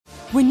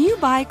When you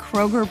buy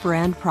Kroger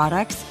brand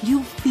products,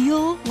 you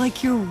feel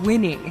like you're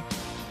winning.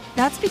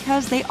 That's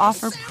because they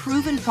offer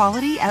proven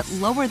quality at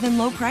lower than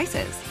low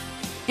prices.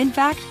 In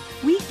fact,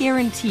 we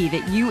guarantee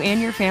that you and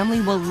your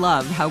family will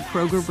love how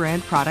Kroger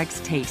brand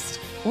products taste,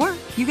 or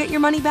you get your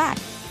money back.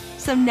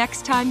 So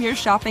next time you're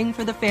shopping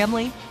for the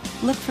family,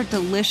 look for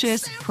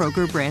delicious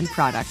Kroger brand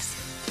products,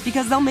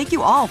 because they'll make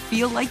you all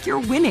feel like you're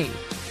winning.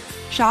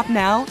 Shop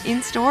now,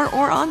 in-store,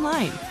 or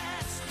online.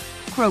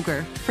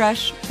 Kroger,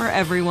 fresh for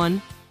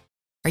everyone.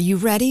 Are you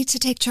ready to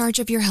take charge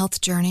of your health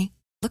journey?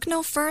 Look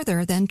no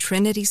further than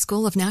Trinity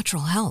School of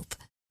Natural Health.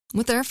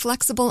 With their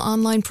flexible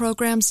online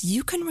programs,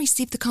 you can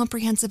receive the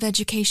comprehensive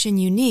education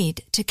you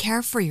need to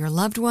care for your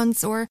loved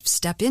ones or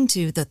step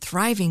into the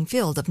thriving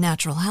field of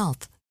natural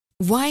health.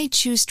 Why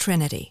choose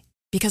Trinity?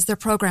 Because their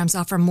programs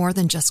offer more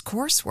than just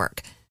coursework.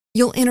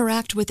 You'll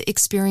interact with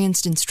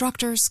experienced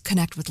instructors,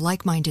 connect with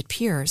like-minded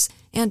peers,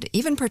 and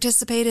even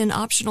participate in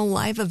optional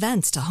live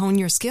events to hone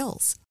your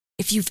skills.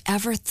 If you've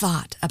ever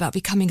thought about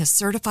becoming a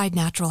certified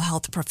natural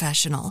health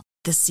professional,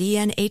 the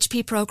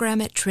CNHP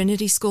program at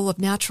Trinity School of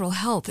Natural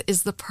Health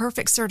is the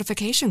perfect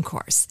certification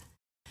course.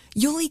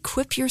 You'll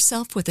equip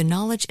yourself with the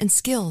knowledge and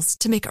skills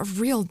to make a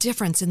real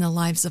difference in the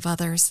lives of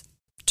others.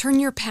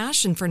 Turn your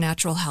passion for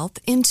natural health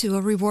into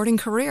a rewarding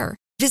career.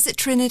 Visit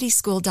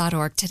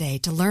trinityschool.org today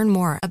to learn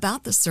more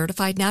about the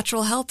Certified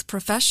Natural Health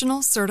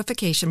Professional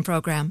Certification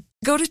Program.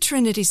 Go to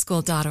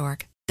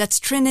trinityschool.org. That's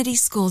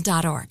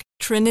trinityschool.org.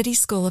 Trinity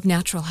School of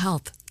Natural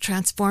Health.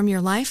 Transform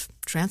your life,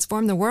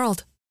 transform the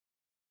world.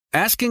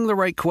 Asking the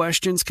right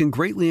questions can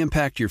greatly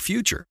impact your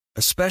future,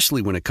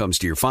 especially when it comes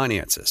to your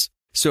finances.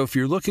 So if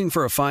you're looking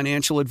for a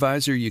financial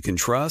advisor you can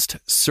trust,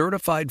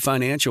 certified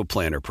financial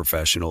planner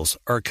professionals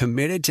are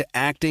committed to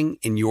acting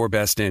in your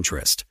best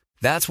interest.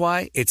 That's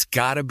why it's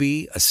got to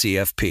be a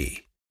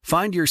CFP.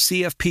 Find your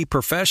CFP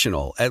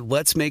professional at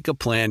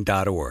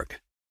letsmakeaplan.org.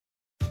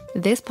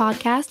 This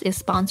podcast is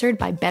sponsored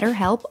by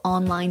BetterHelp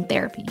Online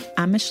Therapy.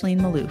 I'm Micheline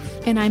Maloof.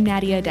 And I'm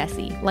Nadia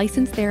Desi,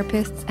 licensed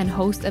therapists and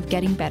host of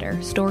Getting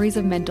Better, Stories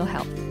of Mental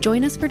Health.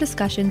 Join us for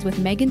discussions with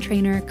Megan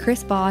Trainor,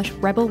 Chris Bosch,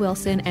 Rebel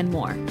Wilson, and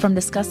more. From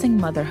discussing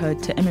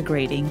motherhood to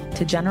immigrating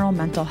to general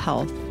mental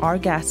health, our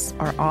guests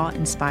are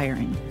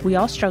awe-inspiring. We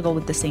all struggle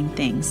with the same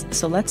things,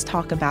 so let's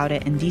talk about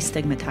it and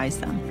destigmatize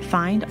them.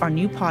 Find our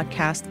new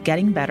podcast,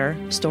 Getting Better,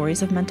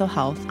 Stories of Mental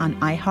Health, on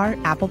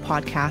iHeart, Apple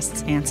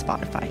Podcasts, and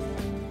Spotify.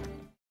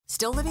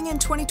 Still living in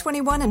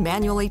 2021 and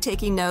manually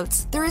taking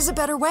notes? There is a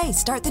better way.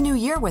 Start the new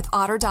year with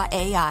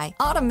Otter.ai.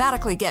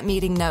 Automatically get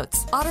meeting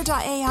notes.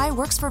 Otter.ai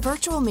works for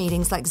virtual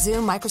meetings like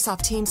Zoom,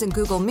 Microsoft Teams, and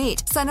Google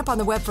Meet. Sign up on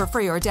the web for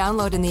free or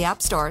download in the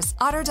app stores.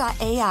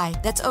 Otter.ai.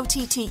 That's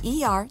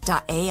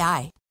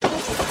OTTER.ai.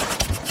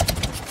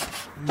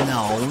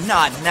 No,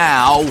 not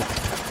now.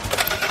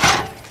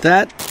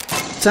 That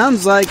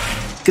sounds like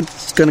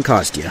it's gonna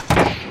cost you.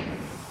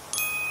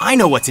 I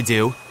know what to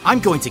do. I'm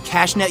going to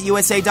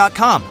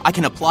CashNetUSA.com. I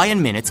can apply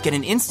in minutes, get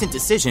an instant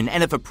decision,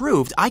 and if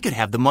approved, I could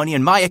have the money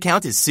in my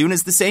account as soon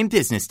as the same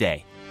business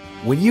day.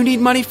 When you need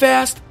money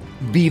fast,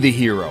 be the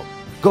hero.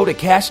 Go to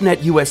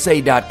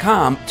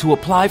CashNetUSA.com to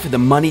apply for the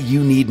money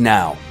you need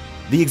now.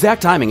 The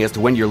exact timing as to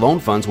when your loan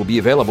funds will be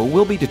available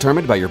will be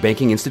determined by your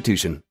banking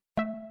institution.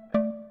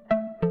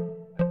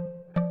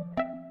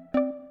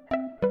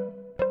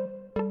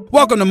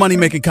 Welcome to Money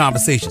Making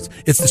Conversations.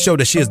 It's the show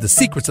that shares the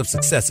secrets of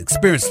success,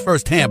 experienced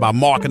firsthand by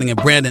marketing and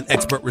branding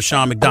expert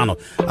Rushion McDonald.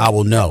 I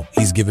will know.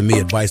 He's given me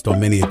advice on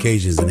many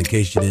occasions, and in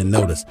case you didn't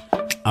notice,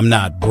 I'm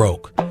not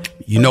broke.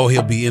 You know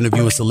he'll be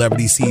interviewing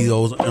celebrity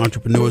CEOs,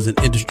 entrepreneurs, and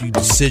industry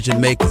decision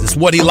makers. It's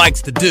what he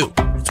likes to do.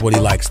 It's what he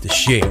likes to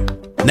share.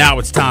 Now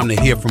it's time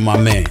to hear from my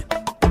man,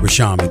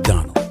 Rushion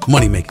McDonald.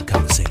 Money Making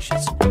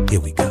Conversations. Here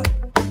we go.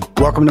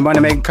 Welcome to Money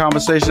Making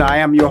Conversation. I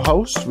am your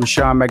host,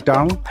 Rushion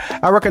McDonald.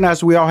 I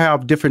recognize we all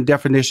have different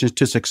definitions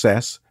to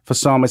success. For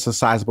some, it's a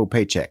sizable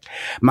paycheck.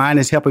 Mine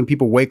is helping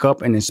people wake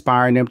up and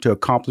inspiring them to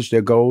accomplish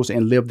their goals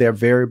and live their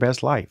very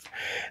best life.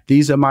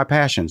 These are my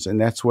passions, and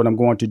that's what I'm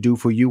going to do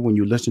for you when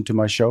you listen to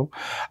my show.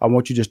 I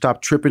want you to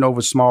stop tripping over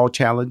small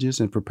challenges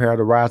and prepare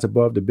to rise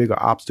above the bigger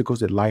obstacles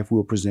that life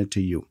will present to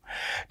you.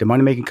 The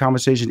Money Making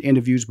Conversation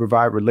interviews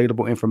provide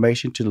relatable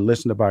information to the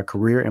listener about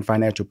career and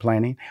financial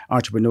planning,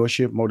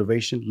 entrepreneurship,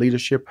 motivation,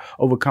 leadership,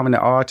 overcoming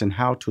the odds, and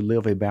how to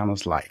live a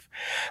balanced life.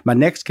 My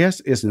next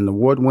guest is an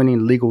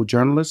award-winning legal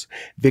journalist,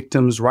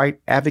 victims' right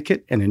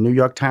advocate, and a New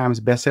York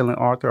Times bestselling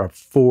author of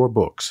 4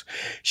 books.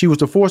 She was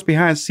the force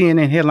behind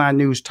CNN Headline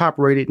News'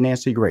 top-rated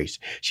Nancy Grace.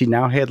 She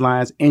now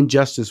headlines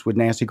Injustice with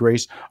Nancy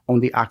Grace on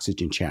the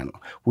Oxygen Channel,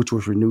 which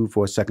was renewed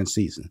for a second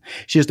season.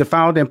 She is the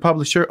founder and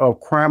publisher of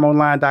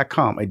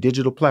CrimeOnline.com, a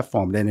digital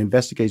platform that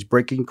investigates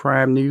breaking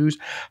crime news,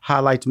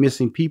 highlights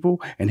missing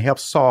people, and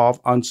helps solve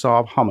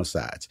unsolved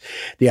homicides.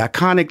 The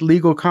iconic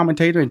legal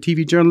commentator and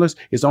TV journalist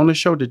is on the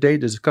show today to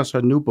discuss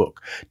her new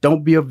book,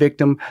 Don't Be a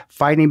Victim,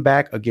 Fighting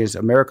Back Against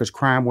America's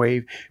Crime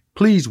Wave.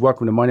 Please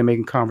welcome to Money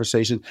Making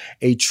Conversations,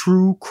 a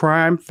true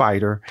crime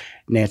fighter,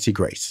 Nancy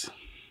Grace.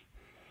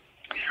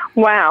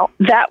 Wow,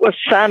 that was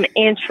some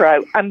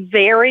intro. I'm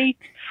very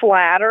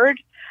flattered.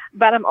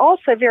 But I'm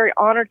also very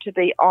honored to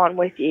be on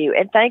with you,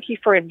 and thank you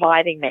for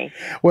inviting me.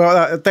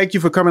 Well, thank you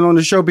for coming on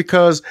the show,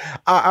 because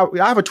I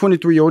have a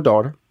 23-year-old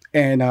daughter,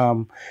 and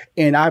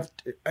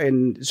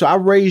so I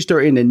raised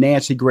her in the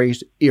Nancy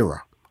Grace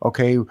era.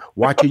 Okay,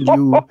 watching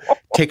you,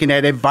 taking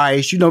that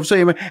advice, you know what I'm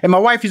saying? And my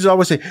wife used to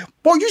always say,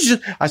 boy, you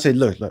should. I said,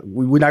 look,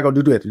 we're not going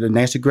to do that. The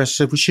Nancy Grace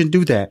said we shouldn't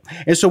do that.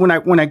 And so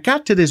when I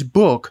got to this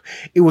book,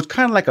 it was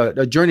kind of like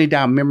a journey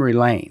down memory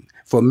lane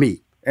for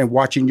me, and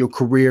watching your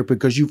career,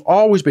 because you've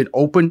always been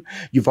open.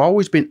 You've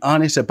always been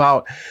honest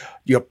about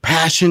your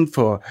passion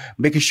for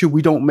making sure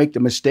we don't make the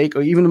mistake,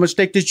 or even the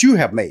mistake that you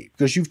have made,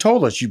 because you've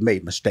told us you've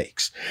made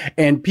mistakes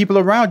and people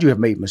around you have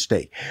made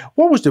mistakes.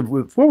 What was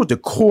the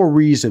core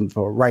reason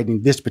for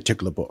writing this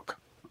particular book?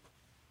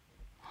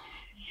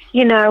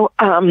 You know,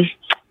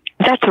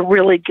 that's a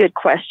really good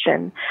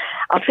question.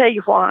 I'll tell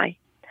you why.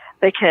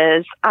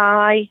 Because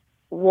I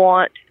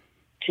want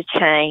to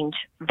change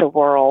the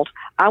world.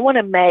 I want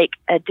to make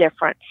a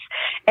difference.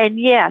 And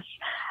yes,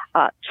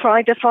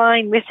 trying to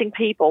find missing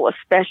people,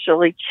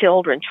 especially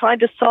children, trying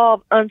to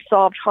solve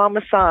unsolved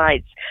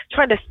homicides,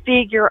 trying to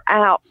figure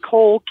out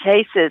cold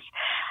cases.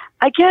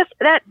 I guess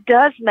that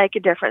does make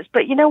a difference.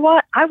 But you know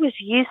what? I was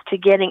used to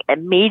getting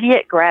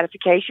immediate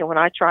gratification when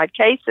I tried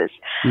cases.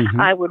 Mm-hmm.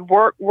 I would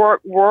work,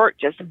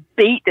 just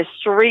beat the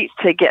streets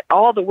to get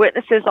all the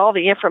witnesses, all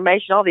the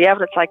information, all the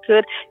evidence I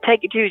could,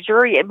 take it to a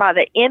jury. And by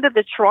the end of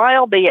the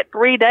trial, be it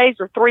 3 days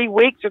or 3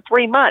 weeks or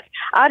 3 months,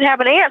 I'd have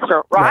an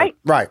answer, right?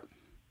 Right.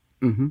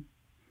 Mm-hmm.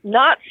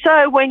 Not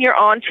so when you're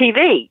on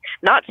TV,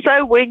 not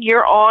so when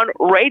you're on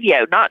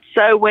radio, not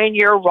so when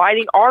you're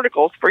writing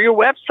articles for your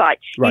website.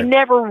 Right. You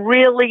never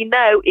really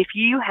know if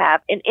you have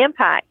an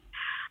impact.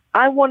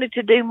 I wanted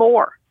to do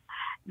more.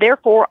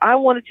 Therefore, I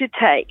wanted to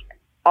take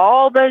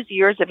all those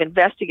years of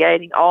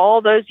investigating,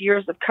 all those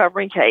years of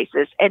covering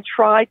cases, and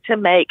try to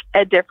make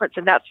a difference.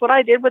 And that's what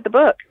I did with the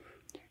book.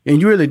 And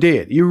you really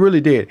did. You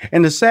really did.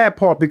 And the sad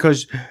part,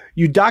 because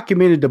you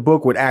documented the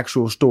book with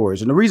actual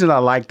stories. And the reason I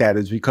like that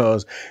is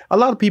because a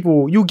lot of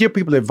people, you give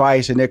people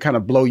advice and they kind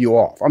of blow you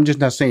off. I'm just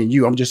not saying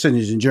you. I'm just saying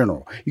this in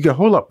general. You go,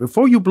 hold up.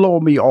 Before you blow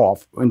me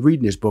off in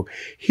reading this book,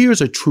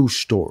 here's a true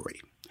story.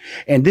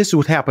 And this is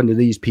what happened to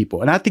these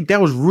people. And I think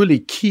that was really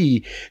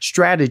key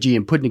strategy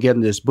in putting together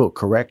this book,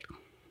 correct?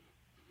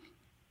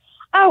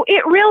 Oh,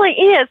 it really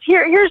is.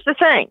 Here's the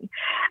thing.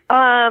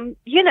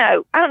 You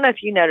know, I don't know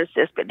if you noticed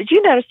this, but did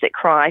you notice that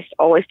Christ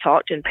always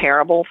talked in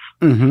parables?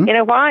 Mm-hmm. You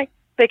know why?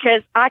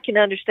 Because I can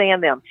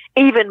understand them.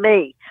 Even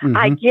me. Mm-hmm.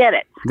 I get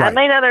it. Right. I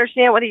may not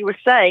understand what he was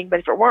saying, but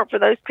if it weren't for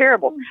those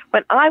parables,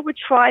 when I would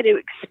try to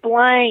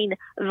explain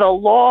the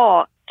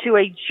law to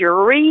a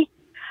jury,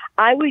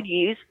 I would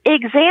use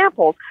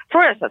examples.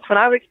 For instance, when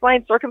I would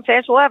explain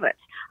circumstantial evidence,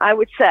 I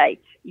would say,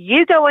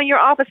 you go in your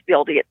office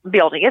building.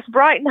 It's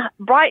bright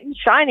and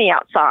shiny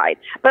outside.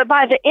 But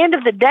by the end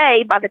of the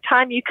day, by the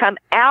time you come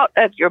out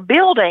of your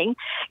building,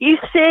 you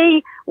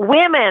see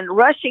women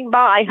rushing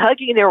by,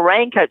 hugging their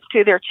raincoats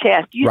to their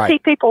chest. You see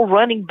people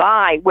running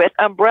by with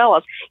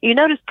umbrellas. You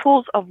notice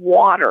pools of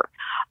water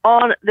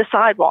on the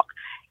sidewalk.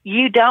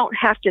 You don't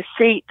have to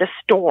see the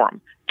storm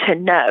to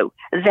know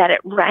that it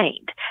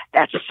rained.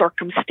 That's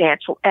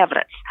circumstantial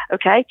evidence.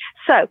 Okay?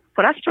 So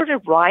when I started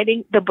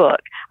writing the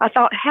book, I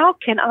thought, how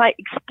can I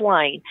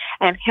explain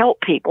and help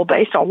people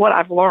based on what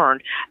I've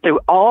learned through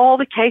all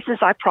the cases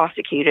I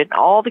prosecuted and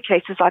all the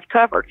cases I've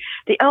covered?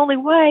 The only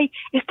way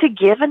is to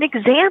give an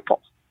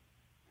example.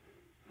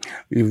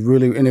 They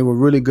were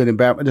really good and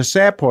bad. But the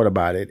sad part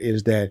about it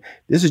is that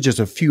this is just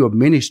a few of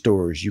many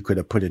stories you could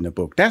have put in the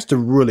book. That's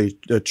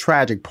the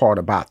tragic part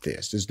about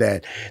this, is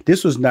that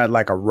this was not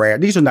like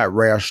these are not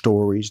rare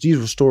stories. These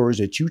were stories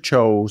that you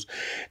chose,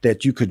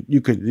 that you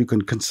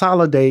can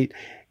consolidate,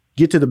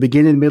 get to the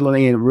beginning, middle,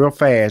 and end real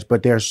fast.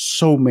 But there's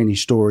so many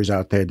stories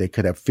out there that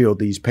could have filled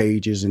these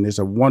pages. And it's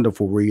a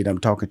wonderful read. I'm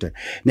talking to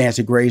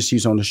Nancy Grace.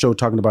 She's on the show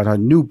talking about her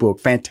new book,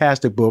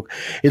 fantastic book.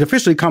 It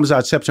officially comes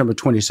out September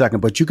 22nd,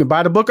 but you can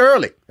buy the book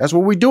early. That's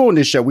what we do on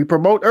this show. We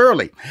promote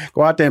early.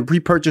 Go out there and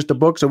pre-purchase the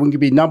book so we can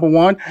be number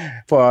one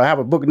have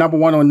a book number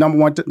one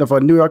for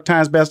a New York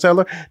Times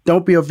bestseller.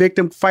 Don't be a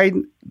victim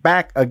fighting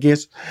back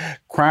against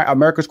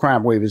America's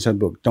crime wave is her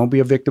book. Don't be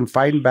a victim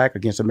fighting back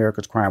against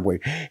America's crime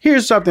wave.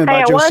 Here's something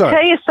about your son. I want to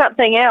tell you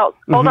something else.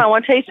 Hold on, I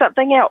want to tell you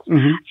something else.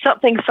 Mm-hmm.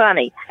 Something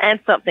funny and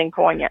something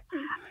poignant.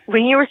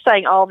 When you were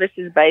saying all this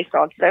is based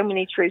on so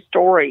many true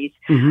stories,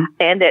 mm-hmm.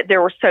 and that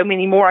there were so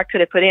many more I could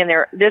have put in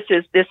there, this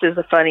is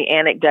a funny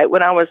anecdote.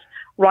 When I was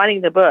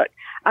writing the book,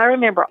 I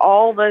remember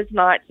all those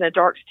nights in a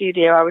dark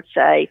studio, I would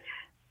say,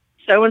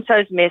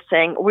 so-and-so's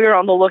missing. We're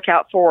on the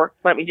lookout for,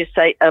 let me just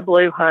say, a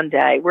blue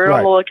Hyundai. We're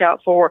on the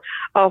lookout for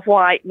a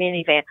white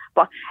minivan.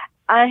 But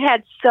I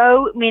had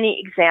so many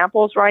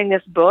examples writing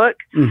this book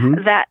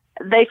mm-hmm. that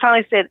they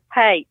finally said,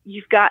 hey,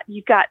 you've got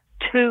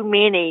too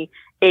many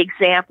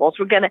examples.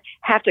 We're going to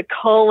have to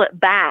cull it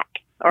back.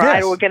 All right.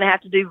 Yes. We're going to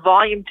have to do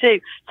volume 2.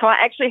 So I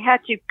actually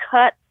had to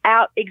cut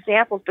out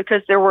examples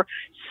because there were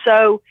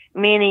so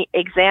many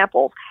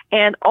examples.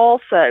 And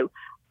also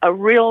a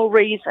real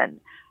reason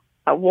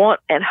I want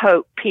and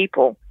hope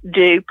people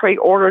do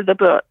pre-order the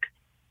book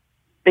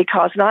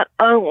because not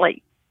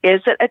only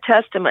is it a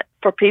testament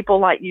for people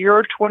like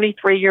your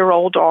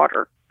 23-year-old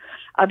daughter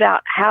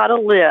about how to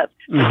live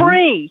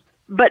free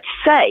but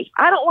safe.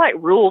 I don't like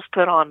rules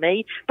put on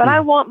me, but I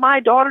want my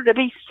daughter to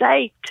be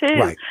safe too.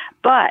 Right.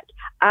 But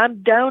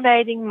I'm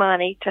donating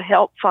money to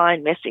help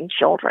find missing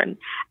children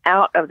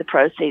out of the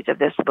proceeds of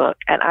this book,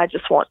 and I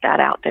just want that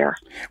out there.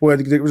 Well,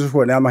 this is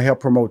what I'm gonna help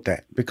promote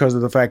that because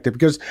of the fact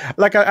that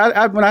like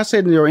I when I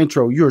said in your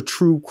intro, you're a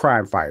true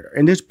crime fighter,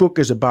 and this book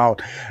is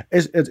about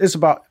it's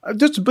about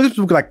this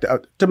book like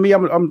to me.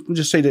 I'm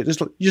just saying that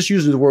just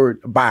using the word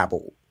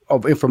Bible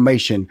of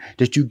information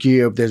that you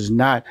give that is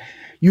not.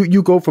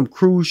 You go from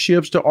cruise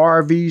ships to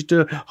RVs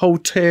to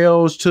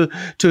hotels to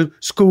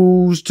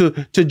schools to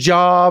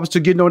jobs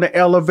to getting on the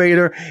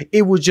elevator.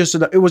 It was just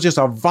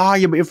a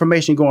volume of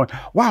information going,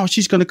 wow,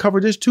 she's going to cover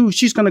this too.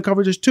 She's going to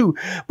cover this too.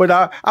 But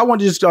I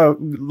want to just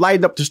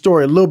lighten up the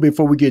story a little bit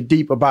before we get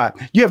deep about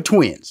you have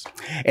twins.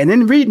 And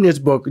in reading this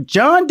book,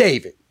 John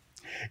David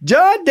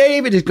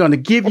is going to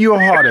give you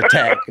a heart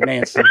attack,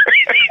 Nancy.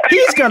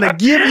 He's going to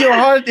give you a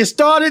heart. It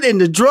started in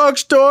the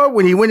drugstore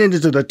when he went into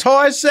the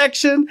toy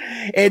section.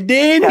 And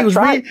then he was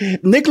reading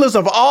Nicholas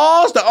of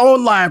Oz, the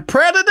online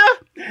predator.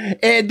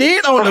 And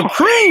then on the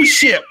cruise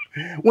ship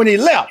when he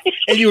left.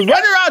 And you running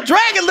around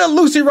dragging little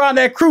Lucy around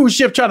that cruise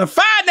ship trying to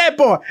find that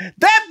boy.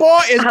 That boy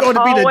is going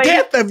to be the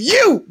death of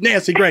you,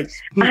 Nancy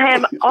Grace. I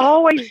am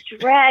always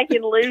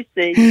dragging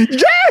Lucy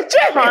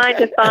trying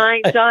to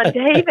find John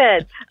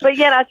David. But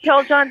yet I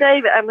tell John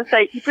David, I'm going to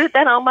say, you put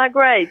that on my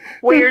grave.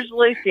 Where's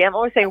Lucy? I'm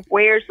always saying,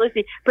 where's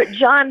Lucy? But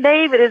John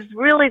David is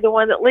really the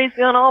one that leads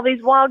me on all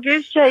these wild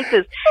goose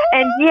chases.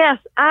 And yes,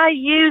 I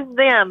use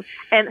them.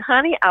 And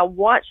honey, I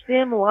watch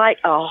them like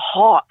a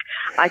hawk.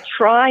 I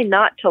try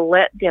not to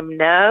let them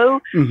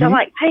know. They're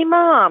like, hey,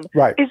 Mom, is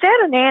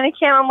that a nanny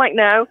cam? I'm like,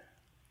 no.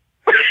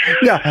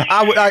 Yeah,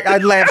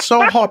 I'd laugh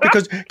so hard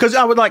because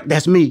I would like,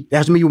 that's me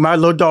with my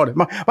little daughter.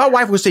 My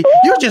wife would say,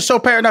 you're just so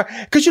paranoid.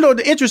 Because,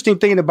 the interesting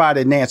thing about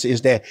it, Nancy,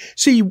 is that,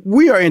 see,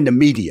 we are in the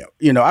media.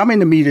 I'm in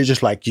the media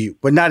just like you,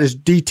 but not as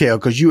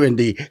detailed because you're in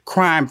the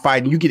crime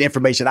fighting. You get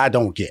information I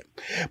don't get.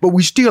 But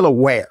we're still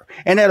aware.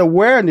 And that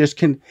awareness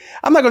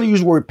I'm not going to use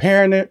the word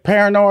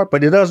paranoid,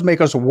 but it does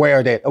make us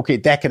aware that, okay,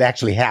 that could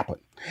actually happen.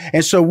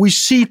 And so we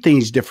see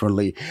things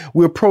differently.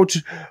 We approach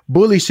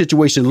bully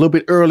situations a little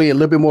bit early, a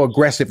little bit more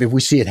aggressive if we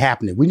see it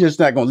happening. We're just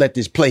not going to let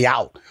this play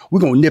out.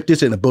 We're going to nip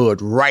this in the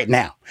bud right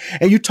now.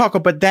 And you talk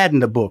about that in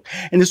the book.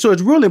 And so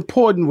it's really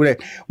important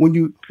that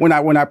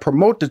when I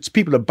promote the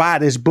people to buy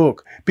this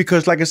book,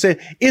 because like I said,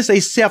 it's a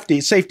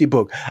safety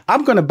book.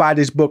 I'm going to buy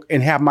this book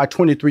and have my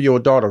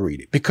 23-year-old daughter read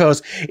it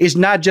because it's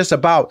not just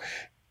about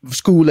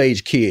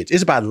school-age kids.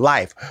 It's about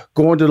life,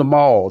 going to the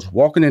malls,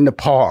 walking in the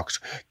parks,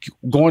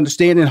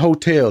 staying in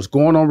hotels,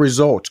 going on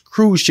resorts,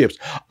 cruise ships,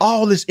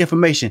 all this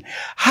information.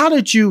 How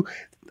did you,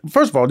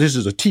 first of all, this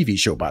is a TV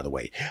show, by the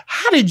way.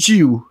 How did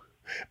you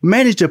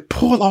manage to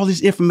pull all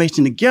this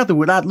information together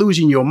without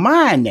losing your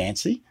mind,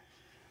 Nancy?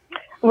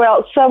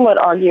 Well, some would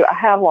argue I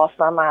have lost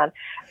my mind.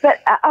 But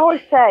I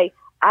always say,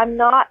 I'm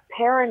not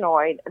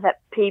paranoid that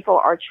people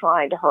are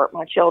trying to hurt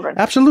my children.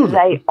 Absolutely.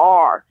 They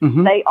are.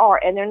 They are.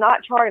 And they're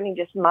not targeting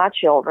just my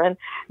children.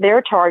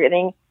 They're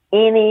targeting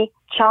any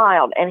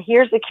child. And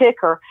here's the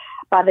kicker.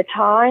 By the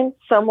time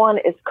someone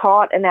is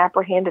caught and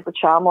apprehended for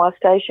child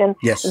molestation,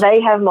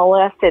 they have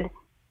molested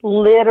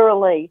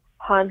literally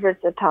hundreds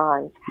of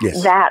times.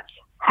 Yes. That's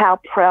how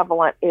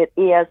prevalent it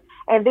is.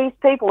 And these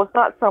people, it's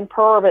not some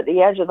perv at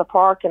the edge of the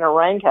park in a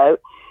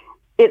raincoat.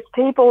 It's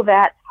people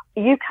that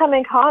you come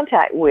in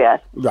contact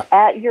with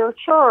at your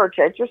church,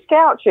 at your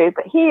scout troop,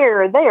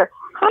 here or there.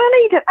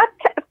 Honey,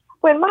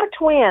 when my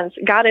twins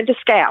got into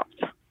scouts,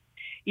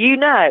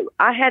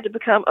 I had to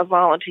become a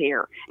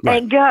volunteer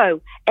and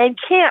go and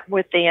camp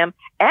with them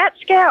at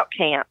scout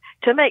camp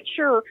to make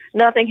sure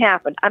nothing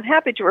happened. I'm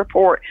happy to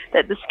report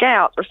that the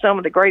scouts are some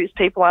of the greatest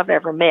people I've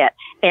ever met.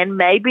 And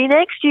maybe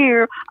next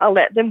year I'll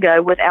let them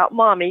go without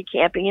mommy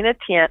camping in a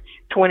tent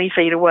 20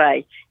 feet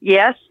away.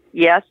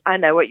 Yes, I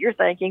know what you're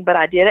thinking, but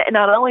I did it. And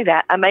not only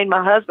that, I made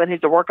my husband, who's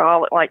a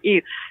workaholic like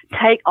you,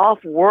 take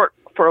off work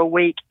for a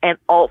week and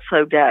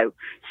also go.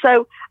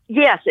 So,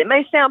 yes, it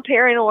may sound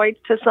paranoid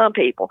to some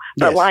people,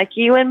 but like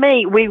you and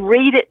me, we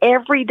read it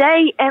every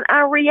day and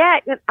I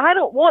react. And I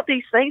don't want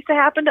these things to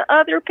happen to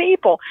other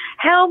people.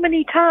 How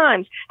many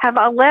times have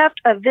I left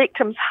a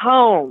victim's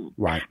home?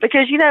 Right.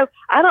 Because,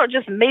 I don't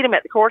just meet them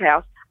at the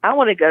courthouse. I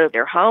want to go to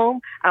their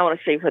home. I want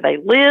to see where they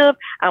live.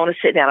 I want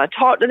to sit down and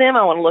talk to them.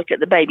 I want to look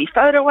at the baby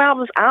photo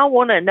albums. I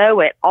want to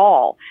know it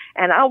all.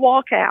 And I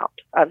walk out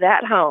of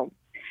that home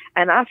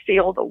and I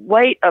feel the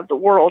weight of the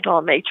world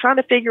on me, trying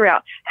to figure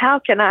out how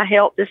can I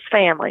help this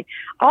family.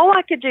 All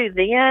I could do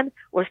then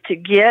was to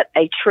get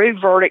a true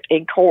verdict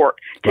in court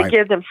to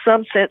give them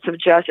some sense of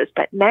justice.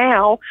 But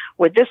now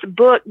with this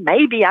book,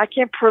 maybe I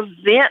can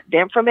prevent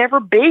them from ever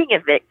being a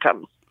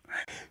victim.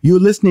 You're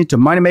listening to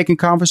Money Making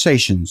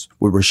Conversations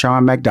with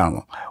Rushion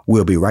McDonald.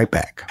 We'll be right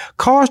back.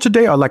 Cars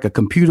today are like a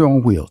computer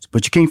on wheels,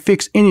 but you can't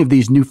fix any of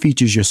these new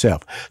features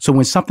yourself. So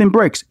when something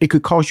breaks, it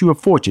could cost you a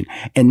fortune.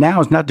 And now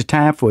is not the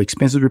time for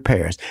expensive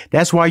repairs.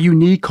 That's why you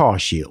need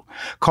CarShield.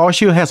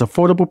 CarShield has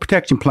affordable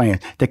protection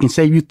plans that can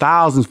save you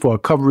thousands for a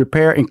covered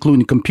repair,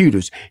 including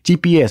computers,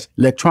 GPS,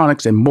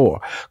 electronics, and more.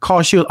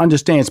 CarShield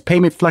understands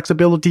payment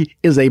flexibility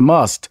is a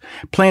must.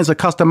 Plans are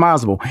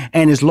customizable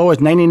and as low as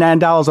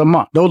 $99 a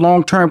month. No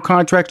long-term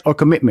contracts or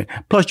commitment.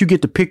 Plus, you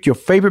get to pick your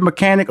favorite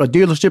mechanic or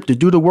dealership to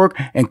do the work,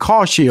 and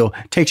CarShield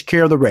takes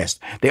care of the rest.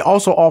 They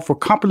also offer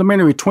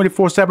complimentary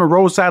 24/7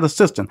 roadside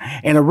assistance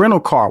and a rental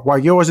car while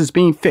yours is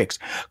being fixed.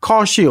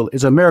 CarShield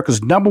is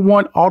America's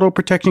 #1 auto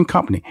protection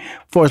company.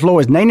 For as low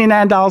as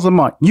 $99 a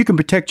month, you can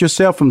protect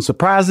yourself from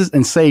surprises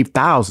and save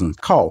thousands.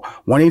 Call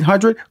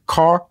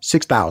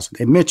 1-800-CAR-6000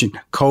 and mention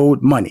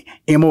code MONEY,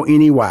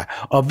 M-O-N-E-Y,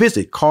 or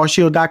visit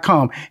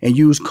carshield.com and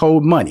use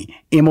code MONEY,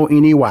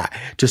 M-O-N-E-Y,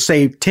 to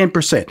save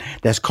 10%.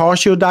 That's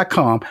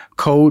carshield.com,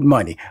 code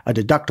MONEY. A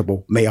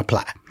deductible may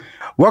apply.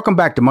 Welcome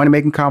back to Money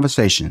Making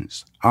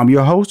Conversations. I'm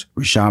your host,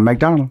 Rushion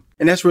McDonald.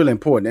 And that's really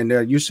important.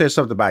 And you said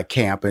something about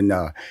camp, and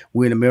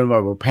we're in the middle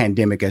of a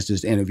pandemic as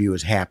this interview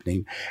is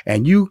happening.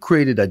 And you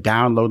created a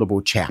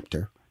downloadable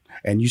chapter.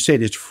 And you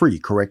said it's free,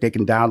 correct? They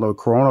can download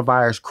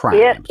Coronavirus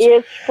Crimes. It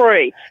is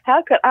free.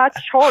 How could I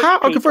charge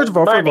people okay, first of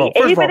all, I'm going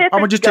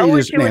to just tell you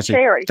this, Nancy.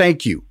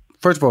 Thank you.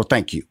 First of all,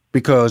 thank you.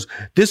 Because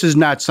this is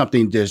not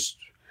something that's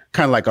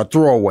kind of like a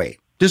throwaway.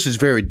 This is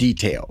very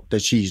detailed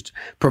that she's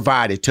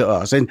provided to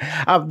us. And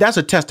that's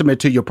a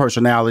testament to your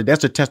personality.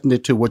 That's a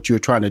testament to what you're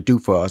trying to do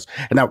for us.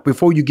 And now,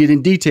 before you get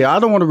in detail, I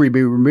don't want to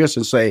be remiss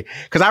and say,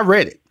 because I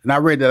read it. And I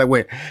read that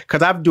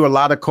because I do a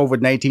lot of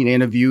COVID-19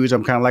 interviews.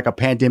 I'm kind of like a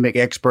pandemic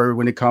expert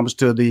when it comes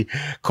to the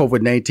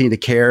COVID-19, the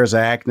CARES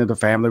Act and the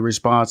Family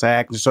Response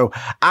Act. And so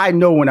I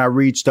know when I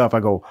read stuff, I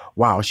go,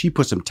 wow, she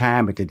put some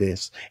time into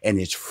this and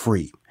it's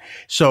free.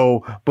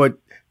 So, but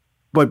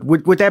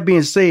with that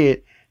being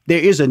said, there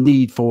is a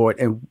need for it.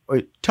 And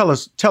tell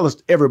us,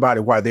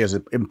 everybody, why there's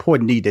an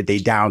important need that they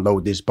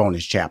download this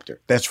bonus chapter.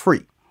 That's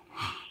free.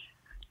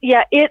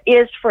 Yeah, it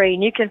is free.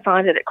 And you can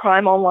find it at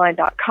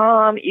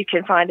crimeonline.com. You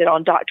can find it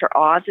on Dr.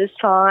 Oz's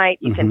site.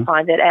 You can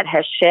find it at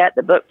Hachette,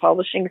 the book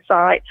publishing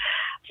site,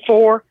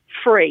 for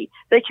free.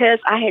 Because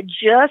I had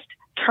just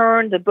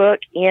turned the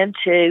book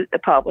into the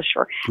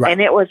publisher. Right.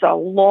 And it was a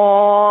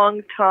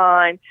long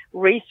time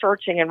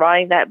researching and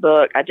writing that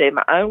book. I do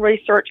my own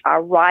research. I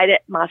write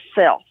it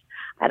myself.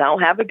 I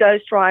don't have a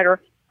ghostwriter.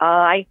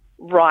 I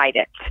write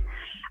it.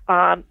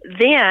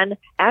 Then,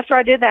 after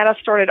I did that, I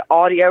started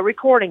audio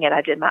recording it.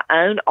 I did my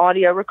own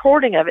audio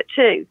recording of it,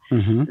 too.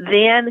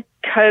 Then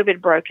COVID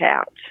broke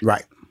out.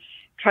 Right.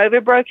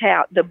 COVID broke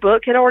out. The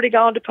book had already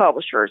gone to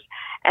publishers.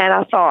 And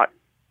I thought,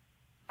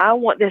 I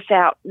want this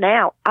out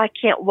now. I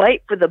can't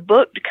wait for the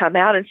book to come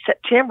out in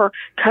September.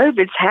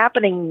 COVID's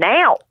happening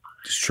now.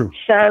 It's true.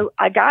 So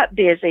I got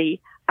busy.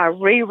 I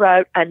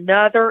rewrote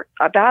another,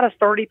 about a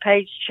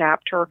 30-page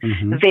chapter,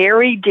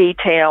 very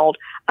detailed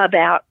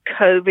about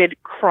COVID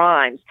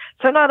crimes.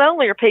 So not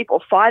only are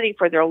people fighting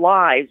for their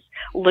lives,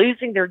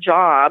 losing their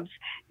jobs,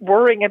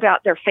 worrying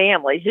about their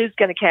family, who's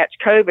going to catch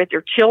COVID,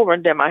 their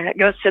children, am I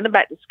going to send them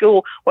back to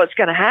school, what's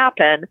going to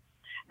happen?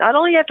 Not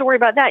only do you have to worry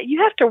about that,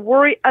 you have to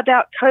worry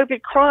about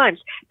COVID crimes,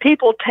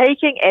 people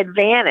taking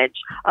advantage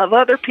of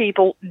other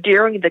people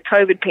during the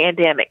COVID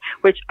pandemic,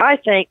 which I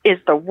think is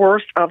the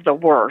worst of the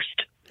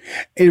worst.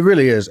 It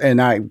really is. And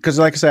because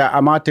like I said,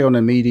 I'm out there on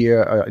the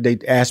media. They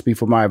ask me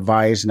for my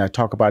advice and I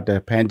talk about the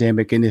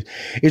pandemic. And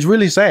it's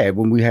really sad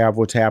when we have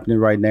what's happening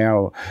right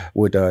now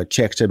with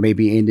checks that may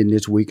be ending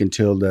this week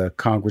until the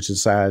Congress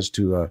decides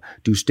to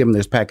do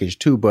stimulus package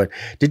 2. But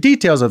the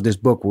details of this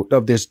book,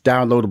 of this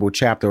downloadable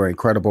chapter, are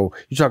incredible.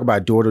 You talk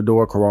about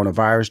door-to-door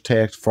coronavirus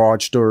text,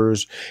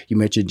 fraudsters. You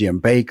mentioned Jim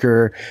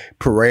Baker,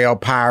 Purell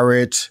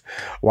pirates,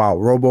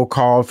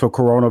 robocall for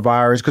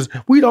coronavirus. Because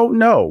we don't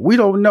know.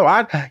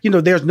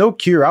 There's no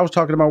cure. I was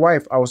talking to my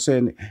wife. I was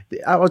telling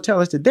her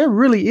that there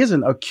really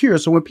isn't a cure.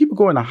 So when people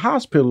go in the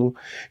hospital,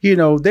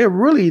 they're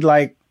really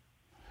like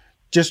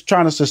just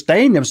trying to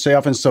sustain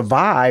themselves and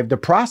survive the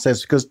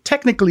process, because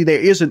technically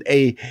there isn't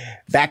a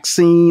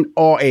vaccine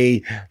or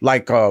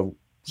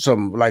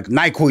some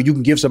NyQuil you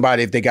can give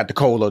somebody if they got the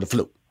cold or the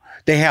flu.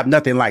 They have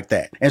nothing like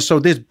that. And so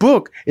this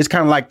book is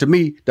kind of like, to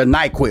me, the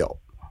NyQuil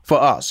for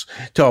us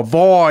to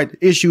avoid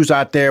issues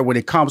out there when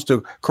it comes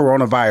to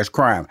coronavirus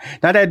crime.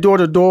 Now, that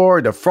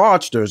door-to-door, the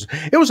fraudsters,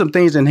 it was some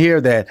things in here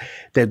that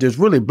just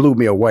really blew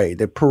me away.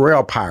 The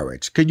Purell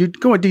pirates. Could you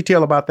go in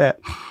detail about that?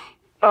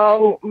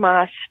 Oh,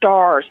 my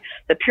stars.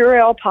 The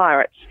Purell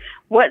pirates,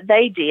 what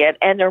they did,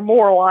 and they're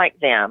more like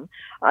them.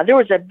 There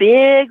was a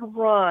big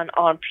run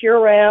on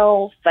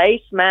Purell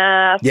face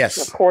masks,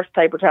 yes, of course,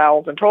 paper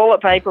towels and toilet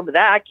paper, but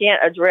I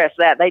can't address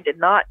that. They did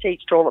not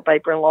teach toilet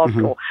paper in law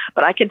school.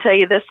 But I can tell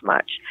you this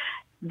much.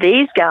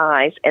 These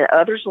guys and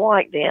others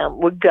like them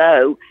would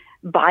go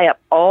buy up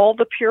all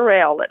the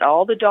Purell at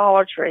all the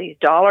Dollar Trees,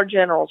 Dollar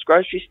Generals,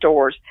 grocery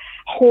stores,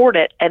 hoard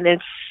it, and then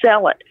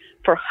sell it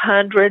for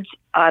hundreds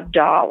of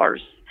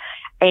dollars.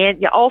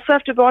 And you also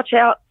have to watch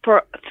out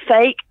for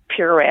fake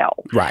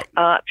Purell. Right.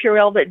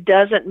 Purell that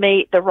doesn't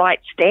meet the right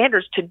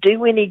standards to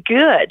do any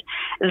good.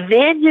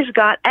 Then you've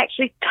got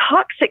actually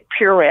toxic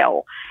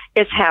Purell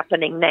is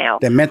happening now.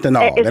 The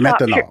methanol. It's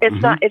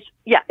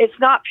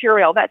not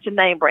Purell. That's a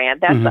name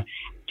brand. That's a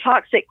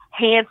toxic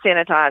hand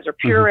sanitizer.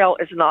 Purell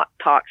is not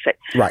toxic.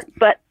 Right.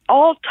 But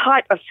all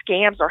type of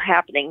scams are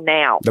happening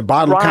now. The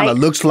bottle kind of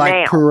looks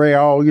like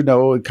Purell,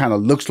 it kind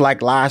of looks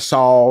like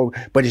Lysol,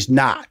 but it's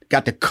not.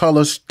 Got the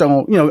color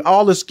stone,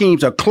 all the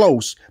schemes are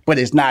close, but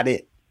it's not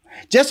it.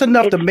 Just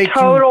enough to make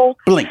you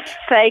blink.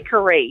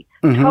 Fakery.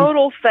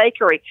 Total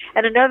fakery.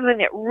 And another thing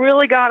that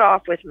really got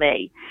off with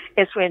me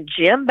is when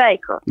Jim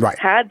Baker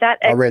had that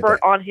expert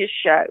on his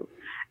show.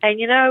 And,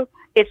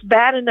 it's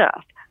bad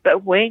enough,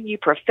 but when you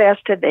profess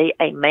to be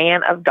a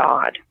man of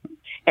God,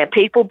 and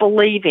people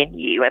believe in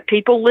you, and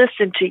people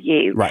listen to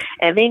you,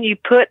 and then you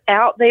put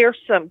out there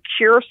some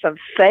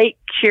fake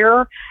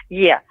cure,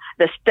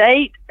 the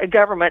state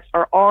governments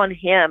are on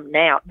him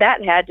now.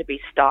 That had to be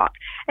stopped.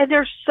 And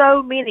there's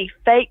so many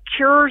fake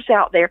cures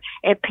out there,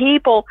 and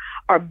people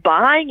are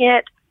buying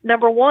it.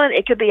 Number one,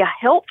 it could be a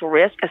health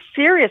risk, a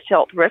serious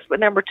health risk,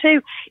 but number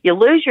two, you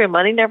lose your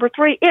money. Number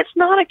three, it's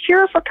not a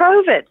cure for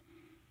COVID.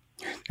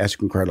 That's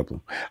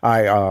incredible.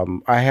 I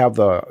have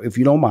if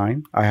you don't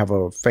mind, I have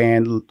a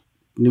fan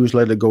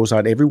newsletter that goes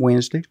out every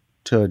Wednesday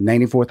to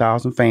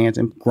 94,000 fans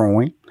and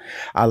growing.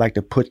 I like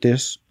to put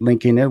this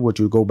link in there, which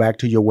will go back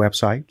to your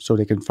website so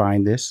they can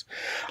find this.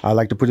 I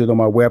like to put it on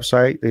my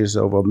website. There's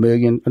over 1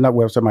 million, not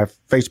website, my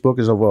Facebook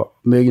is over 1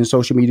 million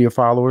social media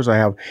followers. I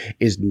can't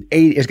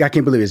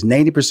believe it's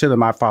 90% of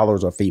my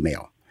followers are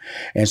female.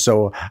 And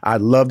so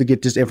I'd love to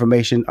get this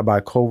information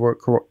about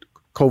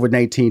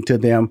COVID-19 to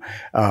them.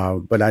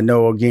 But I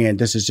know, again,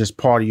 this is just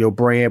part of your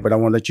brand, but I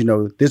want to let you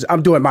know this.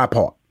 I'm doing my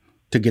part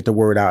to get the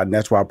word out, and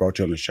that's why I brought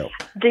you on the show.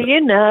 Do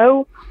you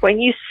know, when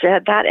you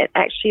said that, it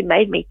actually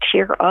made me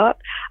tear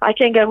up. I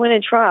can go in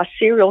and try a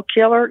serial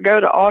killer, go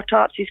to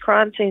autopsies,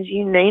 crime scenes,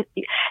 you name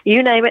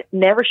it,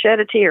 never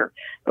shed a tear.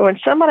 But when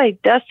somebody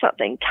does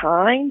something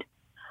kind,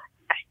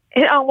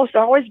 it almost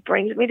always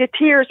brings me to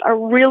tears. I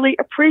really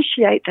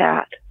appreciate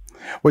that.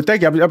 Well,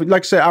 thank you.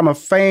 Like I said, I'm a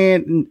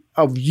fan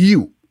of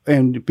you.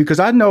 And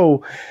because I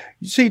know,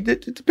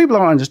 the people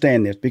don't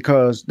understand this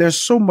because there's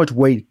so much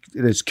weight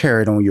that's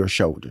carried on your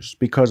shoulders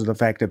because of the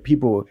fact that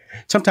people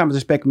sometimes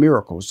expect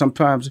miracles.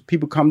 Sometimes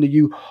people come to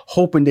you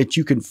hoping that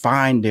you can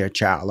find their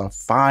child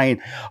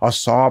or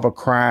solve a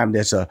crime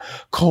that's a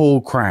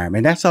cold crime.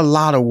 And that's a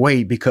lot of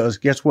weight because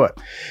guess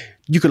what?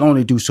 You can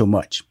only do so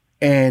much.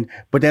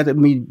 But that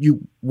doesn't mean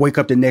you wake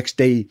up the next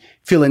day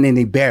feeling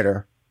any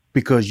better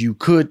because you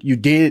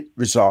did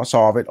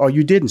solve it or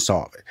you didn't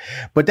solve it.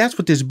 But that's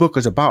what this book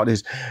is about,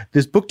 is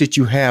this book that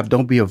you have,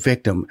 Don't Be a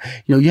Victim.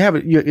 You have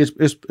it,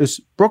 it's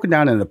broken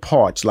down into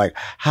parts, like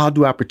how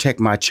do I protect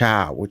my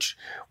child,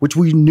 which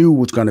we knew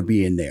was going to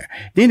be in there.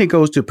 Then it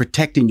goes to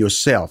protecting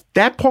yourself.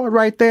 That part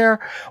right there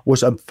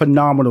was a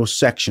phenomenal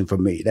section for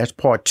me. That's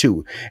part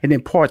 2. And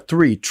then part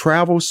 3,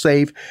 travel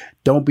safe,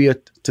 don't be a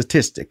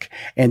statistic.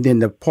 And then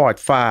the part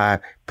 5,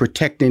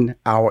 protecting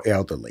our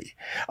elderly.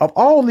 Of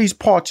all these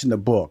parts in the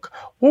book,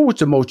 what was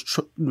the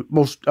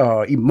most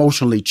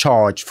emotionally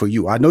charged for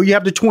you? I know you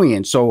have the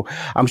twins, so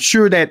I'm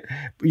sure that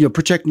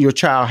protecting your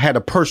child had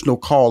a personal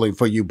calling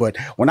for you. But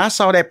when I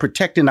saw that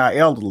protecting our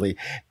elderly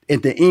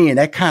at the end,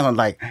 that kind of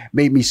like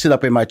made me sit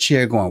up in my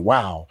chair going,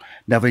 wow,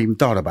 never even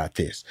thought about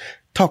this.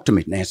 Talk to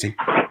me, Nancy.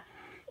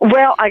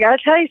 Well, I got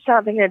to tell you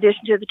something in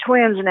addition to the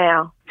twins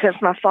now. Since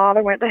my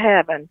father went to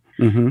heaven,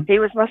 he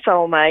was my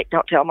soulmate.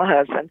 Don't tell my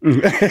husband.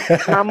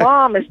 My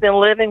mom has been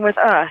living with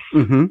us,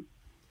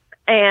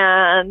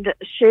 and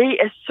she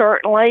is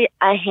certainly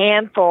a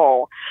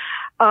handful.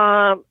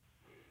 But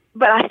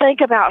I think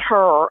about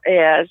her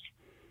as,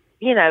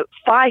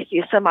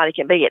 feisty as somebody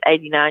can be at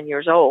 89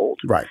 years old.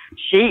 Right.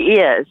 She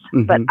is.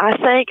 But I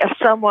think if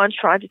someone's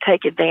trying to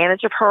take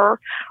advantage of her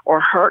or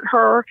hurt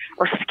her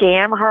or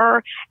scam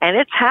her, and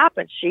it's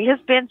happened, she has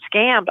been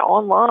scammed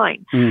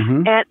online.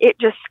 And it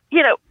just,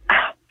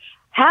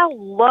 how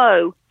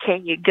low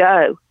can you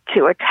go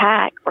to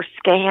attack or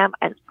scam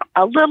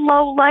a little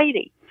old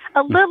lady,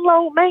 a little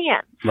old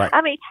man? Right.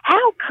 I mean,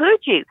 how could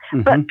you?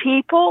 But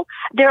people,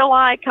 they're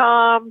like,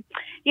 in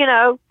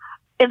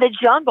the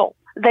jungle.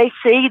 They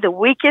see the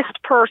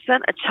weakest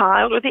person, a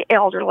child or the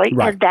elderly,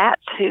 and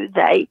that's who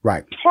they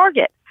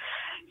target.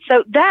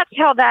 So that's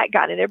how that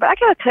got in there. But I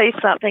got to tell you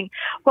something.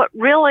 What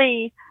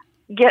really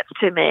gets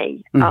to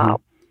me,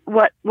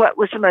 what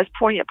was the most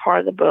poignant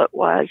part of the book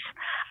was,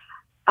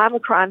 I'm a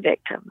crime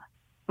victim.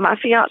 My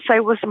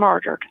fiance was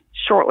murdered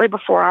shortly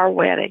before our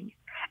wedding,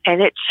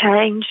 and it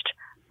changed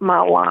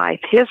my life.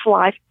 His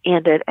life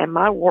ended, and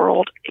my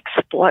world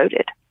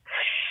exploded.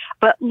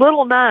 But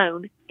little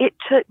known, it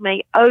took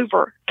me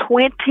over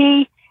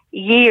 20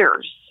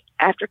 years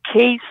after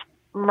Keith's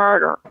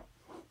murder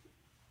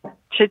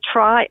to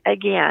try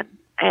again.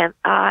 And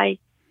I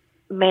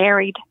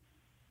married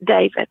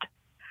David.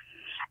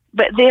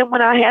 But then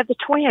when I had the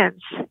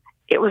twins,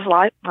 it was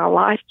like my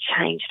life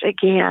changed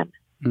again.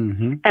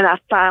 Mm-hmm. And I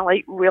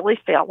finally really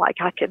felt like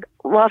I could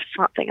love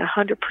something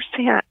 100%.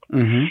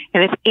 Mm-hmm.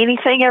 And if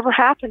anything ever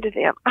happened to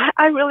them,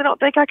 I really don't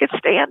think I could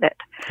stand it.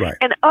 Right.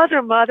 And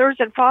other mothers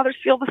and fathers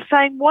feel the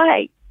same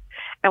way.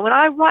 And when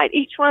I write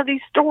each one of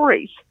these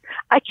stories,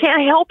 I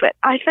can't help it.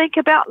 I think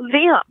about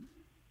them.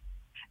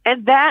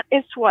 And that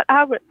is what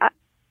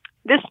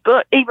this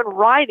book, even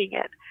writing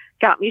it,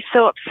 got me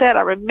so upset.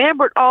 I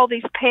remembered all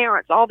these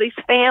parents, all these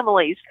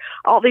families,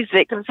 all these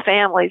victims'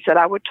 families that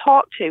I would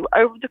talk to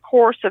over the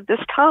course of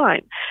this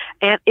time.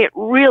 And it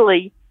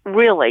really,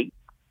 really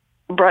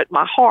broke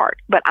my heart.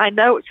 But I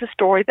know it's a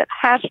story that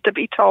has to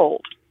be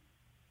told.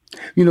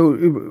 You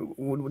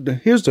know,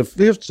 here's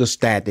the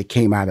stat that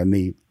came out of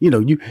me. You know,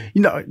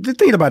 the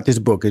thing about this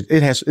book is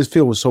it's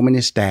filled with so many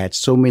stats,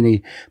 so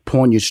many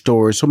poignant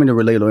stories, so many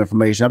relatable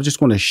information. I'm just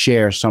going to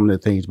share some of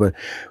the things, but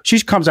she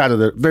comes out of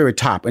the very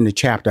top in the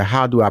chapter,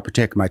 How Do I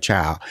Protect My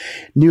Child?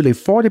 Nearly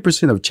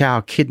 40% of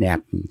child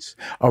kidnappings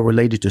are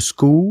related to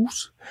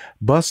schools,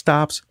 bus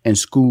stops, and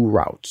school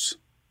routes.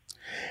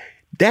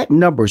 That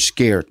number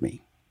scared me.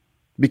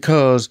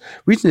 Because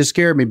reason it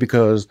scared me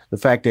because the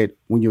fact that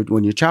when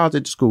your child's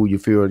at the school, you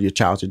feel your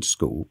child's at the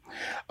school,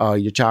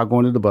 your child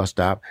going to the bus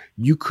stop,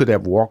 you could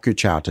have walked your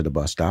child to the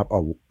bus stop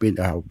or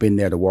been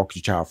there to walk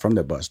your child from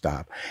the bus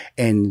stop,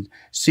 and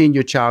seeing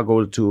your child go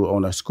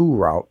on a school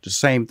route, the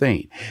same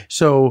thing.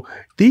 So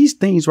these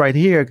things right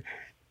here,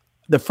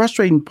 the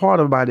frustrating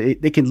part about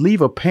it, they can leave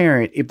a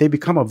parent, if they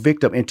become a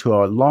victim, into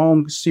a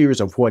long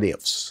series of what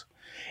ifs,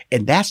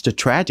 and that's the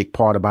tragic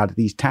part about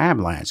these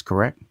timelines.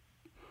 Correct?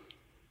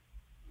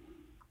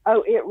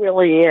 Oh, it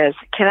really is.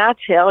 Can I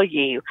tell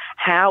you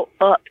how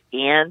up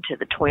into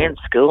the twin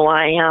school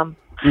I am?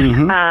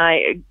 Mm-hmm.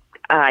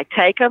 I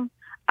take them.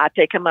 I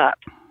pick them up.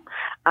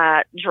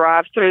 I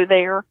drive through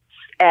there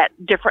at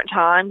different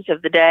times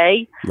of the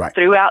day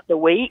throughout the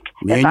week.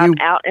 If I'm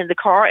out in the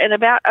car and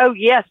about, oh,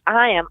 yes,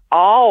 I am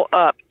all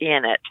up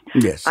in it.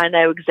 Yes. I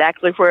know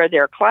exactly where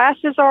their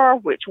classes are,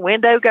 which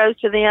window goes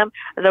to them,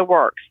 the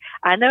works.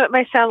 I know it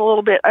may sound a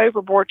little bit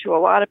overboard to a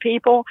lot of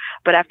people,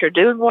 but after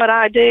doing what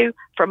I do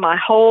for my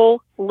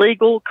whole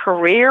legal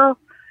career,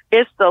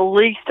 it's the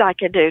least I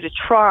can do to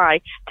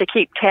try to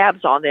keep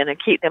tabs on them and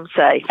keep them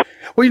safe.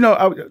 Well, you know,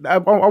 I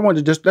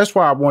wanted to that's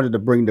why I wanted to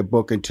bring the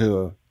book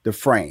into the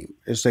frame.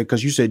 It's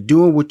because you said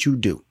doing what you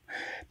do.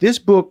 This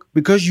book,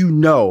 because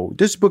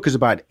this book is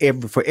about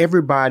for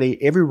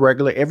everybody, every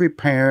regular, every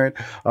parent,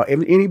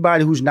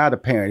 anybody who's not a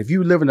parent. If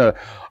you live in a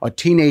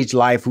teenage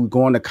life, who's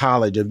going to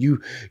college, if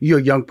you're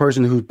a young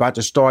person who's about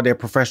to start their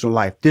professional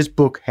life, this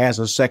book has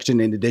a section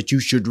in it that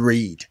you should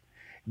read.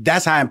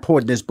 That's how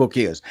important this book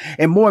is.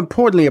 And more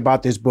importantly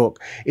about this book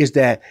is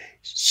that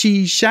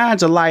she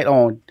shines a light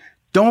on,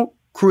 don't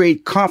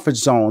create comfort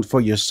zones for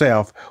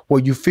yourself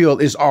where you feel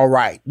it's all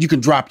right. You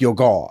can drop your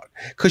guard.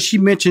 Because she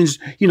mentions,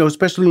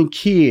 especially in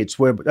kids,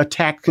 where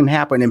attacks can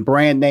happen in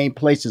brand name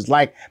places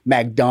like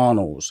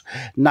McDonald's,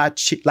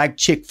 like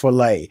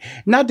Chick-fil-A.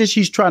 Not that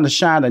she's trying to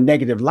shine a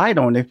negative light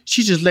on it.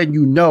 She's just letting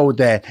you know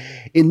that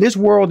in this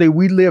world that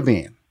we live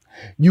in,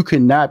 you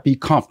cannot be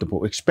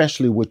comfortable,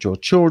 especially with your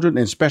children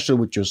and especially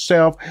with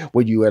yourself,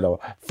 when you're at a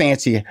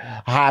fancy,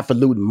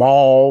 highfalutin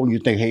mall. You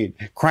think, hey,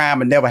 crime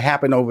will never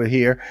happen over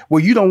here.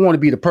 Well, you don't want to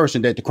be the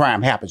person that the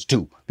crime happens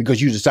to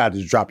because you decided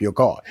to drop your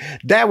guard.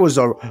 That was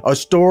a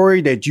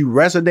story that you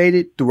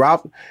resonated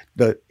throughout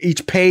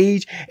each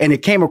page, and it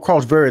came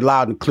across very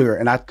loud and clear.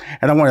 And I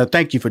want to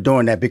thank you for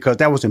doing that, because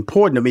that was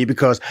important to me,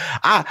 because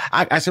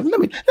I said, let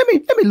me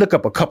look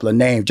up a couple of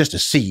names just to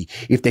see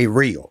if they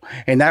real.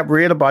 And I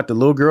read about the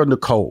little girl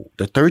Nicole,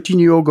 the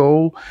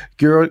 13-year-old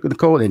girl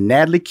Nicole, and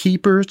Natalie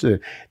Keepers, the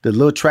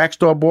little track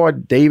star boy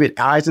David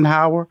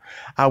Eisenhower.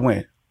 I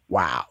went,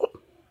 wow.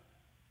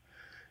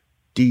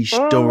 These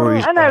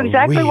stories I know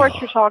exactly real. what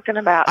you're talking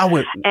about.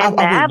 Natalie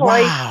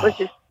wow.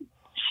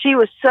 She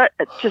was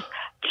just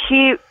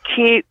cute,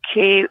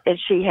 and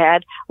she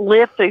had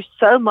lived through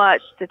so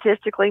much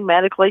statistically,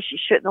 medically. She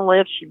shouldn't have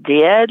lived. She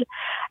did.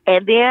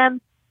 And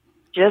then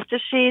just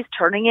as she's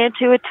turning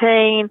into a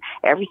teen,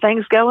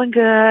 everything's going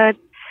good.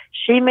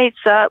 She meets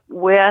up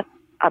with,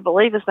 I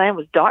believe his name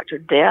was Dr.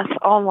 Death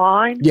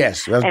online.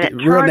 Yes, that's the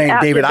real name,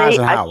 David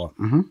Eisenhower.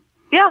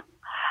 Yeah.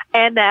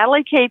 And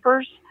Natalie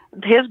Keepers,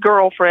 his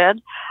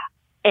girlfriend,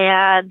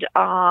 and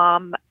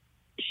the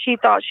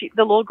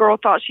little girl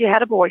thought she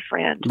had a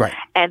boyfriend. Right.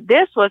 And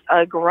this was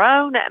a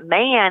grown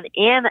man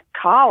in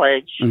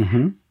college,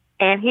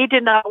 and he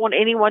did not want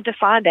anyone to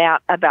find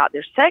out about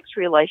their sex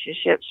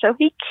relationship, so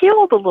he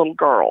killed the little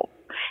girl.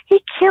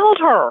 He killed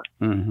her.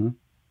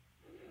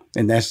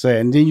 And that's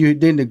and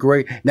then the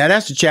great, now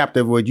that's the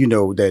chapter where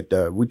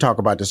that we talk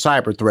about the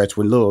cyber threats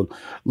when little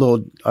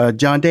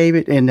John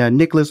David and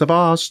Nicholas of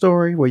Oz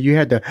story, where you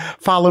had to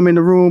follow him in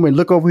the room and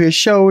look over his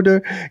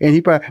shoulder, and he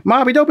probably,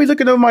 Mommy, don't be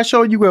looking over my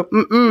shoulder. You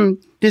go,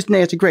 this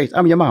Nancy Grace,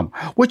 I'm your mama.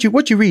 What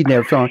you reading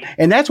there, son?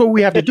 And that's what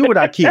we have to do with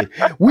our kids.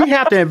 We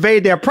have to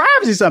invade their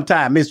privacy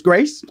sometime, Miss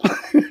Grace.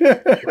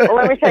 Well,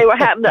 let me tell you what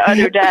happened the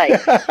other day.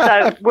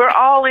 So we're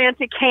all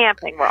into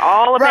camping. We're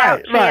all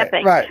about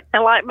camping. Right.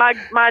 And like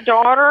my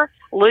daughter,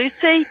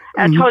 Lucy,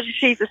 I told you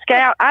she's a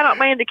scout. I don't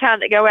mean the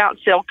kind that go out and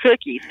sell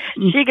cookies.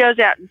 She goes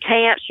out and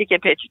camps. She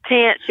can pitch a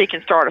tent. She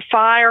can start a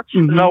fire.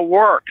 The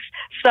works.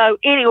 So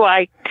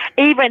anyway,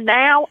 even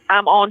now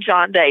I'm on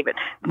John David.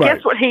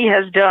 Guess what he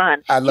has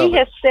done? He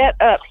has set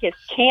up his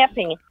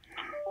camping.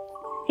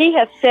 He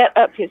has set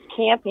up his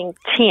camping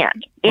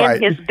tent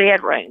in his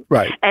bedroom.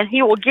 Right. And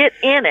he will get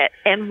in it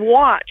and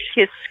watch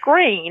his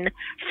screen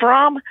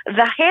from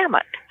the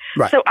hammock.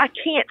 Right. So I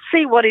can't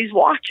see what he's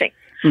watching.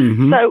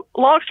 So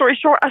long story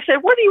short, I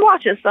said, "What are you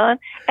watching, son?"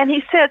 And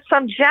he said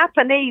some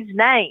Japanese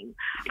name.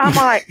 I'm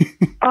like,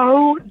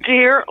 oh,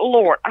 dear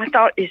Lord. I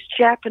thought, it's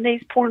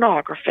Japanese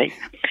pornography.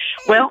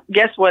 Well,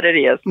 guess what it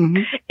is?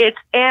 It's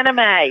anime.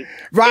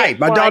 Right. It's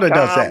My daughter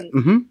does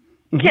that.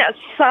 Yeah,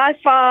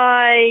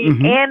 sci-fi,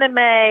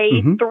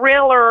 anime,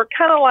 thriller,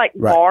 kind of like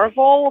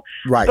Marvel.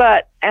 Right.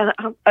 But,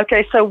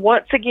 okay, so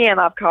once again,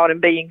 I've caught him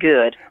being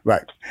good.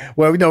 Right.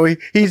 Well,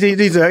 he's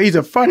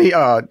a funny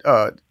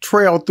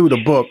trail through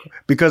the book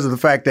because of the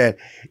fact that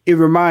it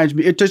reminds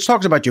me, it just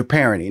talks about your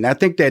parenting. And I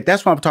think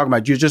that's what I'm talking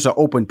about. You're just an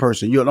open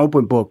person. You're an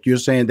open book. You're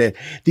saying that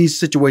these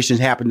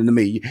situations happen to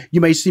me. You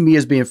may see me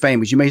as being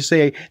famous. You may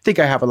think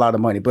I have a lot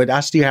of money, but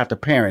I still have to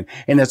parent.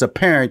 And as a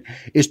parent,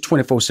 it's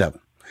 24/7.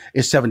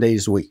 It's 7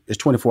 days a week. It's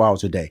 24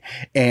 hours a day.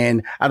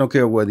 And I don't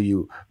care whether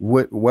you're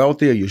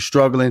wealthy or you're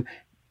struggling.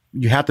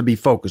 You have to be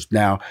focused.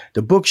 Now,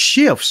 the book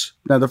shifts.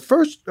 Now, the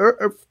first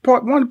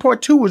part 1 and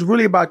part 2 was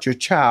really about your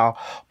child.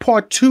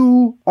 Part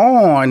 2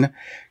 on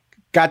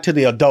got to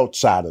the adult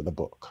side of the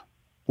book,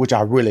 which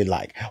I really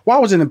like. Why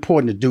was it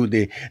important to do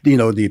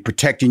the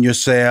protecting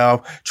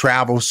yourself,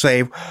 travel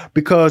safe?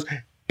 Because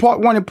part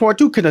 1 and part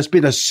 2 could have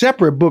been a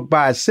separate book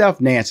by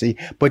itself, Nancy.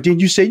 But then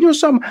you say,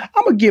 something,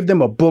 I'm going to give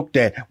them a book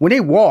that when they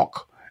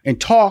walk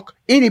and talk,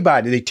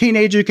 anybody, the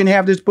teenager can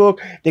have this book.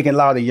 They can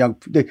allow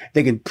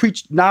they can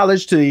preach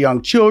knowledge to the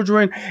young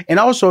children. And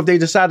also, if they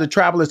decide to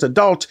travel as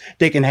adults,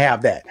 they can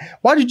have that.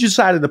 Why did you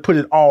decide to put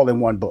it all in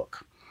one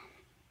book?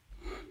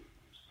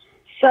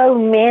 So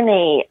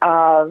many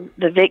of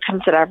the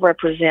victims that I've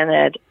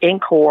represented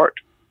in court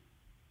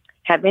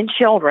have been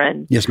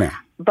children. Yes, ma'am.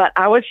 But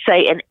I would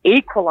say an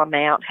equal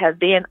amount have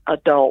been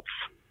adults.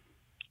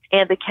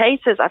 And the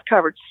cases, I've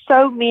covered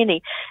so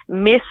many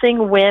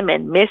missing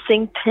women,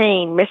 missing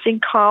teen, missing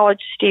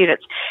college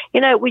students.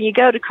 When you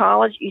go to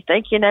college, you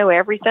think you know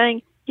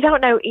everything. You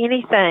don't know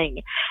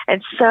anything.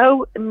 And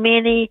so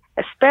many,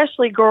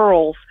 especially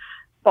girls,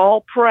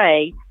 fall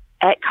prey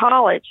at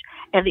college.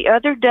 And the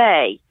other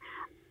day,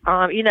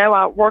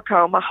 I work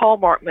on my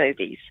Hallmark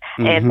movies,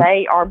 and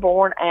they are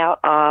born out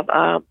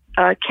of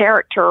a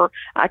character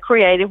I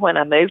created when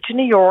I moved to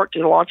New York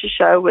to launch a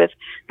show with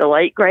the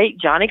late, great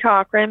Johnny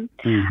Cochran.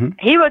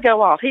 He would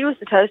go off. He was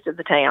the toast of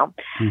the town.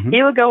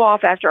 He would go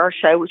off after our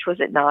show, which was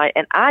at night,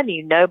 and I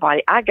knew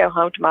nobody. I'd go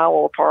home to my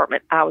little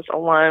apartment. I was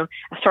alone.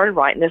 I started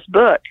writing this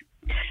book.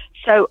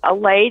 So a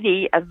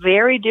lady, a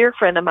very dear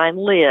friend of mine,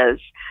 Liz,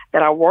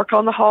 that I work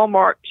on the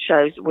Hallmark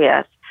shows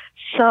with,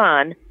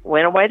 son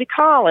went away to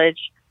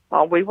college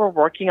while we were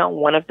working on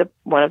one of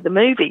the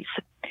movies.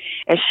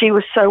 And she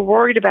was so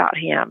worried about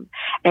him.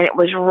 And it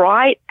was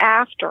right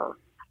after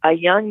a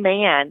young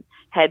man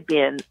had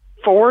been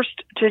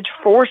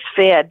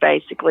force-fed,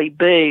 basically,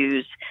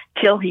 booze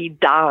till he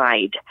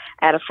died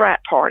at a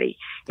frat party.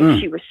 And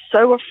she was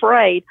so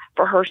afraid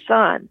for her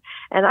son.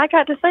 And I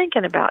got to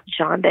thinking about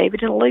John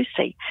David and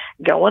Lucy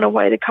going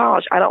away to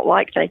college. I don't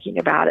like thinking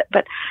about it,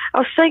 but I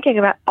was thinking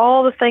about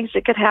all the things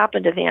that could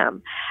happen to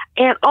them.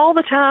 And all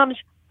the times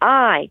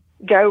I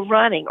go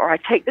running, or I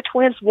take the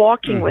twins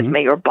walking with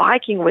me or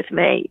biking with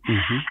me.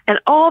 And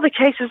all the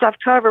cases I've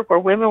covered where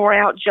women were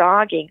out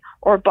jogging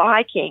or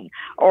biking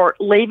or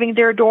leaving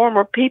their dorm,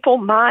 or people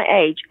my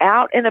age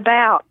out and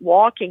about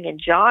walking and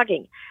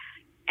jogging,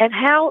 and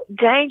how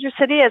dangerous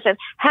it is. And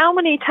how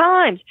many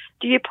times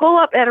do you pull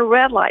up at a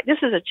red light? This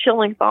is a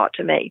chilling thought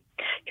to me,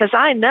 because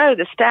I know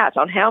the stats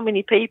on how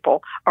many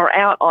people are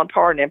out on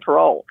pardon and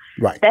parole.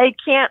 Right. They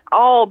can't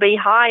all be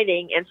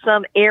hiding in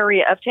some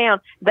area of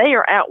town. They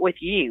are out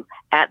with you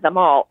at the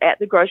mall, at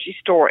the grocery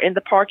store, in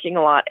the parking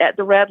lot, at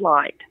the red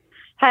light.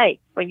 Hey,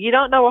 when you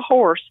don't know a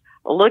horse,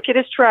 look at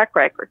his track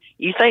record.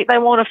 You think they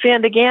won't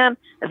offend again?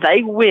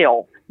 They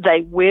will.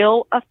 They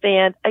will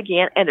offend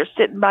again, and they're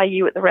sitting by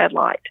you at the red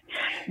light.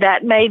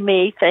 That made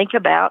me think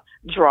about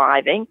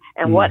driving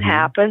and what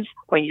happens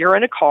when you're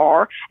in a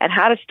car, and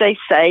how to stay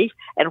safe,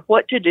 and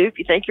what to do if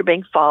you think you're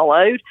being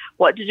followed,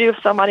 what to do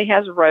if somebody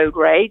has road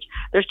rage.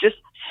 There's just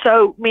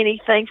so many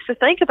things to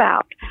think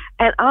about.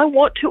 And I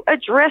want to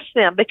address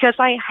them, because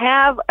I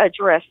have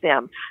addressed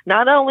them,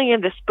 not only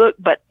in this book,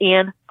 but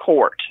in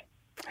court.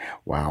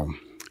 Wow.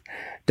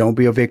 Don't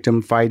Be a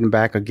Victim, Fighting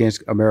Back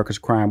Against America's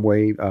Crime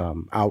Wave,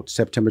 out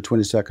September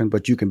 22nd,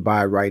 but you can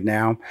buy it right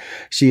now.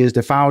 She is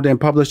the founder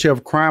and publisher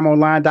of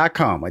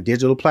CrimeOnline.com, a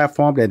digital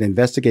platform that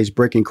investigates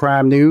breaking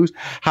crime news,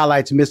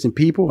 highlights missing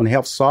people, and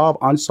helps solve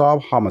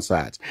unsolved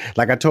homicides.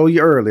 Like I told you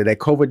earlier, that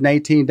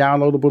COVID-19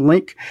 downloadable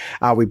link,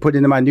 we put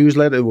into my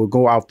newsletter. It will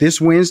go out this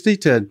Wednesday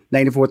to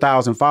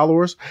 94,000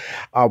 followers.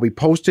 I'll be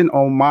posting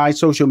on my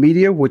social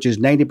media, which is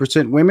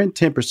 90% women,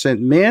 10%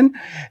 men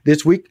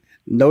this week,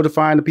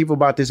 notifying the people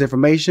about this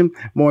information.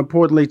 More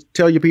importantly,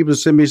 tell your people to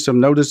send me some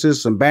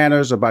notices, some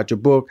banners about your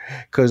book,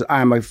 because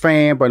I'm a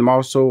fan, but I'm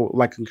also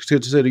like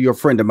consider you a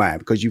friend of mine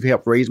because you've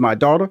helped raise my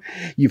daughter.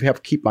 You've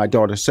helped keep my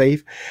daughter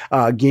safe.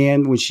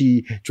 Again, when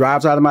she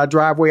drives out of my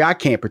driveway, I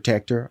can't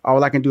protect her.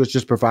 All I can do is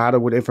just provide her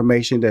with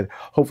information that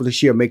hopefully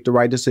she'll make the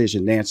right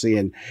decision, Nancy.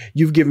 And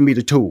you've given me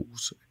the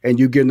tools, and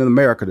you've given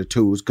America the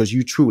tools because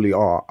you truly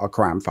are a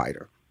crime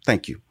fighter.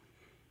 Thank you.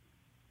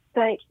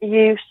 Thank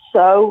you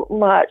so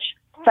much.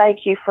 Thank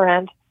you,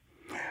 friend.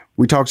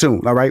 We talk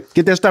soon, all right?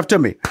 Get that stuff to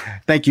me.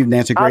 Thank you,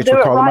 Nancy Grace,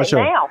 for calling my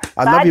show. Now.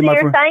 I love you, my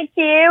friend. Thank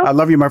you. I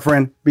love you, my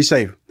friend. Be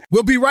safe.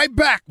 We'll be right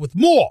back with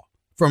more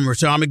from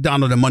Rushion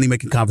McDonald and Money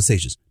Making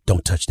Conversations.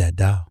 Don't touch that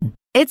dial.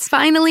 It's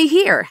finally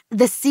here,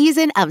 the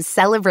season of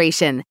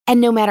celebration. And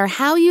no matter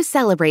how you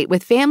celebrate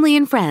with family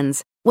and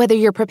friends, whether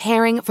you're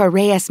preparing for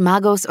Reyes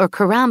Magos or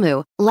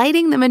Karamu,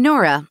 lighting the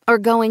menorah, or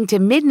going to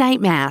midnight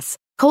mass,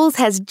 Kohl's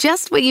has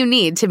just what you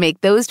need to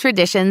make those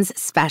traditions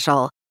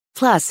special.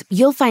 Plus,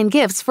 you'll find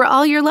gifts for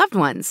all your loved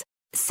ones.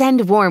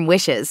 Send warm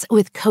wishes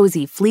with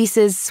cozy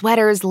fleeces,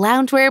 sweaters,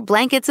 loungewear,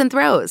 blankets, and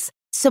throws.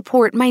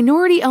 Support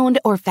minority-owned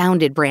or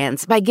founded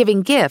brands by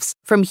giving gifts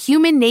from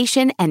Human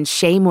Nation and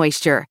Shea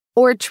Moisture.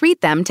 Or treat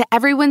them to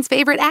everyone's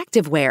favorite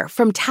activewear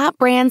from top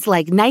brands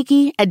like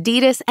Nike,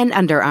 Adidas, and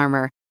Under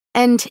Armour.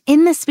 And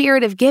in the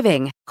spirit of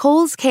giving,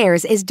 Kohl's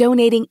Cares is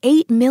donating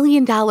 $8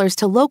 million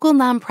to local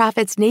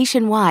nonprofits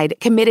nationwide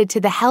committed to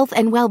the health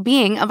and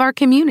well-being of our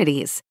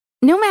communities.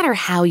 No matter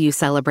how you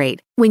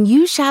celebrate, when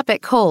you shop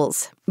at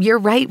Kohl's, you're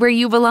right where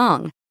you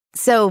belong.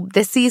 So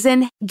this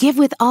season, give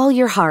with all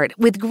your heart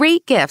with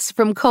great gifts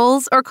from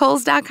Kohl's or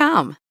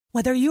Kohls.com.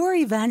 Whether your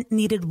event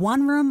needed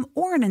one room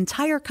or an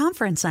entire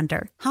conference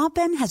center,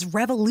 Hopin has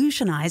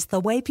revolutionized the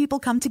way people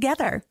come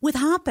together. With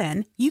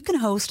Hopin, you can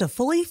host a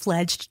fully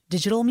fledged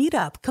digital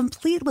meetup,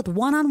 complete with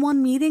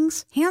one-on-one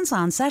meetings,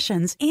 hands-on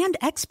sessions, and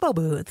expo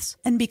booths.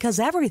 And because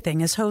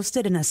everything is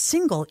hosted in a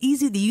single,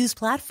 easy-to-use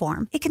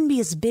platform, it can be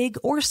as big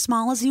or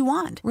small as you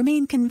want,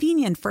 remain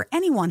convenient for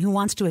anyone who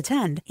wants to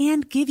attend,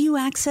 and give you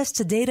access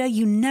to data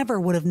you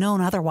never would have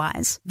known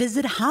otherwise.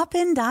 Visit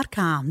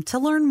hopin.com to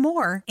learn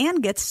more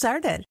and get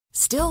started.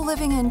 Still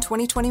living in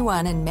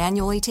 2021 and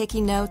manually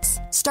taking notes?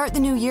 Start the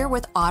new year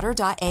with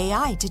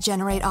Otter.ai to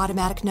generate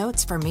automatic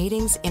notes for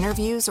meetings,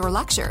 interviews, or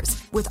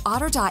lectures. With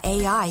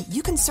Otter.ai,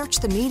 you can search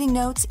the meeting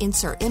notes,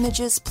 insert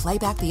images, play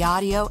back the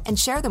audio, and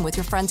share them with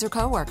your friends or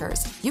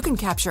coworkers. You can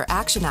capture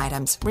action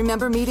items,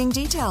 remember meeting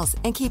details,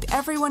 and keep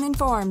everyone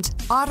informed.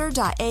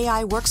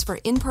 Otter.ai works for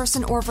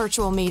in-person or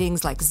virtual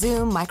meetings like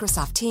Zoom,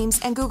 Microsoft Teams,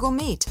 and Google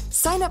Meet.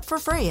 Sign up for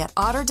free at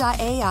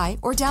Otter.ai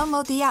or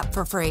download the app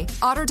for free.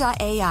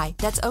 Otter.ai,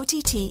 that's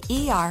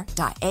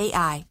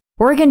OTTER.ai.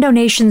 Organ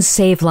donations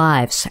save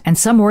lives, and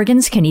some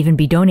organs can even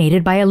be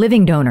donated by a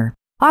living donor.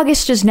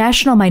 August is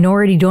National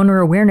Minority Donor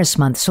Awareness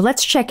Month, so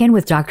let's check in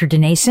with Dr.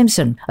 Danae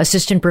Simpson,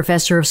 Assistant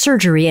Professor of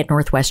Surgery at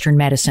Northwestern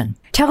Medicine.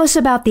 Tell us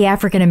about the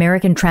African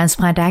American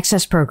Transplant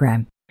Access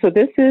Program. So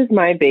this is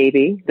my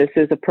baby. This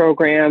is a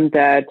program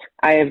that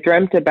I have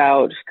dreamt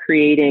about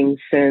creating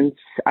since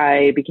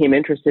I became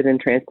interested in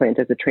transplant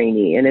as a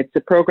trainee. And it's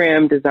a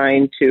program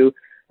designed to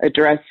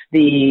address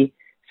the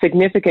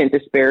significant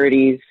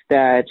disparities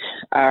that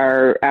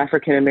our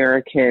African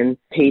American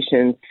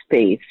patients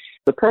face.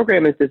 The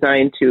program is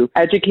designed to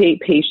educate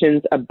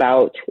patients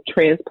about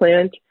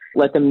transplant,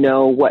 let them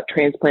know what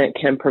transplant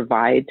can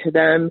provide to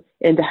them,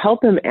 and to help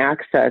them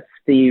access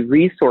the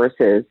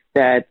resources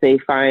that they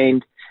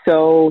find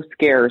so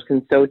scarce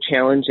and so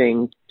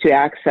challenging to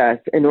access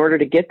in order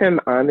to get them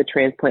on the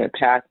transplant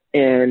path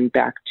and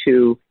back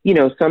to,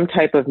 some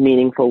type of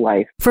meaningful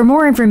life. For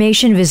more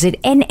information, visit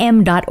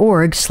nm.org/radio.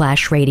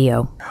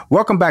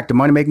 Welcome back to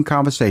Money Making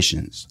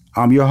Conversations.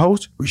 I'm your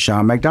host,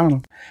 Rushion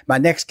McDonald. My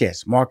next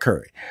guest, Mark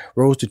Curry,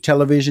 rose to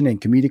television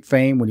and comedic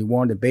fame when he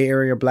won the Bay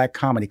Area Black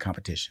Comedy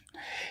Competition.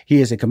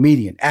 He is a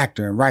comedian,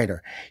 actor, and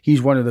writer.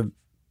 He's one of the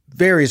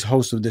various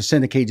hosts of the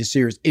syndicated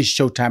series It's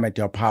Showtime at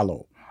the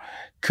Apollo.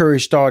 Curry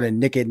starred in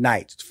Nick at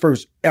Night's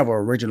first ever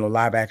original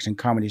live-action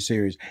comedy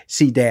series,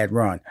 See Dad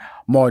Run,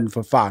 Martin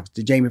for Fox,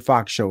 The Jamie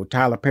Foxx Show,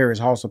 Tyler Perry's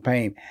House of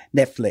Pain,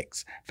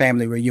 Netflix,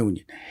 Family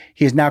Reunion.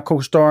 He is now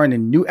co-starring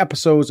in new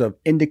episodes of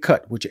In the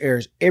Cut, which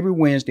airs every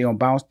Wednesday on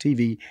Bounce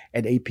TV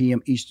at 8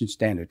 p.m. Eastern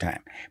Standard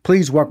Time.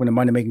 Please welcome to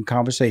Money Making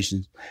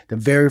Conversations, the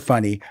very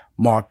funny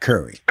Mark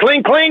Curry.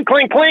 Cling, cling,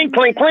 cling, cling,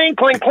 cling, cling,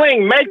 cling,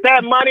 cling. Make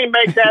that money,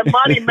 make that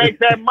money, make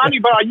that money.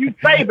 But are you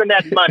saving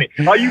that money?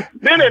 Are you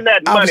spending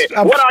that money?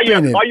 What are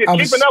you? Are you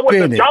keeping up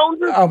with the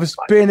Joneses?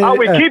 Are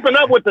we keeping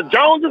up with the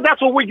Joneses?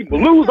 That's what we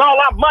lose all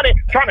our money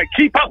trying to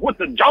keep up with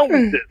the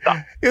Joneses.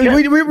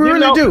 We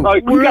really do.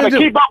 You got to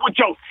keep up with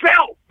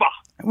yourself.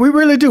 We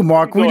really do,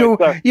 Mark. We do.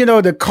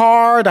 The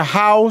car, the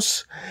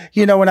house.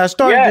 When I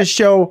started this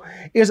show,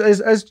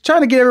 is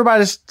trying to get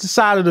everybody's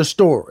side of the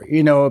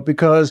story.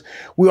 Because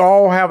we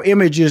all have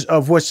images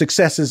of what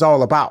success is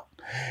all about.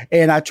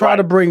 And I try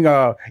to bring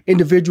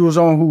individuals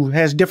on who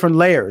has different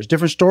layers,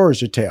 different stories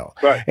to tell.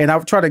 Right. And I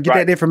try to get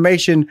that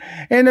information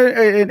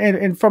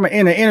and from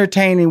in an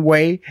entertaining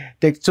way,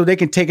 so they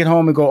can take it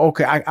home and go,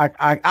 okay,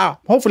 I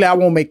hopefully I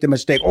won't make the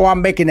mistake, or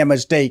I'm making that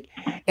mistake,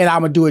 and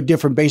I'm gonna do it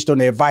different based on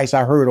the advice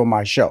I heard on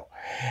my show.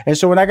 And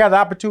so when I got the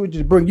opportunity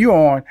to bring you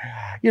on,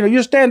 you're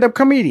a stand-up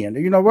comedian.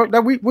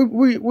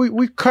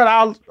 We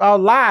cut our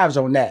lives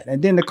on that,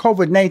 and then the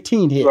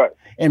COVID-19 hit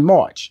in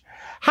March.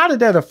 How did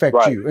that affect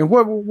you? And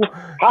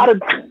how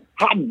did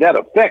that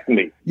affect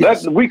me?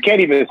 Yes. We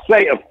can't even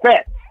say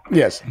affect.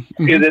 Yes.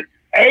 Mm-hmm. Is it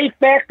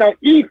affect or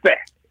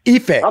effect?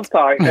 Effect. I'm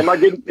sorry. Am I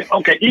getting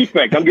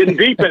effect? I'm getting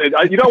deep in it.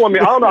 You don't want me.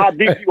 I don't know how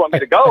deep you want me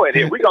to go in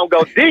here. We're gonna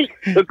go deep.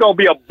 It's gonna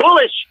be a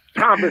bullish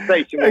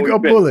conversation. A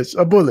bullish.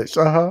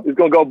 Uh-huh. It's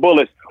gonna go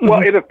bullish. Mm-hmm.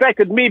 Well, it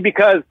affected me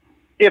because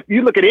if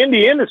you look at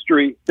the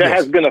industry that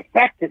has been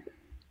affected,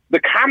 the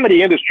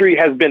comedy industry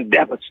has been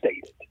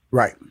devastated.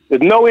 Right.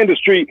 There's no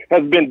industry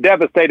has been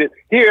devastated.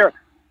 Here,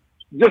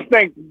 just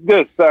think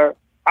this, sir.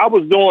 I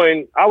was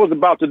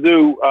about to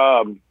do,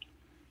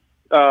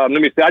 let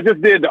me see. I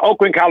just did the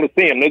Oakland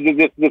Coliseum.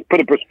 Just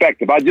put a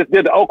perspective. I just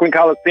did the Oakland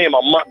Coliseum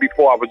a month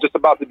before. I was just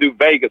about to do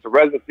Vegas, a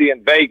residency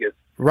in Vegas.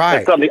 Right.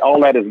 And suddenly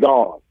all that is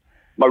gone.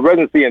 My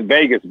residency in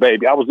Vegas,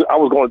 baby. This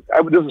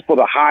is for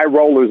the high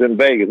rollers in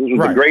Vegas. This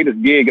was the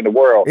greatest gig in the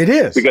world. It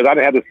is. Because I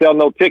didn't have to sell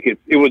no tickets.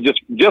 It was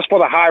just for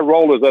the high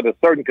rollers at a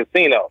certain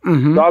casino.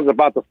 Mm-hmm. So I was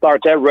about to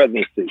start that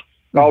residency.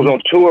 Mm-hmm. I was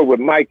on tour with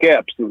Mike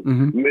Epps,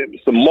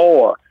 some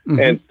more. Mm-hmm.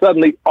 And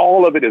suddenly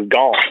all of it is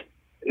gone.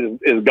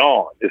 Is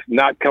gone. It's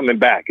not coming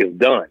back. It's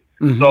done.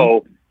 Mm-hmm.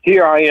 So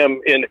here I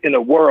am in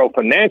a world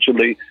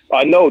financially.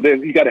 I know that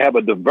you got to have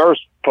a diverse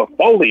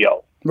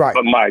portfolio. Right.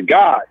 But my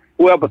God,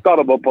 whoever thought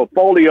of a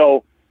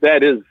portfolio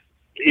that is,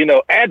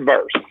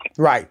 adverse.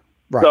 Right.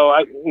 So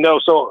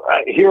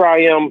here I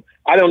am.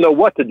 I don't know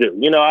what to do.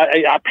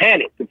 I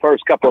panicked the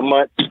first couple of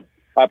months.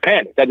 I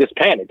just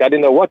panicked. I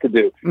didn't know what to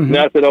do. Mm-hmm. And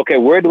I said, okay,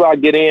 where do I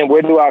get in?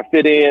 Where do I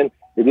fit in?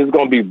 Is this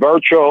going to be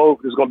virtual?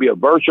 Is this going to be a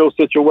virtual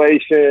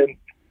situation?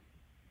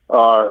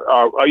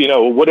 Or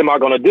what am I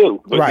going to do?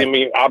 Right. I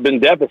mean, I've been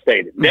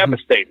devastated.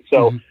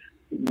 So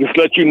just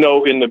let you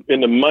know, in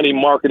the money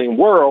marketing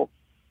world,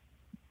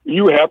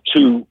 you have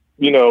to,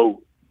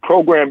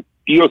 program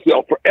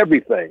yourself for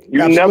everything.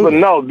 You never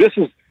know. This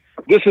is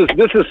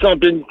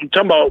something you're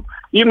talking about.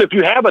 Even if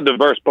you have a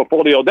diverse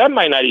portfolio, that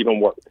might not even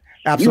work.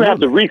 Absolutely. You have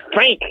to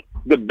rethink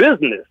the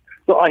business.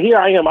 So here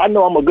I am. I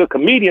know I'm a good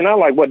comedian. I'm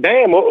like, well,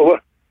 damn,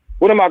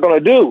 what am I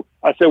going to do?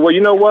 I said, well,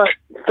 you know what?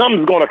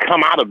 Something's going to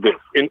come out of this.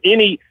 In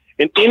any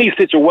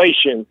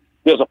situation,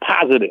 there's a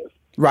positive.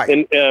 Right.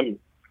 And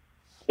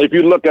if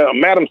you look at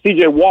Madam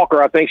C.J.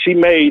 Walker, I think she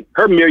made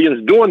her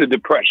millions during the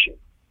Depression.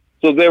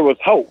 So there was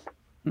hope.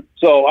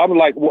 So I'm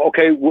like, well,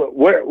 okay,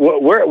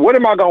 what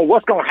am I going?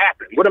 What's going to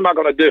happen? What am I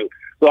going to do?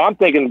 So I'm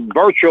thinking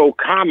virtual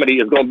comedy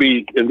is going to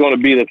be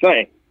the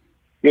thing,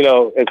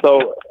 And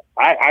so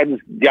I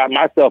just got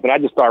myself and I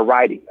just started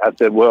writing. I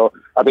said, well,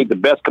 I think the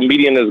best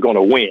comedian is going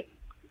to win.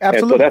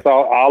 Absolutely. And so that's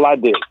all I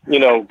did.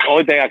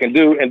 Only thing I can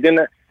do. And then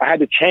I had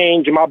to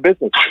change my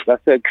business. I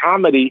said,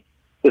 comedy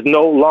is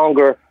no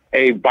longer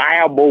a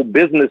viable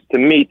business to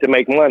me to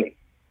make money.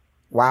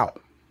 Wow.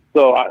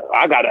 So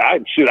I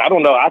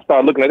don't know. I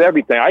started looking at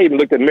everything. I even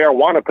looked at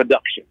marijuana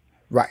production.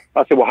 Right.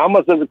 I said, well, how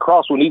much does it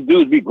cost when these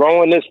dudes be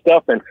growing this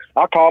stuff? And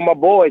I called my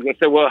boys and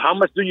said, well, how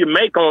much do you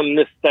make on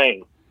this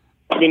thing?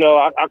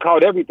 I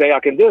called everything I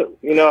can do,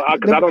 because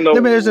I don't know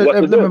what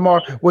to do.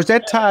 Mark, was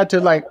that tied to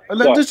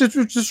this is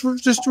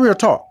just real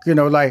talk,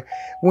 like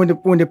when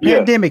the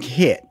pandemic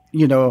hit,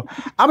 I'm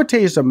gonna tell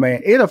you something,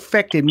 man, it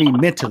affected me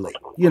mentally,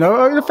 it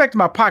affected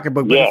my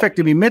pocketbook, but it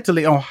affected me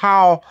mentally on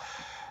how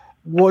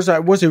was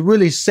it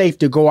really safe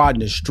to go out in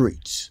the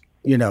streets?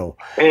 And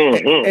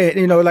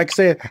like I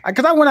said,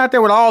 because I went out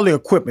there with all the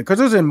equipment,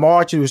 because it was in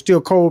March, it was still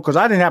cold, because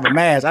I didn't have a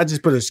mask, I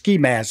just put a ski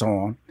mask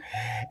on,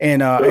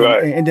 and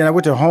then I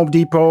went to Home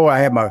Depot. I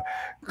had my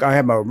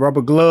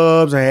rubber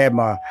gloves, I had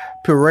my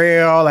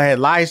Purell, I had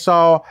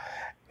Lysol,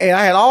 and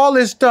I had all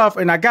this stuff.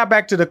 And I got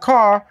back to the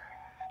car.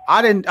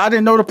 I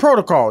didn't know the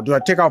protocol. Do I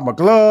take off my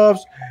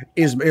gloves?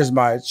 Is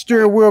my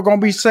steering wheel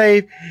gonna be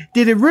safe?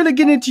 Did it really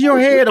get into your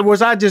head, or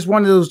was I just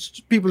one of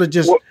those people that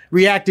just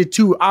reacted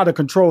too out of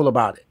control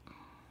about it?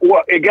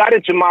 Well, it got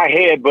into my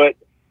head, but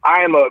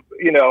I am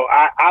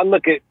I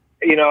look at,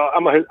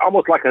 I'm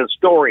almost like a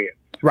historian.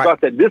 Right. So I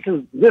said, this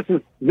is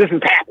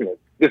happening.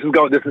 This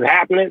is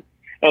happening.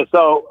 And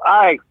so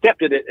I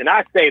accepted it and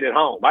I stayed at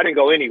home. I didn't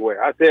go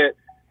anywhere. I said,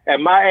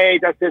 at my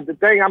age, I said, the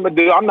thing I'm going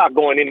to do, I'm not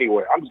going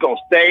anywhere. I'm just going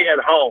to stay at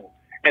home.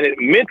 And it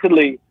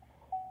mentally,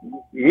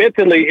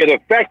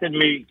 it affected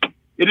me.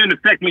 It didn't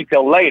affect me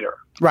till later.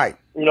 Right.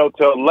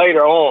 Till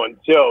later on.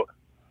 Till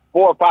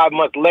 4 or 5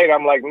 months later,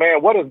 I'm like,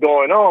 man, what is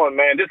going on,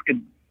 man?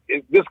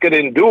 This could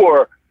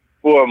endure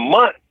for a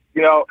month.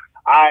 You know,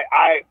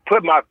 I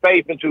put my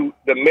faith into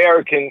the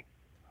American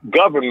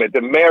government, the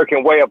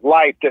American way of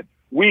life, that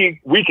we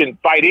can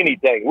fight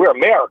anything. We're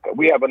America.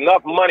 We have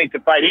enough money to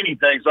fight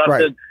anything. So I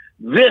said,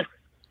 this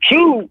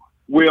too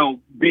will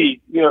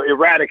be,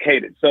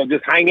 eradicated. So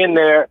just hang in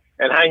there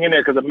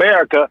because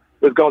America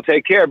is going to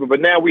take care of it.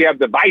 But now we have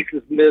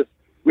divisiveness.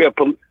 We have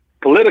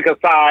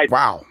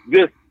politicized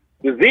this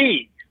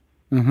disease.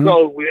 Mm-hmm.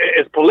 So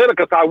it's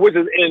politicized,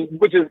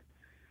 which is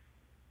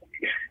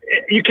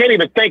you can't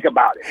even think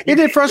about it.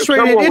 Isn't it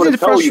frustrating? Isn't it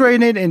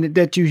frustrating and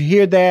that you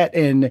hear that?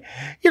 And,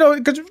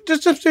 because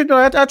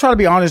I try to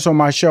be honest on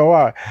my show.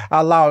 I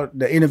allow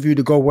the interview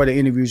to go where the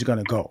interview is going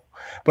to go.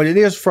 But it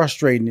is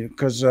frustrating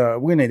because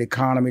we're in an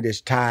economy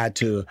that's tied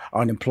to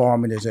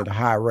unemployment is at a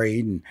high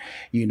rate, and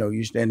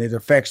and it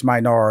affects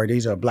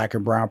minorities, Black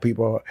and brown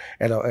people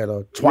at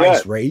a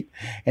twice rate,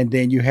 and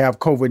then you have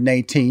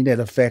COVID-19 that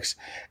affects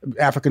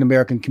African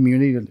American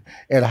community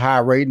at a high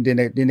rate, and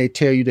then they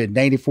tell you that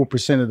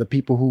 94% of the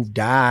people who've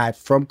died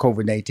from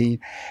COVID-19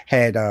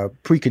 had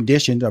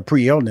preconditions or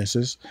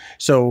pre-illnesses.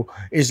 So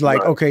it's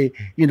like okay,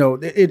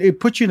 it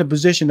puts you in a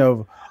position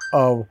of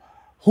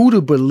who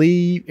to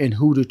believe and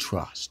who to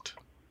trust.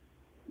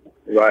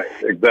 Right,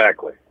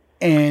 exactly.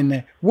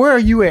 And where are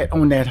you at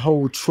on that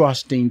whole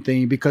trusting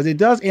thing? Because it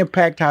does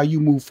impact how you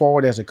move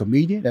forward as a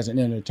comedian, as an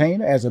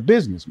entertainer, as a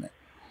businessman.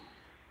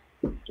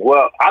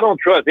 Well, I don't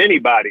trust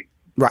anybody.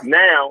 Right.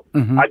 Now,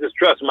 I just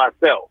trust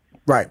myself.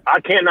 Right.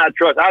 I cannot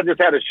trust. I just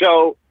had a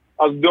show.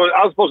 I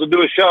was supposed to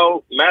do a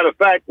show, matter of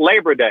fact,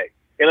 Labor Day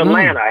in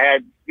Atlanta. I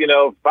had,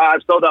 5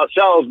 sold out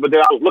shows, but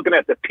then I was looking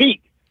at the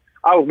peak.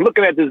 I was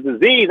looking at this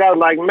disease. I was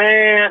like,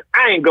 man,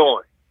 I ain't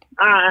going.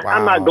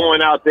 I'm not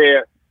going out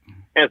there.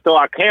 And so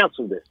I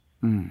canceled it,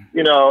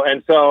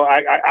 and so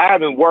I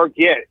haven't worked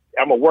yet.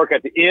 I'm going to work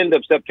at the end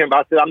of September.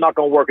 I said, I'm not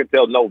going to work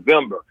until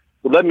November.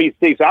 So let me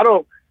see.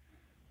 So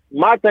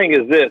my thing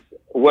is this,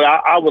 what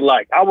I would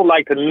like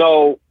to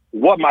know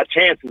what my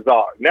chances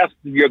are. And that's,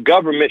 your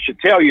government should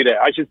tell you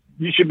that.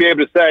 You should be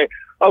able to say,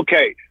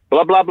 okay,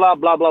 blah, blah, blah,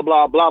 blah, blah,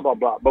 blah, blah, blah,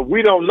 blah. But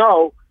we don't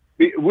know.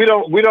 We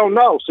don't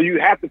know. So you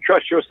have to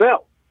trust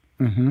yourself.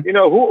 Mm-hmm.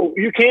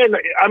 You can't,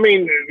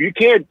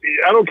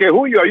 I don't care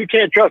who you are. You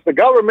can't trust the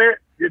government.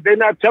 They're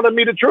not telling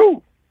me the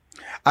truth.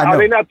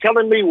 They're not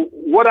telling me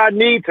what I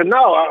need to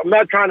know. I'm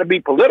not trying to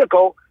be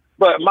political,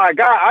 but my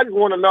God, I just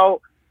want to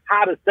know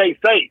how to stay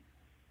safe.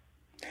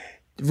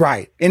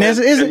 Right. And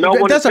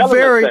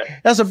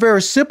that's a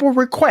very simple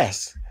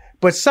request,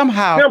 but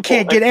somehow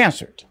can't get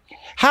answered.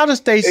 How to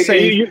stay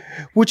safe,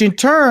 which in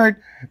turn,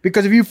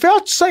 because if you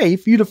felt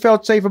safe, you'd have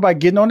felt safer by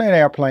getting on an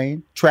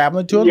airplane,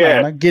 traveling to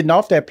Atlanta, getting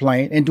off that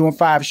plane, and doing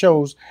 5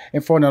 shows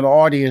in front of the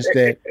audience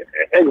that...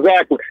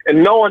 Exactly.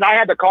 And knowing I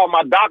had to call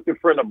my doctor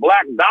friend a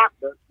Black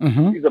doctor.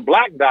 Mm-hmm. He's a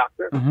Black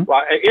doctor. Mm-hmm.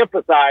 Well, I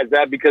emphasize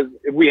that because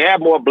if we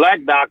had more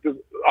Black doctors,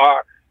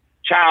 our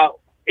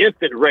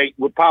infant rate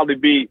would probably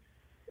be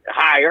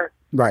higher.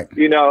 Right.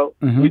 We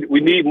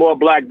need more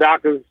Black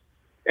doctors.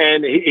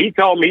 And he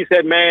told me, he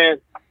said, man...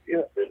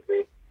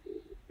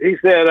 He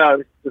said,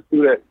 let's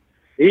do that.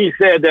 He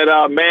said that,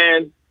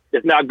 man,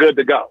 it's not good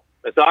to go.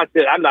 And so I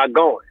said, I'm not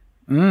going.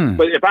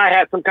 But if I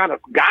had some kind of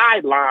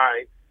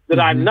guideline that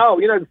I know,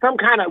 some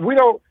kind of, we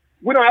don't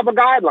have a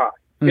guideline.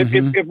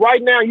 If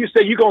right now you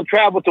say you're going to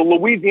travel to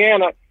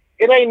Louisiana,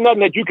 it ain't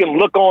nothing that you can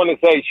look on and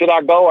say, should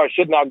I go or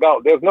should not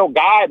go? There's no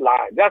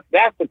guideline.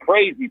 That's the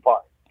crazy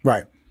part.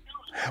 Right.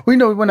 We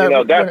know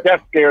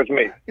that scares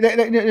me.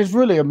 It's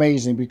really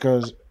amazing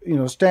because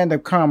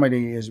stand-up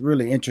comedy is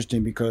really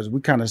interesting because we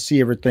kind of see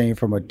everything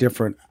from a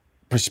different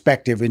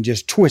perspective and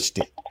just twist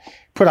it,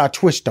 put our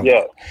twist on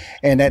it,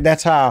 and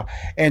that's how.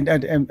 And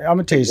I'm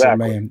gonna tell you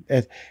something,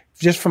 man.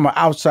 Just from an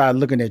outside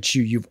looking at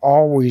you, you've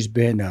always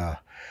been a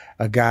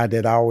guy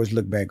that I always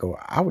look back and go,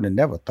 I would have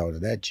never thought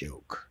of that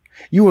joke.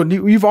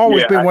 You've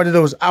always been one of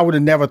those I would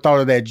have never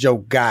thought of that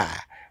joke guy.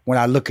 When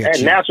I look at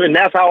you. And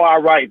that's how I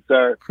write,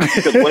 sir.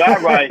 Because when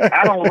I write,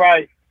 I don't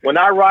write. When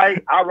I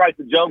write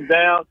the joke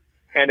down,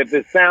 and if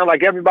it sounds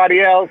like everybody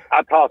else,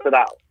 I toss it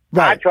out.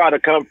 Right. I try to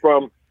come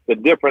from the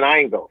different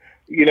angle.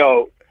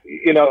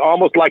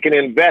 Almost like an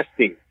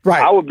investing.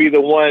 Right. I would be the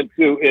one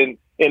to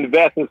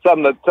invest in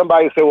something that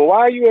somebody say, well, why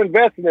are you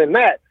investing in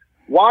that?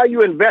 Why are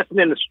you investing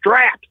in the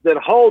straps that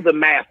hold the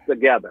mass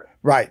together?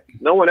 Right.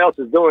 No one else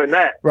is doing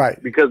that.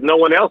 Right. Because no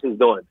one else is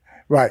doing it.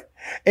 Right.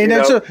 And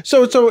then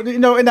so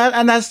and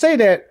I say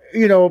that,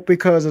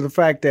 because of the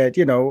fact that,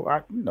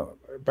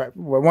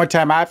 one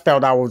time I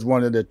felt I was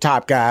one of the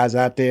top guys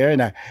out there,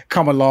 and I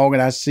come along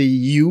and I see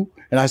you,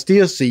 and I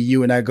still see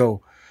you, and I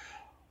go,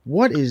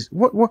 what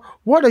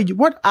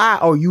eye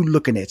are you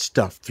looking at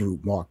stuff through,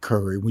 Mark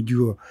Curry, when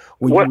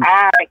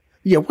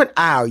Yeah, what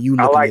eye are you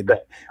looking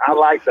at? I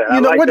like that. You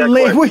know what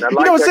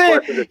I'm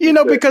saying?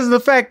 Because of the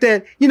fact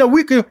that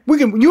we can,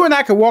 you and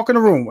I could walk in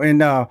the room, and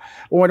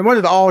one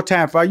of the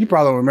all-time, you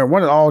probably don't remember,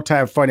 one of the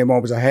all-time funny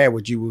moments I had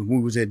with you when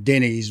we was at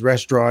Denny's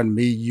restaurant,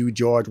 me, you,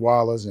 George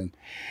Wallace,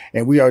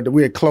 and we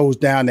had closed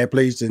down that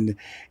place, and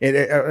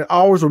I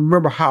always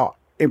remember how,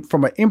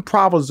 from an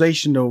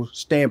improvisational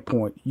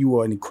standpoint, you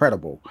were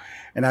incredible,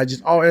 and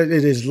it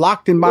is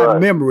locked in my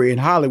memory in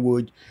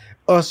Hollywood.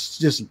 It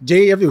was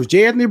J.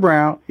 Anthony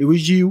Brown, it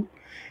was you,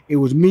 it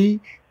was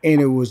me,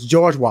 and it was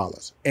George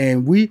Wallace,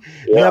 and we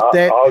met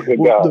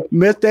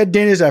that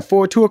Dennis at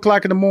 2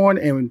 o'clock in the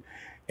morning,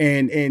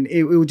 and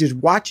it was just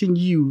watching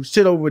you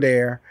sit over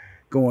there,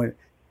 going,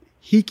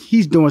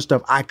 he's doing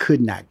stuff I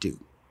could not do,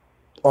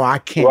 or I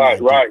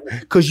can't. Right.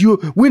 Because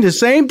we're in the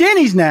same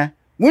Denny's now.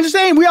 We're the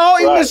same. We all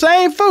eating the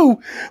same food,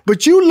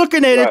 but you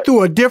looking at it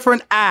through a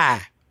different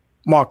eye,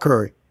 Mark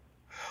Curry.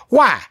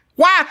 Why?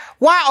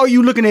 Why are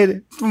you looking at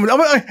it from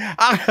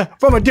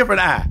a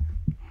different eye?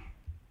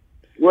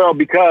 Well,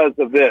 because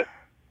of this.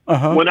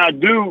 When I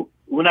do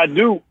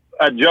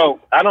a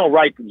joke, I don't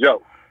write the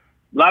joke.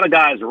 A lot of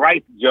guys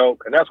write the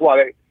joke, and that's why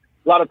a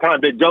lot of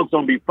times their jokes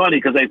don't be funny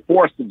because they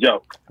force the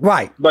joke.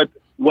 Right. But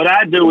what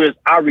I do is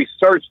I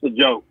research the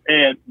joke,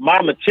 and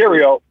my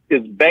material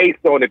is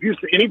based on,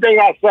 anything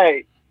I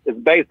say is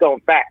based on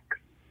facts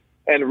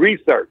and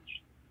research.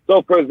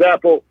 So, for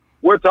example,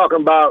 we're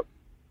talking about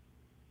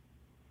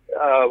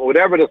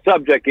whatever the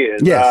subject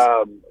is,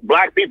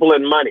 black people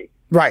and money.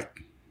 Right.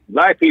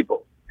 Black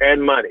people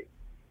and money.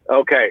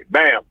 Okay,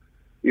 bam.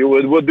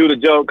 We'll do the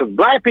joke, because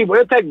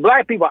it'll take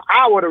black people an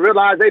hour to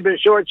realize they've been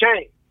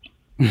shortchanged.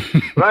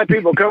 Black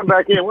people come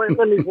back in, wait,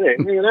 let me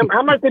see.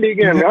 How much did he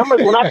give me? How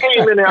much? When I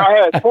came in there,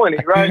 I had 20,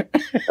 right?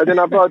 And then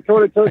I bought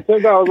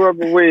 $10 worth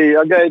of weed.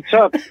 I gave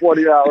Chuck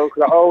 $40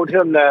 because I owed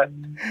him that.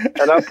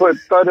 And I put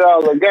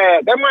 $30 of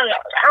gas. That money,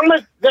 how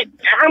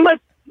much?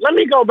 Let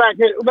me go back.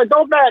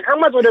 Go back. How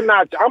much were them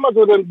nachos? How much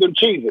were them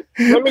cheeses?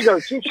 Let me go.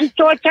 She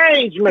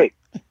shortchanged me.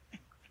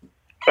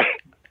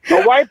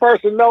 A white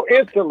person know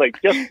instantly.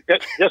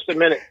 Just a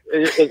minute.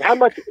 How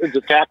much is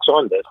the tax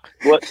on this?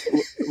 What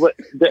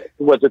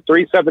was it?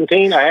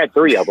 $317? I had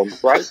 3 of them,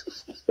 right?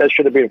 That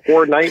should have been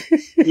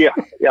 $490. Yeah.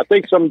 I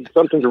think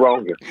something's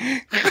wrong here.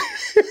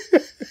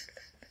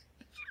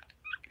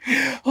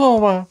 Oh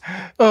my!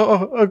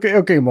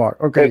 Okay,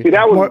 Mark. Okay. And see,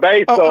 that was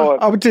based on.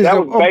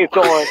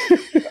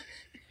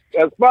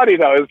 That's funny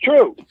though. It's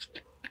true.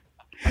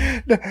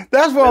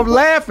 That's why I'm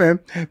laughing,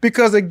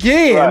 because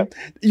again,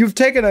 you've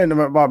taken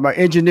my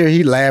engineer.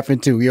 He laughing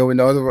too. He over on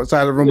the other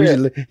side of the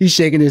room. He's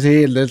shaking his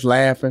head, just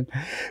laughing,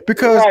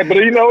 because but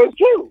it's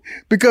true.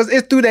 Because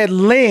it's through that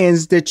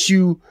lens that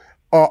you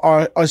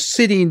are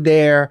sitting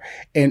there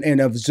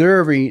and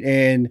observing,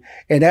 and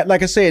that,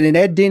 like I said, in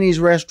that Denny's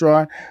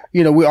restaurant,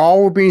 we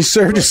all were being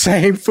served the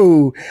same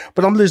food,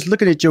 but I'm just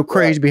looking at your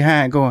crazy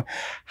behind, going,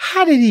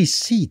 how did he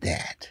see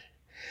that?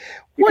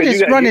 What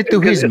is running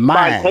through his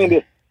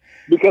mind?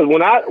 Because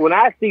when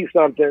I see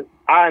something,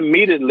 I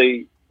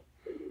immediately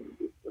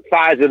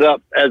size it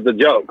up as a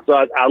joke. So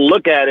I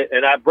look at it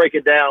and I break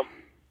it down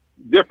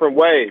different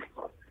ways.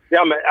 See,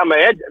 I'm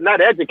not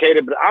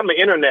educated, but I'm an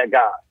internet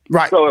guy.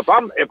 Right. So if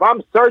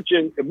I'm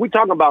searching, if we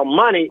talking about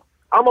money,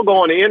 I'm gonna go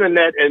on the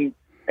internet and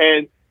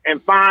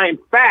find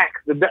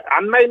facts.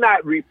 I may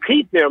not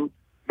repeat them,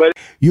 but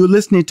you're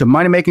listening to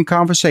Money Making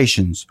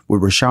Conversations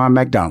with Rushion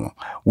McDonald.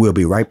 We'll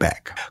be right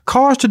back.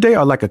 Cars today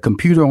are like a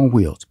computer on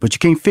wheels, but you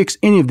can't fix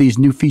any of these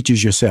new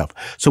features yourself.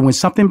 So when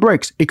something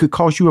breaks, it could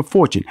cost you a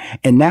fortune.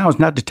 And now is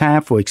not the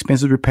time for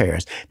expensive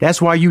repairs. That's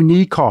why you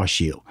need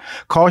CarShield.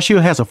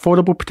 CarShield has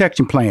affordable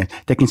protection plans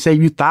that can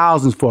save you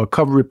thousands for a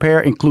covered repair,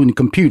 including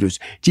computers,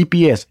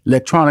 GPS,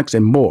 electronics,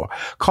 and more.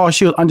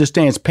 CarShield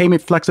understands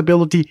payment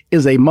flexibility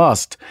is a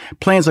must.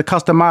 Plans are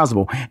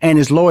customizable and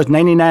as low as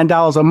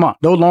 $99 a month.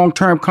 No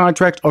long-term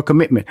contracts or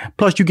commitment.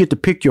 Plus, you get to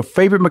pick your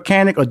favorite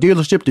mechanic or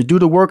dealership to do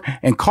the work,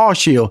 and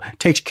CarShield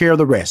takes care of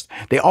the rest.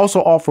 They also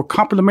offer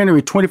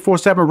complimentary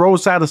 24/7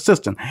 roadside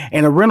assistance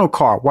and a rental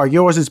car while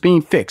yours is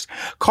being fixed.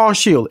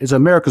 CarShield is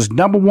America's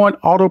 #1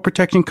 auto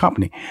protection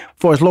company.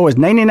 For as low as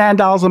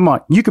 $99 a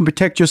month, you can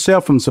protect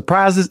yourself from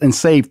surprises and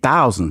save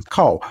thousands.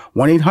 Call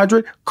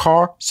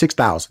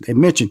 1-800-CAR-6000 and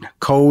mention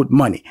code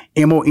MONEY,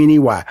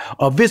 MONEY,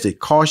 or visit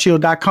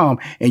carshield.com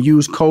and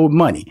use code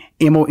MONEY,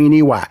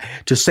 MONEY,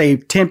 to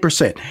save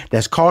 10%.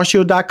 That's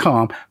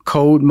carshield.com,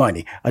 code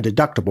MONEY. A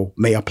deductible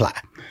may apply.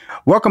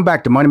 Welcome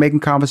back to Money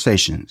Making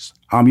Conversations.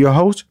 I'm your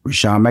host,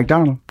 Rushion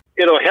McDonald.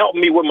 It'll help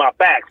me with my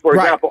facts. For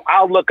example,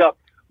 I'll look up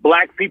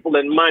black people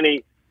and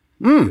money,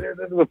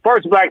 the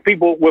first black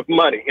people with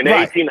money in the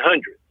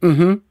 1800s.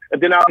 Mm-hmm.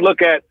 And then I'll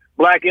look at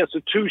black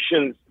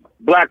institutions,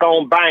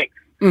 black-owned banks.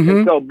 Mm-hmm.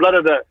 And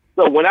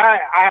so when I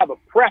have a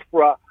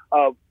plethora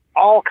of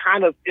all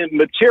kind of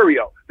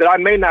material that I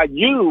may not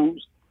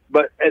use,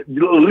 but at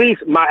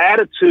least my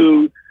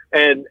attitude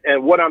and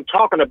what I'm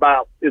talking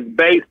about is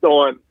based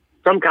on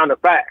some kind of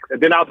facts. And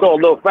then I'll throw a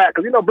little fact,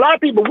 because black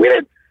people, we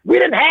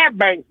didn't have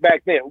banks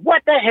back then.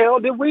 What the hell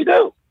did we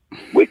do?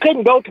 We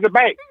couldn't go to the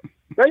bank.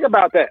 Think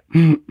about that.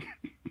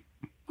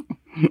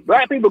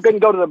 Black people couldn't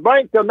go to the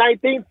bank till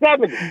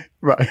 1970.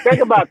 Right. Think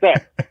about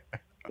that.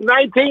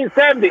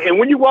 1970. And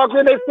when you walk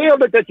in, they still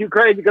look at you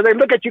crazy because they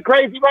look at you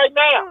crazy right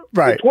now.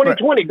 Right. In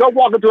 2020, go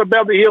walk into a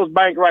Beverly Hills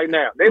bank right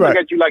now. They look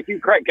at you like you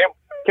crazy.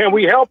 Can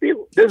we help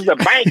you? This is a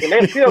bank, and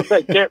they still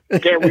say, can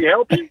we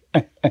help you?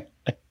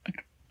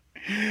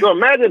 So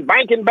imagine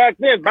banking back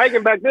then.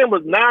 Banking back then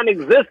was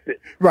non-existent.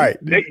 Right.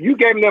 You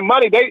gave them their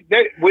money.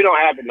 We don't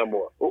have it no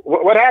more.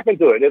 What happened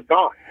to it? It's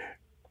gone.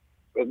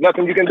 There's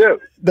nothing you can do.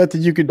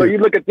 Nothing you can do. So you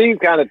look at these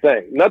kind of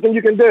things. Nothing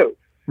you can do.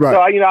 Right.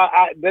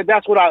 So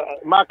that's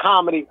what my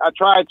comedy. I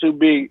try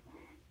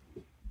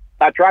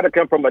to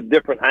come from a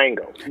different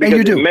angle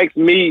because it makes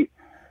me.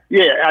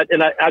 Yeah,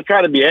 I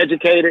try to be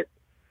educated.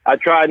 I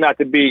try not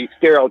to be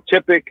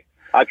stereotypic.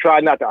 I try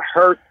not to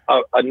hurt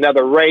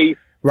another race.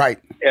 Right.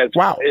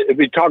 Wow. If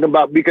we talk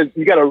about, because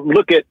you got to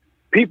look at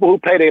people who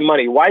pay their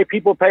money. White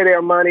people pay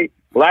their money.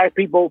 Black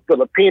people,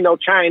 Filipino,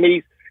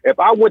 Chinese. If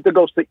I went to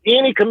go see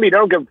any comedian, I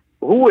don't give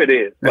who it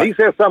is, and he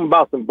says something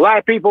about some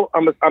black people,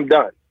 I'm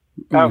done.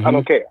 Mm-hmm. I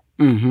don't care.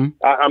 Mm-hmm.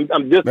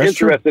 I'm just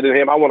interested in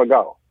him. I want to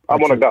go. I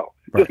want to go.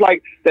 Right. Just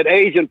like that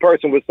Asian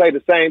person would say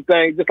the same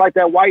thing, just like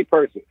that white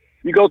person.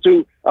 You go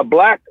to a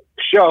black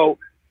show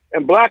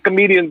and black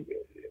comedians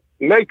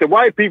make the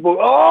white people,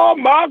 oh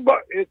my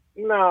God.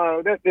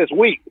 No, that's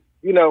weak.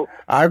 You know,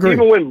 I agree.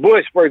 Even when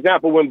Bush, for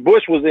example, when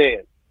Bush was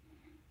in,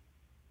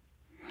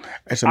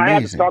 it's amazing. I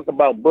had to talk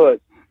about Bush.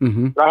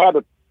 Mm-hmm. I had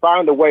to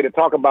find a way to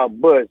talk about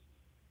Bush,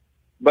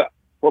 but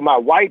for my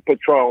white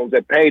patrons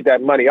that paid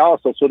that money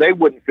also, so they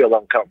wouldn't feel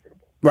uncomfortable.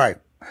 Right.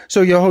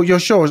 So your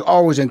show is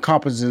always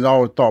encompassing and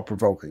always thought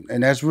provoking,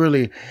 and that's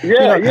really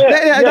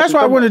that's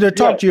why I wanted to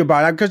talk to you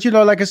about it, because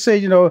like I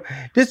said,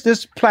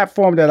 this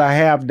platform that I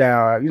have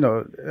now,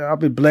 I'll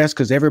be blessed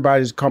because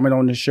everybody's coming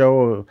on the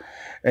show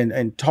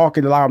and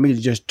talking, allow me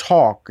to just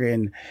talk,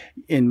 and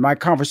my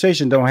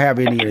conversation don't have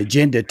any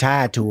agenda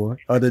tied to it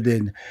other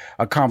than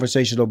a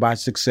conversation about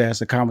success,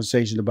 a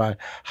conversation about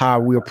how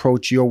we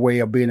approach your way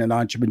of being an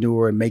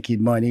entrepreneur and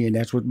making money, and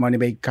that's what Money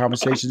Making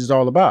Conversations is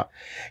all about.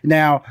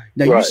 Now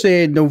you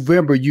said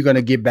November you're going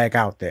to get back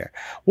out there.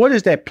 What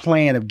is that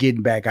plan of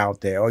getting back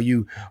out there? Are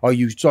you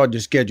starting to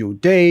schedule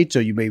dates,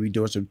 or you maybe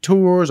doing some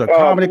tours or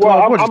comedy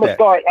clubs? What is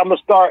that? I'm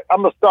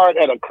gonna start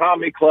at a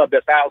comedy club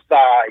that's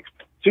outside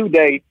 2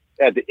 days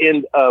at the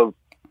end of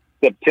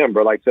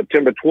September, like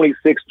September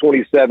 26,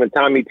 27,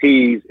 Tommy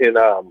T's in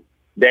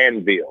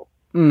Danville.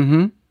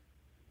 Mm-hmm.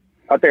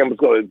 I think I'm just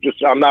going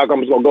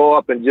to go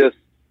up and just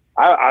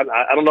I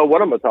don't know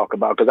what I'm going to talk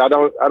about, because I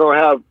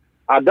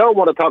don't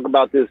want to talk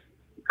about this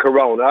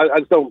Corona. I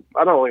don't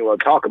even want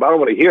to talk about. I don't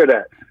want to hear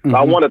that. Mm-hmm.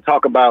 I want to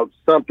talk about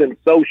something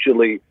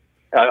socially,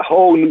 a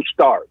whole new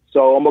start.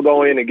 So I'm gonna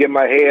go in and get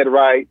my head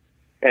right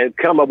and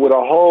come up with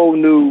a whole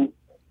new.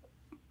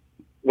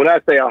 When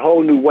I say a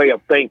whole new way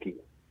of thinking,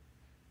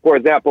 for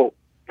example,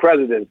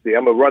 presidency.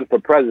 I'm gonna run for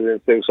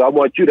presidency. So I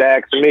want you to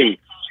ask me,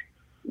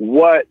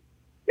 what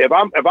if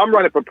I'm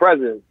running for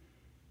president?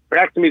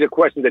 Ask me the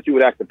question that you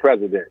would ask the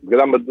president, because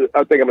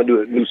I think I'm gonna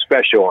do a new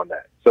special on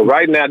that. So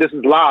right now, this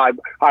is live.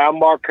 Hi, I'm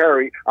Mark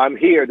Curry. I'm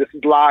here. This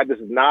is live. This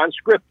is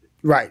non-scripted.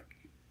 Right.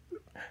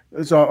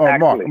 So,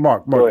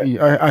 Mark,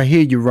 I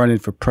hear you running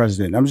for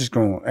president. I'm just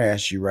going to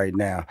ask you right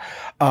now.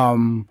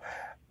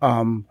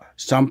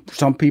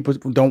 Some people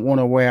don't want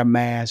to wear a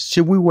mask.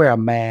 Should we wear a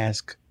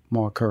mask,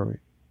 Mark Curry?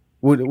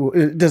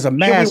 Does a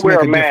mask make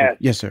a difference?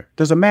 Yes, sir.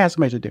 Does a mask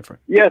make a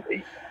difference? Yes,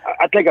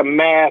 I think a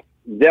mask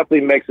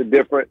definitely makes a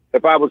difference.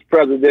 If I was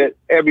president,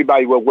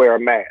 everybody would wear a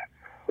mask.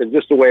 It's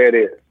just the way it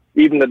is.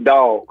 Even the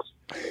dogs,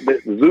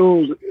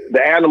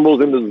 the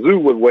animals in the zoo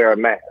would wear a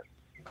mask.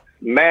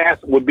 Mask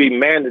would be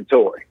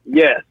mandatory.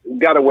 Yes, you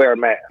got to wear a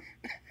mask.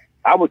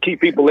 I would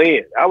keep people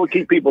in. I would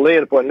keep people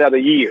in for another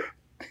year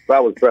if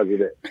I was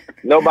president.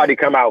 Nobody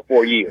come out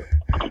for a year.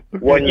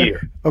 1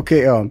 year.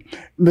 Okay,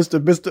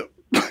 Mr.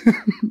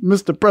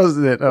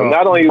 President.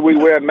 Not only do we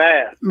wear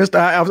masks.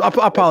 I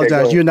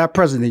apologize. Okay, you're not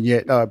president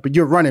yet, but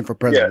you're running for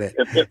president.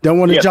 Yes. Don't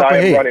want to Yes, jump I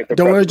am ahead. running for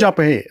Don't want to president. jump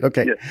ahead.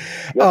 Okay. Yes.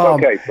 That's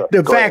okay, sir.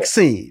 The Go ahead.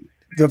 vaccine.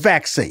 The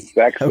vaccine.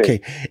 Okay.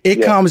 It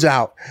Yes. comes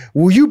out.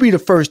 Will you be the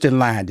first in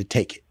line to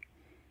take it?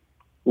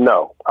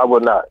 No, I will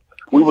not.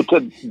 We will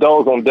put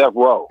those on death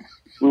row.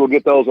 We will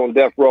get those on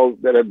death row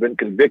that have been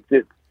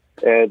convicted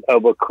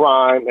of a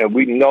crime, and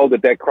we know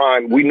that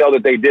crime. We know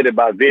that they did it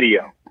by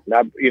video,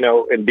 not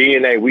and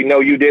DNA. We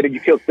know you did it. You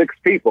killed 6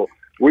 people.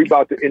 We're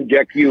about to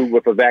inject you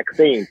with a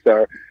vaccine,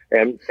 sir.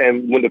 And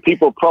when the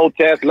people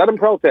protest, let them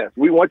protest.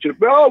 We want you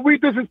to.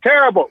 This is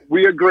terrible.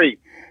 We agree.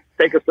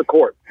 Take us to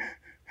court.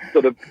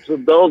 So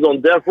those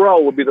on death row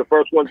will be the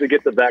first ones to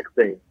get the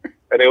vaccine,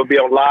 and it will be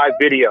on live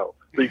video,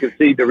 so you can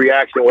see the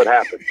reaction, what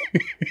happened.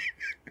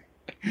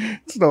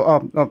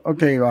 So,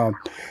 okay,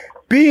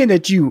 being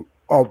that you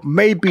are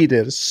maybe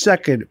the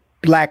second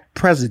black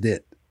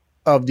president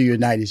of the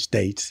United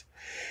States,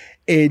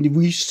 and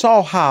we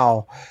saw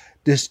how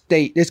this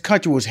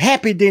country was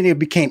happy, then it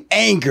became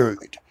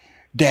angered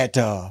that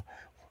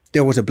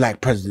there was a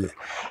black president.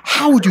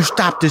 How would you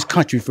stop this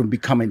country from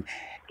becoming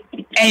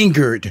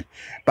angered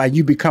by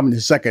you becoming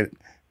the second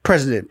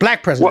president,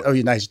 black president of the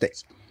United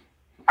States?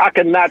 I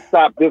cannot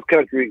stop this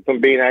country from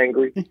being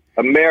angry.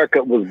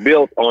 America was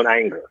built on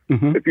anger.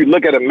 Mm-hmm. If you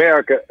look at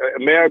America,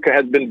 America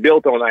has been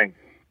built on anger.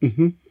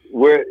 Mm-hmm.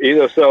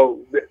 So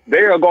they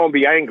are going to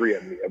be angry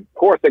at me. Of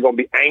course, they're going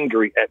to be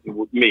angry at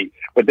me.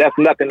 But that's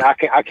nothing.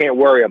 I can't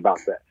worry about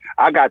that.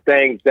 I got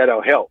things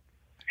that'll help.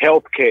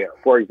 Healthcare,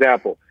 for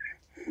example.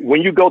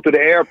 When you go to the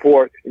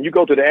airport and you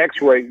go to the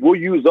X-ray, we'll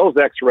use those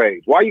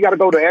X-rays. Why you got to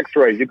go to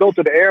X-rays? You go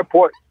to the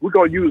airport, we're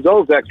going to use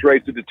those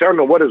X-rays to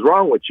determine what is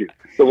wrong with you.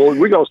 So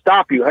we're going to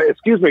stop you. Hey,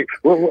 excuse me,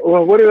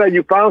 what is that?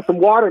 You found some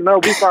water? No,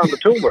 we found the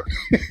tumor.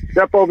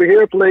 Step over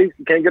here, please.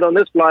 You can't get on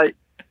this flight.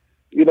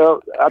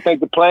 I think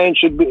the plane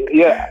should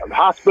be,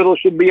 hospital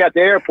should be at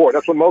the airport.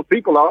 That's what most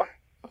people are.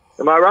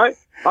 Am I right?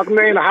 How come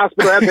they in the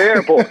hospital at the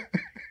airport?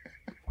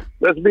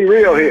 Let's be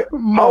real here.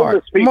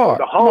 Homeless people,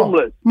 the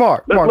homeless.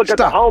 Let's look at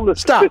the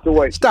homeless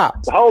situation.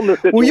 Stop. The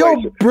homeless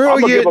situation.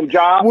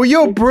 Will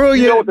your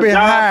brilliant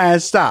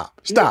behind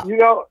stop? Wait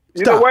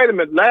a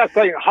minute. Last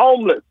thing,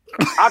 homeless.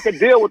 I could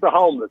deal with the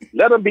homeless.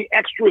 Let them be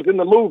extras in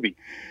the movie.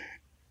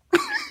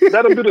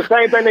 Let them do the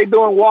same thing they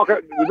do and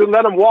just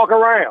let them walk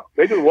around.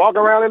 They just walk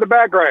around in the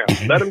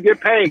background. Let them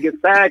get paid, get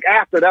SAG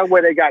after. That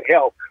way they got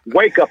help.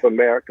 Wake up,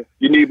 America.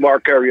 You need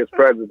Mark Curry as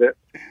president.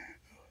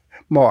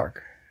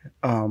 Mark,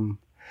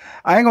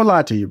 I ain't gonna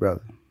lie to you,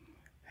 brother.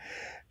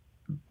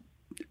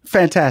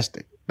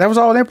 Fantastic. That was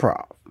all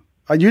improv.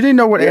 You didn't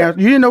know what answer,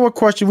 you didn't know what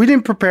question. We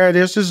didn't prepare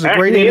this. This is a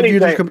great interview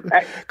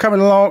coming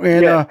along.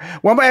 And I'm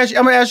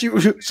gonna ask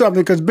you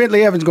something because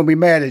Bentley Evans is gonna be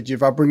mad at you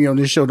if I bring you on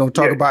this show. Don't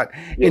talk about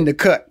In the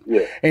Cut.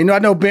 Yeah. And I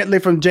know Bentley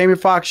from Jamie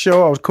Foxx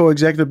show. I was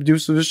co-executive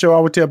producer of the show. I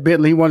would tell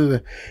Bentley, one of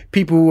the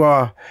people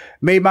who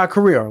made my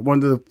career,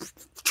 one of the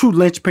true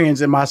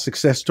linchpins in my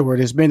success story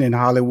that's been in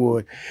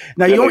Hollywood.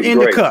 Now you're In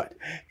the Cut.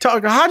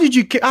 How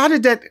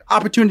did that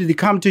opportunity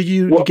come to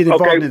you to get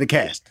involved in the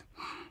cast?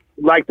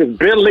 Like this,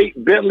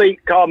 Bentley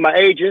called my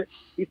agent.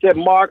 He said,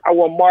 Mark, I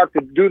want Mark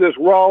to do this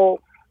role.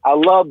 I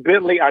love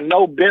Bentley. I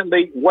know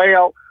Bentley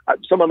well.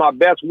 Some of my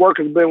best work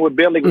has been with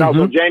Bentley when I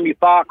was on Jamie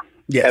Foxx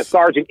as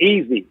Sergeant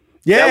Easy.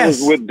 Yes. That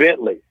was with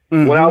Bentley.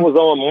 Mm-hmm. When I was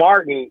on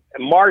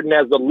Martin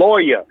as the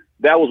lawyer,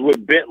 that was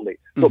with Bentley.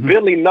 So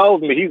Bentley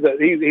knows me. He's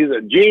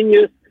a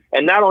genius.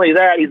 And not only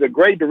that, he's a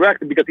great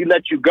director because he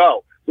lets you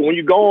go. So when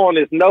you go on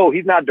this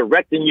he's not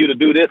directing you to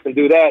do this and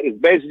do that. It's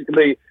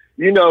basically,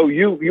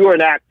 you're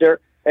an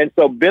actor. And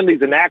so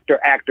Bentley's an actor,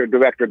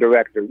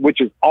 director,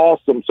 which is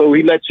awesome. So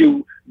he lets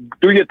you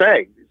do your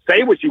thing,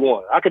 say what you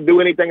want. I could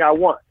do anything I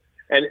want.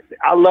 And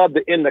I love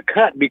the In the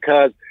Cut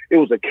because it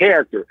was a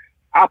character.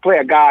 I play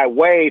a guy,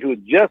 Wade, who's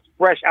just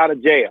fresh out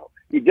of jail.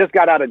 He just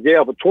got out of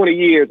jail for 20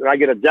 years, and I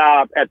get a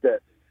job at the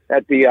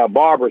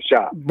barber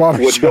shop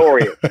with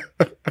Dorian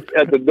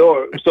at the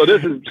door. So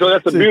that's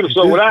a beautiful.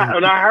 So when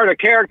I heard a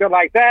character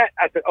like that,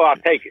 I said, I'll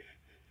take it.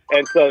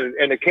 And so,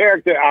 the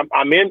character,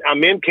 I'm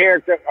in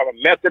character. I'm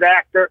a method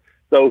actor.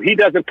 So he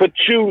doesn't put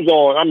shoes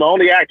on. I'm the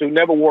only actor who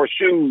never wore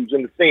shoes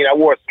in the scene. I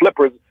wore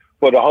slippers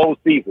for the whole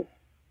season.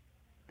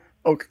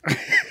 Okay.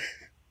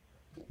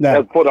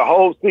 Now, for the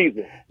whole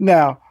season.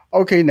 Now,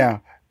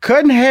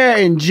 cutting hair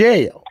in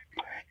jail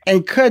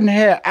and cutting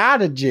hair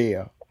out of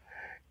jail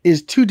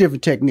is two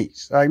different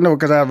techniques. I know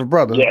because I have a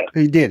brother. Yeah.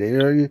 He did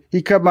it.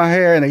 He cut my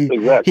hair and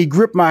he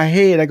gripped my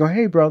head. I go,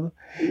 hey, brother,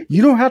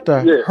 you don't have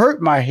to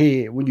hurt my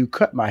head when you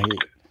cut my head.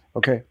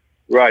 Okay.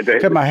 Right.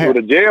 Cut my hair. So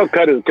the jail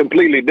cut is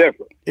completely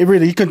different. It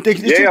really, you can think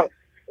jail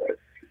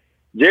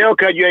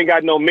cut, you ain't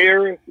got no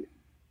mirror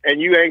and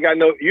you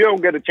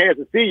don't get a chance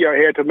to see your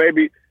hair till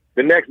maybe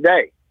the next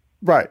day.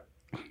 Right.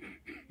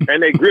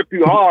 And they grip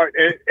you hard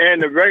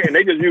and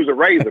they just use a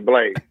razor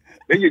blade.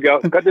 There you go.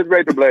 Cut this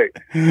razor blade.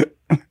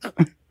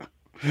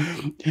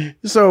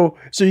 So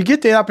you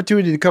get the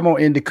opportunity to come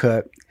on In the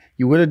Cut.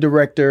 You're with a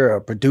director,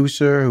 a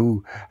producer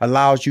who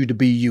allows you to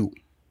be you.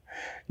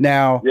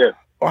 Now,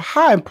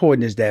 how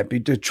important is that?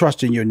 To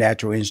trust in your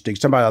natural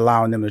instinct, somebody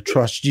allowing them to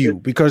trust you?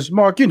 Because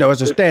Mark,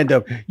 as a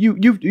stand-up,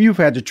 you've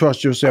had to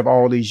trust yourself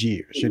all these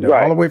years.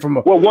 All the way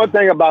from. Well, one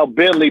thing about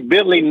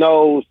Bentley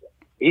knows.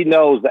 He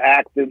knows the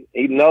acting.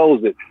 He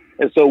knows it.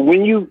 And so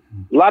a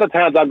lot of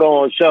times I go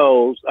on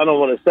shows. I don't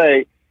want to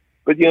say.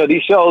 But,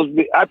 these shows,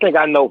 I think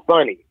I know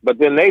funny. But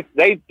then they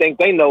think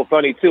they know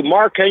funny, too.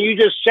 Mark, can you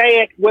just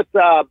say it with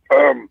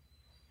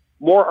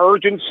more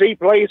urgency,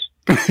 please?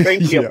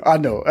 Thank you. I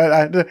know.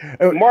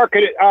 Mark,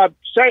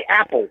 say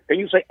apple. Can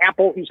you say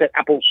apple? You said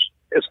apples.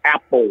 It's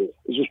apple.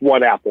 It's just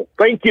one apple.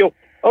 Thank you.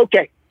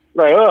 Okay.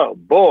 Like, oh,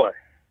 boy.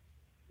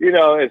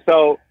 And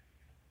so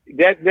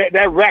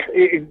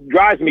it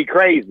drives me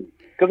crazy.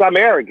 Because I'm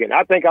arrogant.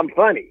 I think I'm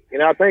funny.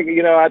 I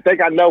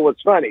think I know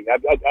what's funny.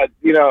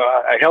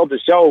 I held the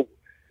show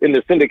in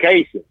the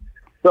syndication.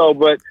 So,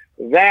 but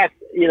that's,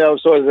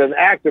 so as an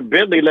actor,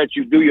 Bentley lets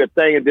you do your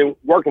thing. And then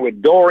working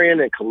with Dorian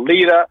and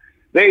Kalita,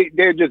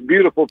 they're just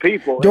beautiful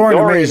people.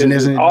 Dorian amazing,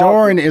 isn't it? Awesome.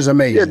 Dorian is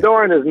amazing. Yeah,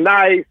 Dorian is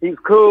nice. He's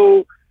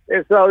cool.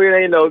 And so it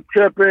ain't no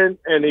tripping.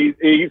 And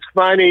he's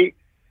funny.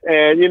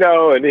 And,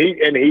 and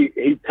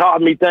he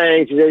taught me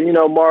things. He said,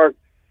 Mark,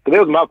 because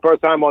it was my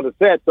first time on the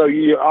set. So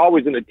you're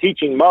always in a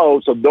teaching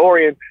mode. So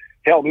Dorian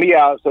helped me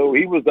out. So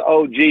he was the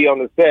OG on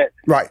the set,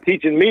 right,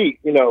 teaching me,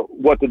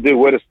 what to do,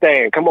 where to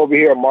stand. Come over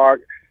here,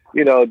 Mark.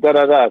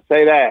 Da-da-da,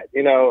 say that,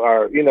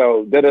 or,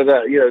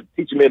 da-da-da,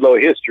 teaching me a little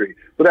history.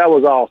 So that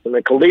was awesome.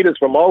 And Kalita's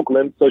from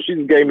Oakland, so she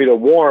just gave me the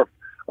warmth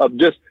of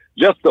just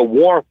the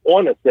warmth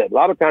on the set. A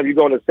lot of times you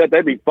go on the set,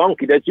 they be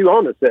funky that you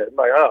on the set. I'm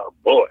like, oh,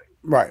 boy.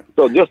 Right.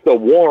 So just the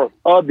warmth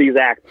of these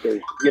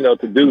actors,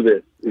 to do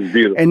this is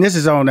beautiful. And this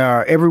is on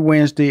every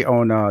Wednesday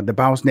on the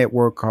Bounce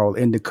Network called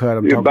In the Cut.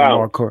 I'm talking about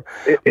Mark Curry.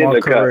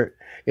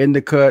 In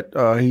the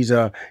Cut. He's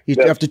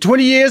after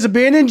 20 years of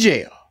being in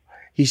jail.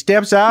 He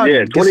steps out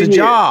and gets a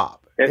job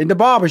in the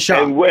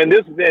barbershop. And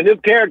this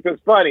character is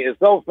funny. It's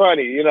so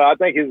funny. I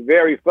think it's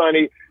very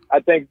funny. I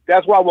think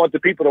that's why I want the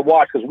people to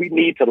watch, because we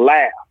need to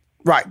laugh.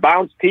 Right.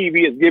 Bounce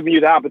TV is giving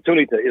you the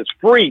opportunity to. It's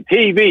free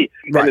TV.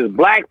 Right. And it's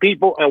black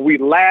people, and we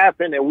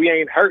laughing, and we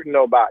ain't hurting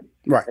nobody.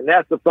 Right. And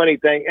that's the funny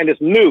thing. And it's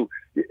new.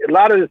 A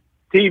lot of this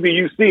TV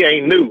you see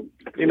ain't new.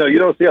 You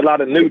don't see a lot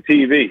of new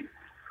TV.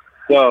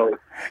 So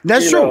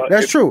that's true.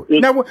 That's true.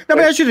 Now let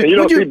me ask you this: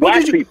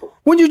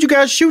 when did you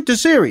guys shoot the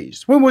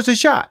series? When was it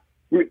shot?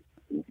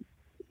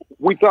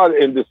 We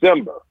started in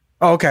December.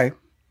 Oh, okay,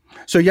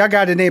 so y'all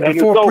got it in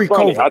before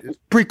pre-COVID.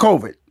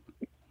 Pre-COVID.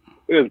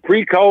 It was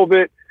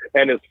pre-COVID,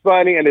 and it's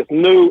funny, and it's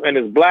new, and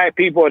it's black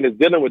people, and it's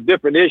dealing with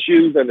different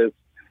issues, and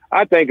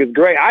I think it's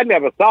great. I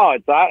never saw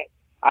it, so I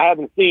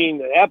haven't seen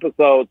the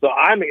episode, so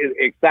it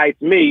excites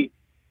me.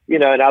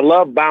 And I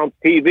love Bounce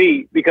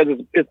TV because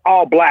it's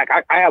all black.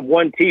 I have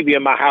one TV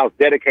in my house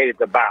dedicated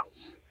to Bounce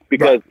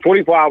because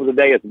 24 hours a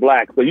day it's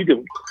black. So you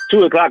can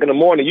 2:00 in the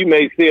morning, you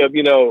may see a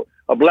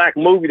black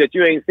movie that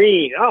you ain't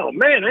seen. Oh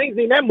man, I ain't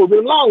seen that movie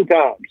in a long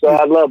time. So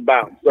I love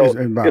Bounce. So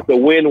it's a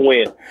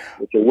win-win.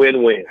 It's a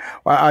win-win.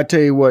 I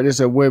tell you what,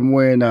 it's a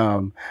win-win.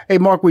 Hey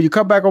Mark, will you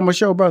come back on my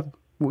show, brother?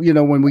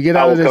 When we get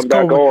out of this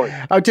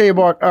COVID, I'll tell you,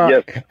 Mark.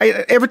 Yes.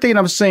 Everything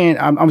I'm saying,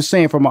 I'm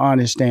saying from an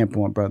honest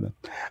standpoint, brother.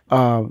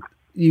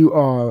 You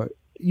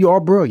are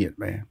brilliant,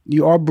 man.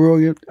 You are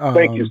brilliant.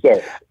 Thank you,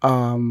 sir.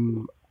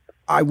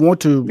 I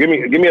want to give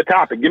me a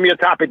topic. Give me a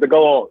topic to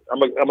go on.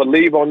 I'm gonna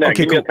leave on that.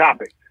 Okay, give me a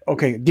topic.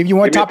 Okay, give you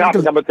one topic.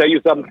 I'm gonna tell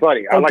you something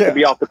funny. I like to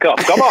be off the cuff.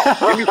 Come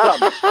on, give me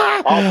something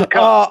off the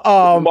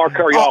cuff. Mark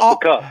Curry off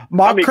the cuff.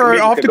 Mark Curry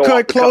off the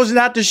cuff, closing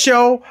out the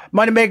show.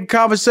 Money Making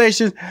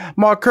Conversations.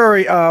 Mark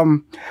Curry. I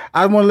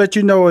want to let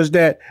you know is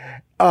that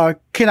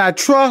can I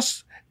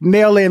trust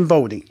mail-in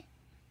voting?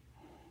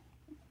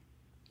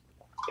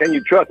 Can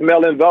you trust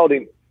mail-in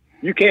voting?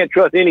 You can't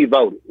trust any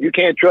voting. You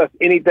can't trust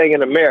anything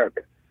in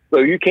America. So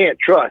you can't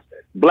trust.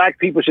 Black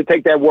people should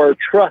take that word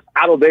trust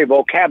out of their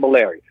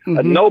vocabulary.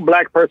 Mm-hmm. No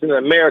black person in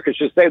America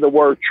should say the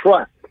word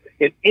trust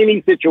in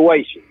any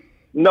situation.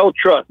 No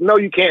trust. No,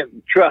 you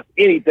can't trust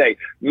anything.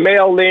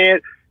 Mail-in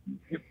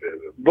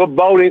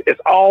voting, it's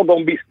all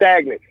going to be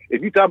stagnant.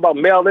 If you talk about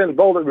mail-in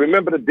voting,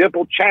 remember the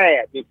Dimple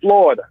Chad in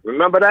Florida.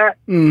 Remember that?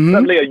 Mm-hmm.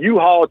 Suddenly a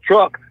U-Haul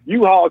truck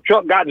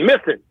got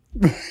missing.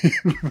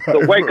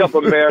 So wake up,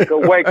 America.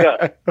 Wake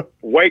up.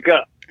 Wake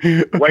up.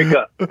 Wake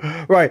up.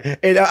 Right.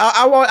 And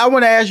I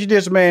want to ask you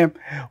this, man.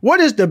 What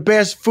is the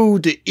best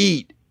food to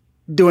eat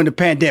during the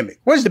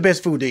pandemic? What is the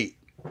best food to eat?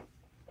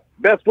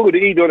 Best food to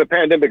eat during the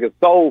pandemic is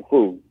soul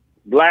food,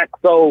 black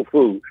soul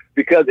food,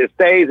 because it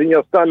stays in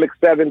your stomach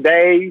 7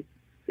 days.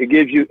 It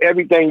gives you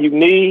everything you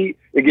need.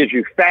 It gives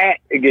you fat.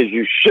 It gives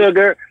you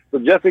sugar. So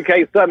just in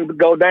case something to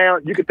go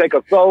down, you can take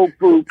a soul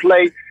food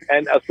plate,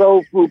 and a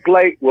soul food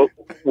plate will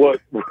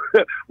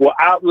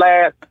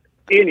outlast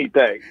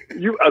anything.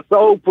 A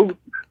soul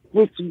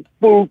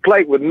food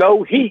plate with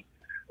no heat,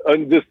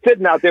 just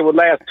sitting out there, will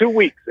last 2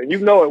 weeks, and you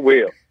know it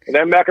will. And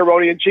that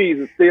macaroni and cheese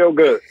is still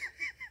good.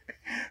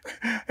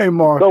 Hey,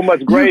 Mark. So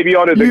much gravy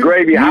on it, the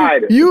gravy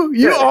hide it.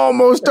 You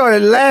almost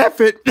started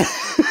laughing.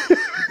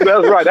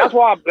 That's right. That's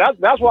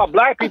why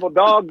black people,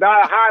 die of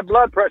high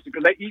blood pressure,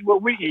 because they eat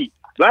what we eat.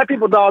 Black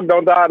people, don't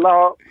last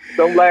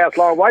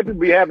long. White people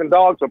be having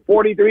dogs for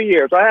 43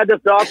 years. I had this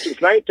dog since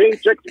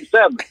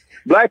 1967.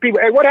 Black people,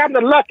 hey, what happened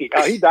to Lucky?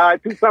 He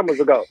died 2 summers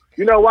ago.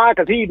 You know why?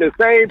 Because he the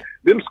same,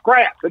 them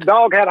scraps. The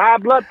dog had high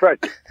blood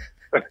pressure.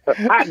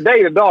 Hot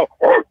day, the dog.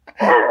 All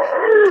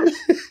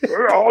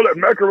that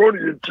macaroni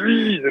and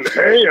cheese and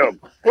ham.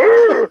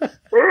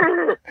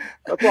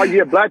 That's why you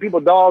hear black people,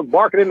 dogs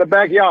barking in the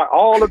backyard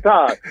all the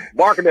time,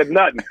 barking at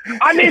nothing.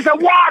 I need some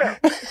water.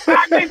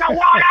 I need some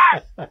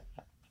water.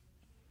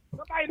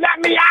 Somebody let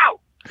me out.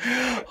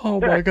 Oh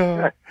my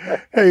God.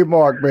 Hey,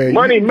 Mark, man.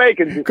 Money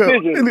making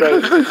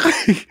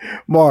decisions.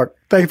 Mark,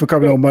 thank you for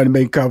coming on Money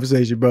Making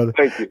Conversation, brother.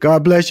 Thank you.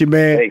 God bless you,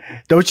 man.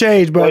 Don't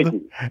change, brother.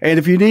 And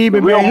if you need me,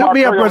 man, hit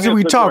me up, brother.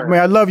 We talk,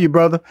 man. I love you,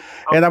 brother.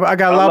 And I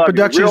got a lot of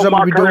productions I'm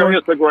going to be doing.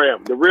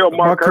 Instagram. The real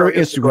Mark Curry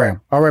Instagram.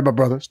 All right, my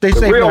brother. Stay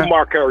safe. The real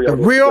Mark Curry. The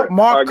real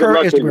Mark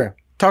Curry Instagram.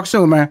 Talk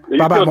soon, man.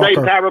 Bye bye, Mark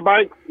Curry. Tyra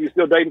Banks? You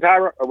still dating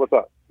Tyra, or what's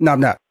up? No, I'm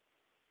not.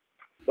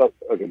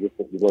 Okay, just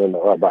want to know.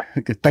 All right, bye.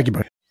 Okay, thank you,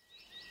 buddy.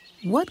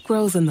 What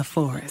grows in the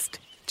forest?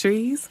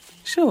 Trees?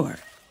 Sure.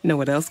 Know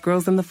what else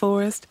grows in the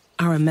forest?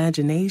 Our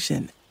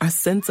imagination, our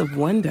sense of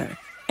wonder,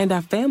 And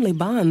our family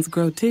bonds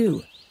grow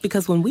too.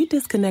 Because when we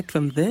disconnect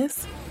from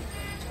this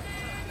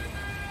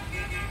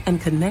and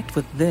connect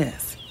with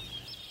this,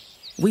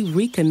 we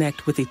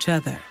reconnect with each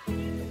other.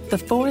 The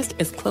forest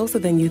is closer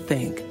than you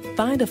think.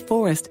 Find a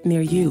forest near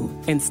you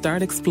and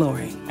start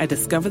exploring at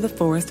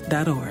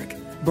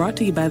discovertheforest.org. Brought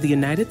to you by the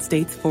United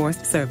States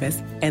Forest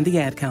Service and the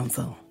Ad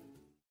Council.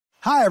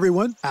 Hi,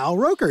 everyone. Al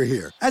Roker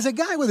here. As a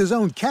guy with his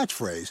own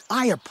catchphrase,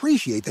 I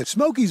appreciate that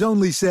Smokey's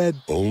only said,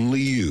 "Only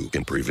you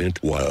can prevent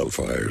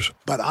wildfires."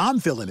 But I'm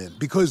filling in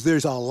because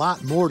there's a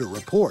lot more to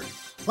report.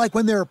 Like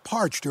when there are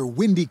parched or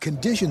windy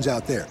conditions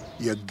out there,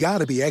 you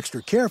gotta be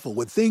extra careful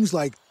with things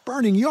like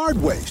burning yard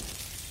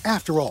waste.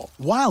 After all,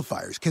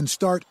 wildfires can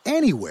start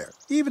anywhere,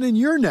 even in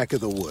your neck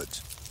of the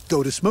woods.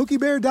 Go to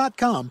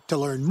SmokeyBear.com to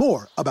learn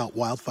more about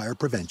wildfire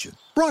prevention.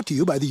 Brought to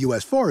you by the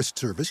U.S. Forest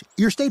Service,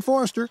 your state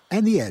forester,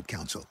 and the Ad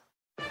Council.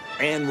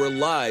 And we're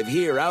live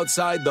here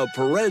outside the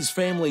Perez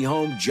family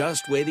home,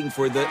 just waiting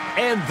for the...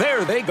 And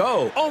there they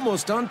go,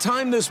 almost on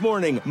time this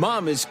morning.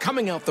 Mom is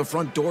coming out the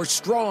front door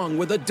strong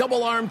with a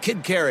double-arm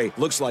kid carry.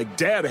 Looks like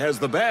Dad has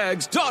the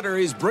bags. Daughter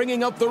is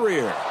bringing up the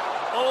rear.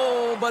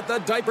 Oh, but the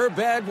diaper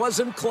bag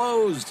wasn't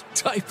closed.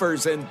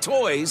 Diapers and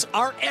toys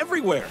are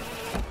everywhere.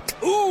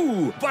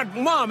 Ooh, but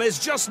Mom has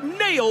just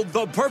nailed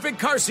the perfect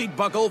car seat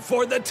buckle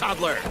for the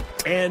toddler.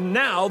 And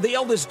now the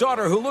eldest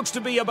daughter, who looks to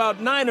be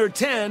about 9 or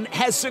 10,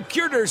 has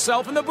secured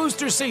herself in the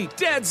booster seat.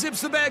 Dad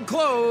zips the bag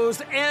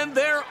closed, and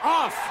they're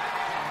off.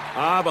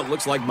 But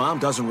looks like Mom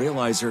doesn't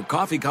realize her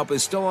coffee cup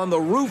is still on the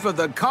roof of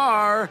the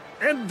car.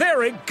 And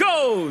there it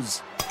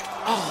goes.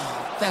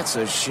 Oh, that's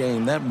a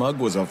shame. That mug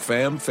was a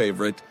fam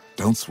favorite.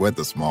 Don't sweat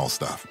the small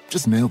stuff.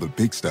 Just nail the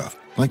big stuff.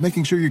 Like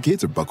making sure your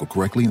kids are buckled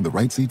correctly in the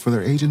right seat for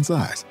their age and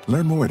size.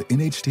 Learn more at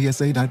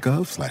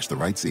nhtsa.gov/the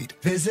right seat.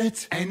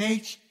 Visit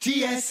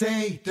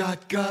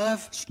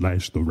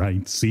nhtsa.gov/the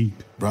right seat.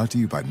 Brought to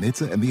you by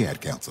NHTSA and the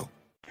Ad Council.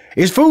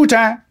 It's food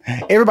time.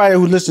 Everybody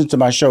who listens to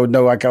my show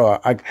know I go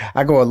a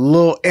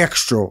little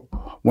extra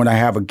when I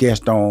have a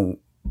guest on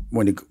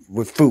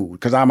with food,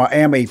 because I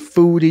am a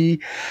foodie.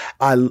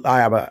 I'm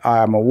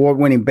an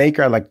award-winning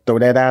baker. I like to throw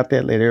that out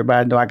there, let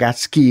everybody know I got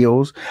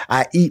skills.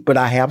 I eat, but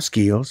I have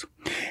skills.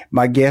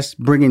 My guest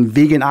bringing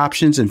vegan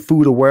options and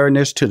food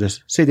awareness to the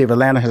city of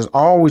Atlanta has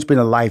always been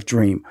a life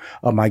dream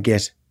of my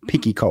guest,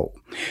 Pinky Cole.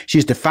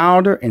 She's the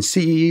founder and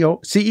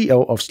CEO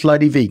of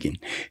Slutty Vegan.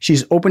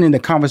 She's opening the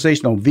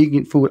conversation on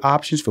vegan food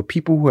options for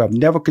people who have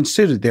never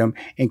considered them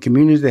in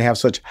communities that have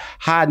such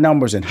high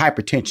numbers in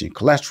hypertension,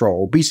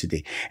 cholesterol,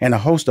 obesity, and a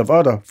host of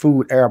other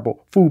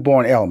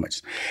foodborne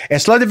ailments.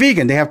 At Slutty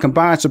Vegan, they have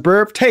combined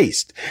superb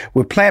taste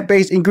with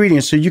plant-based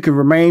ingredients so you can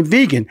remain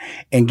vegan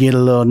and get a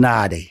little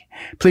naughty.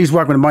 Please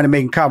welcome to Money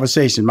Making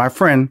Conversation, my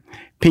friend,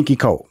 Pinky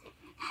Cole.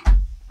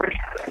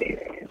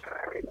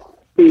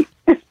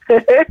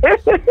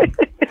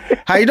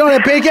 How you doing,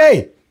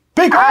 Pinky?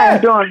 Pinky!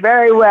 I'm doing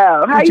very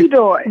well. How you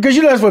doing? Because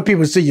you know that's what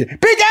people see you.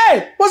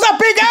 Pinky! What's up,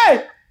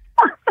 Pinky?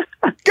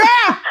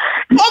 Girl!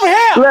 Over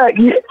here! Look,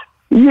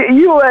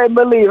 you wouldn't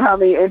believe how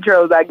many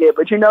intros I get,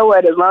 but you know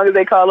what? As long as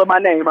they call up my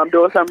name, I'm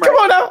doing something right.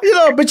 Come on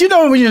now. But you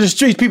know when you're in the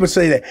streets, people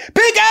say that.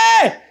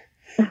 Pinky!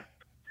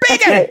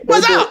 Pinky!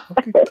 What's up?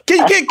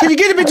 Can you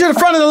get me to the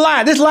front of the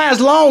line? This line's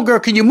long, girl.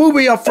 Can you move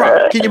me up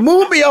front?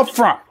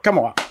 Come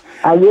on.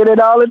 I get it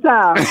all the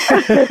time.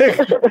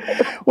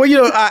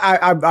 Well,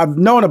 I've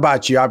known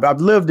about you. I've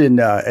lived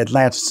in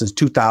Atlanta since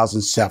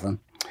 2007.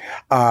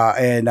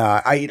 And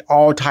I eat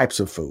all types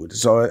of food.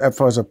 So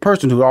as a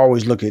person who's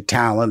always looking at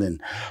talent and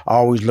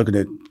always looking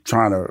at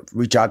trying to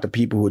reach out to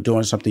people who are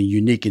doing something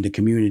unique in the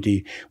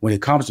community when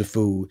it comes to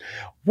food,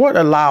 what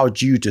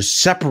allowed you to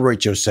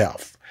separate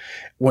yourself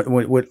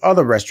with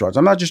other restaurants?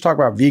 I'm not just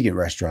talking about vegan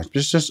restaurants, but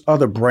it's just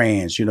other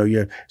brands.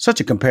 You're such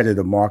a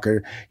competitive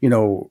market.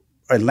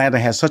 Atlanta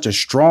has such a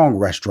strong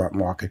restaurant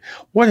market.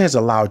 What has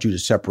allowed you to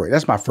separate?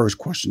 That's my first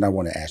question I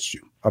want to ask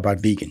you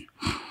about vegan.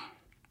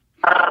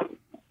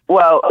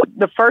 Well,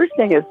 the first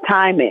thing is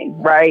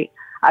timing, right?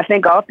 I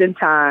think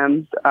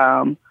oftentimes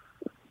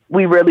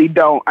we really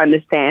don't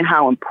understand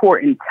how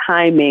important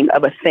timing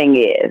of a thing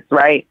is,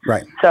 right?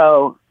 Right.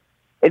 So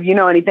if you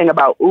know anything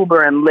about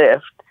Uber and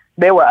Lyft,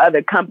 there were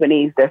other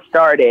companies that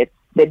started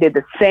that did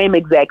the same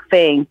exact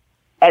thing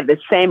at the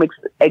same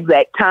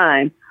exact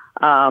time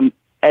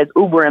as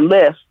Uber and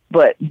Lyft,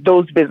 but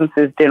those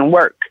businesses didn't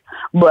work.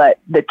 But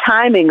the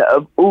timing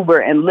of Uber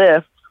and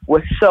Lyft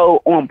was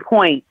so on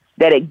point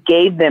that it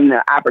gave them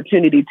the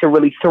opportunity to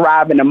really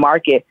thrive in a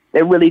market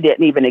that really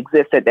didn't even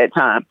exist at that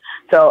time.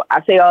 So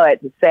I say all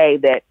that to say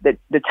that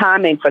the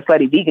timing for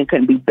Slutty Vegan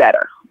couldn't be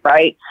better,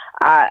 right?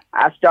 I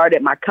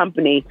started my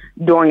company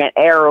during an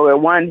era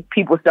where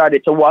people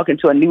started to walk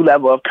into a new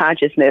level of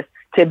consciousness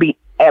to be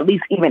at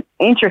least even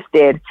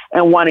interested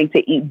in wanting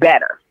to eat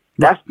better.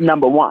 That's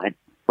number one.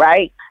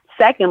 Right?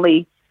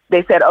 Secondly,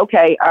 they said,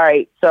 okay, all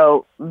right,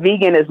 so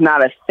vegan is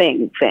not a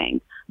thing,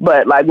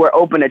 but like we're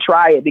open to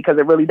try it because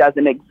it really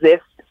doesn't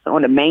exist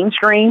on the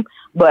mainstream,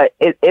 but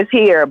it's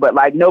here, but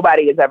like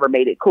nobody has ever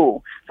made it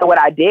cool. So what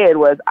I did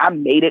was I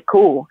made it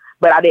cool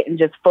but I didn't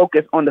just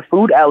focus on the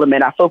food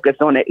element. I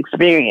focused on the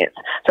experience.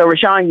 So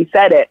Rashawn, you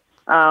said it.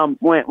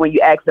 When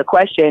you asked the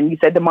question, you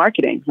said the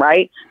marketing,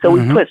 right? So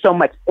we put so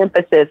much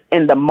emphasis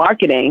in the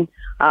marketing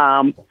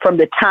from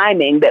the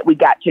timing that we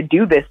got to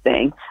do this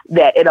thing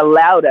that it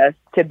allowed us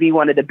to be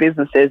one of the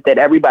businesses that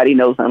everybody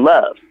knows and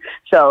loves.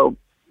 So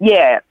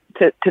yeah,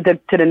 to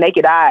the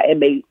naked eye, it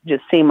may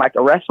just seem like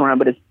a restaurant,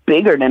 but it's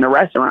bigger than a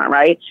restaurant,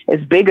 right?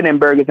 It's bigger than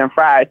burgers and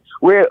fries.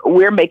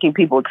 We're making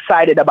people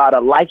excited about a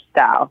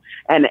lifestyle.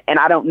 And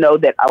I don't know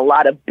that a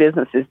lot of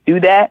businesses do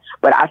that,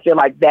 but I feel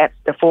like that's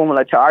the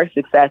formula to our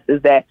success,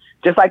 is that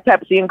just like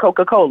Pepsi and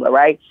Coca-Cola,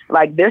 right?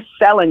 Like they're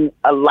selling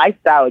a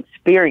lifestyle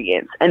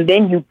experience, and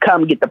then you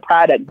come get the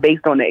product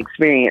based on the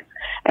experience.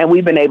 And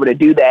we've been able to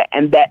do that.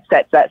 And that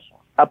sets us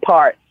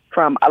apart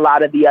from a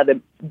lot of the other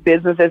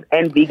businesses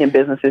and vegan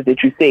businesses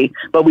that you see.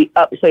 But we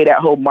upplay that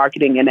whole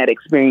marketing and that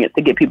experience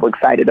to get people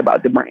excited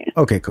about the brand.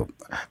 Okay, cool.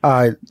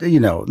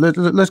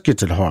 Let's get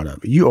to the heart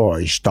of it. You are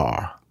a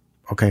star.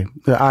 Okay.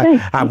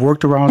 I've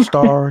worked around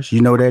stars.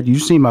 You know that. You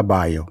see my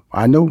bio.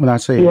 I know when I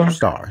say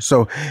star.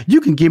 So you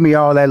can give me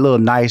all that little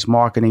nice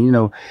marketing. You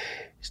know,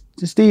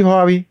 Steve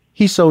Harvey,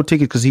 he sold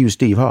tickets because he was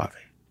Steve Harvey.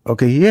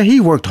 Okay. Yeah, he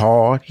worked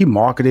hard. He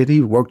marketed.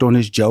 He worked on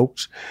his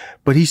jokes.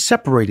 But he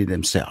separated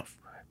himself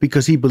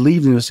because he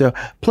believed in himself.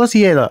 Plus,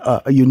 he had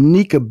a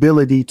unique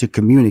ability to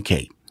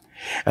communicate.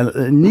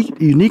 A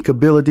unique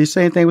ability.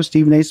 Same thing with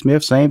Stephen A.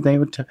 Smith. Same thing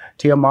with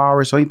Tia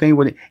Mara. Same thing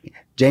with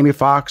Jamie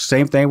Foxx.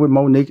 Same thing with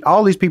Monique.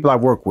 All these people I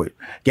work with.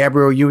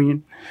 Gabrielle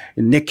Union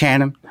and Nick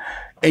Cannon.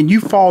 And you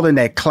fall in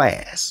that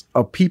class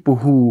of people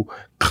who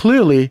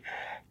clearly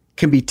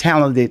can be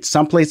talented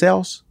someplace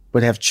else,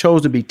 but have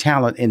chosen to be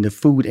talented in the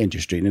food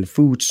industry, in the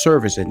food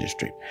service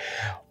industry.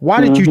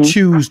 Why did you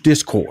choose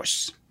this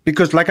course?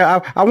 Because like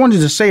I wanted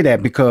to say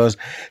that because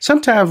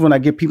sometimes when I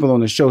get people on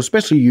the show,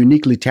 especially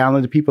uniquely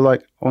talented people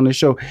like on the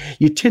show,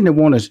 you tend to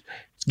want to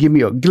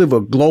give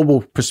a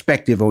global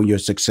perspective on your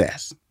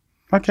success.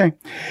 Okay.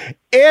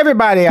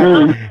 Everybody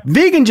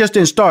vegan just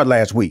didn't start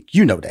last week.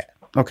 You know that.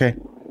 Okay.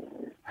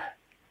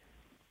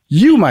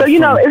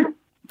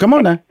 Come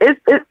on now.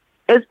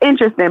 It's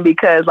interesting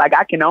because like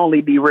I can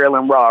only be real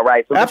and raw,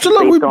 right? So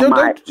absolutely,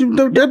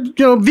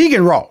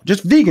 vegan raw,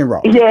 just vegan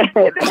raw. Yeah,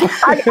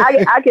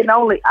 I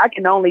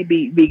can only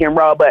be vegan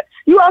raw. But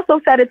you also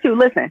said it too.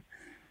 Listen,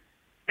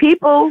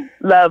 people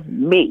love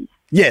me.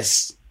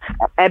 Yes,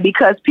 and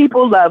because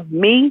people love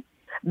me,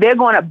 they're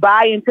going to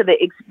buy into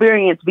the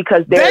experience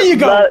because they're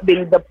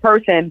loving the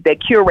person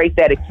that curates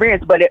that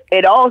experience. But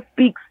it all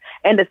speaks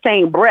in the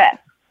same breath,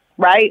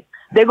 right?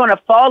 They're going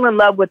to fall in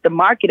love with the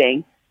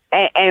marketing.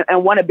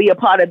 And want to be a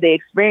part of the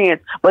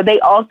experience, but they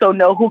also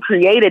know who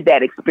created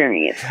that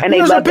experience, and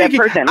they love that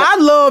person. I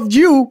loved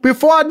you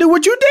before I knew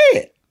what you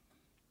did.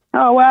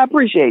 Oh, well, I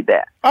appreciate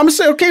that. I'm gonna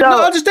say, okay, so,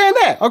 I understand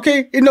that.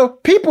 Okay,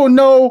 people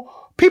know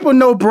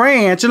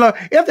brands.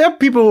 If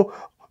people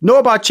know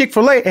about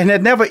Chick-fil-A and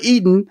had never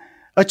eaten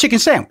a chicken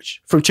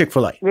sandwich from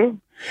Chick-fil-A. Yeah.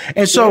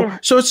 And so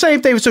the same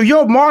thing. So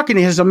your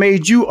marketing has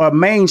made you a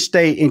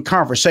mainstay in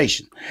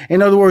conversation.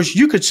 In other words,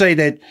 you could say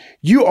that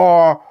you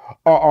are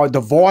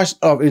the voice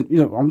of,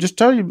 I'm just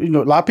telling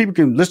you, a lot of people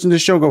can listen to the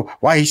show and go,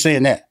 why he's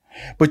saying that?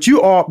 But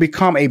you are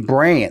become a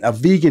brand, a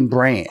vegan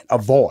brand, a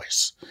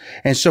voice.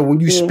 And so when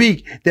you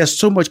speak, there's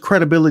so much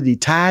credibility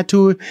tied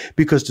to it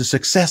because the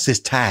success is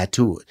tied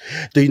to it.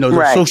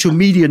 The social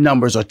media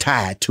numbers are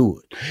tied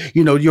to it.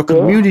 Your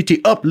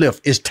community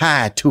uplift is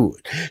tied to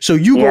it. So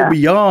you go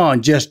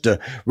beyond just the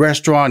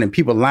restaurant and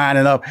people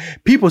lining up.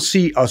 People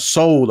see a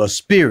soul, a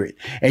spirit,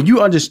 and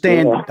you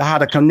understand how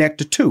to connect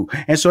the two.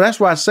 And so that's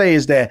what I say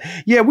is that,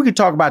 we can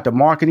talk about the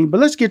marketing, but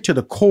let's get to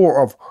the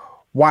core of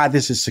why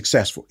this is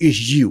successful.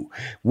 Is you.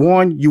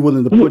 One, you're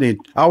willing to put in.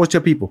 I always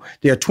tell people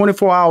there are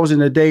 24 hours in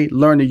a day.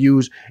 Learn to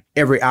use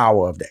every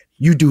hour of that.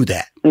 You do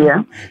that.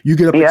 Yeah. You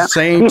get up at the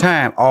same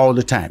time all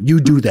the time. You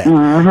do that.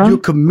 You're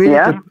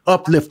committed to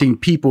uplifting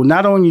people,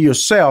 not only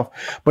yourself,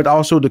 but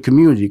also the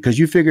community. Because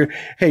you figure,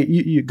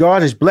 hey,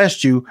 God has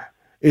blessed you.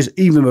 Is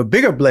even a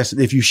bigger blessing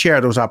if you share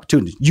those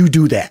opportunities. You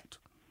do that.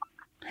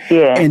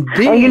 Yeah. And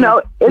then,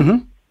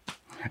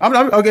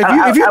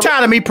 if you're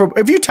tired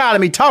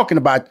of me talking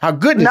about how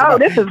good this is.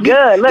 This is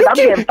good. Look, I'm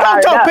getting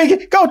fired up.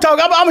 Pinky, go talk.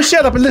 I'm gonna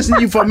shut up and listen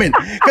to you for a minute.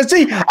 Because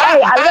see,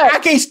 I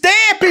can't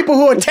stand people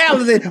who are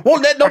talented,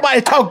 won't let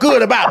nobody talk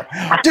good about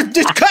it.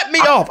 Just cut me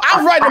off. I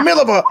was right in the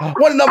middle of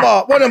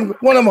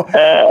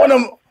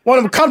one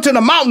of them come to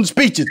the mountain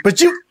speeches. But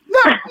you,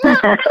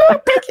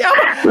 Pinky,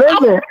 I'm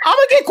gonna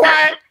get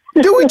quiet.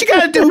 Do what you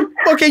gotta do.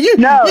 Okay, you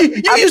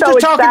used to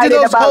talking to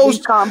those hosts.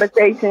 These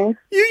conversations.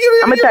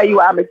 I'm gonna tell you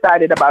why I'm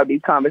excited about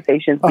these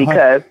conversations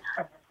because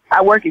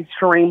I work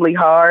extremely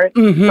hard.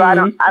 So I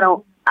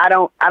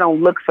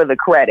don't look for the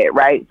credit,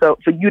 right? So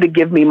for you to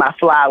give me my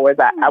flowers,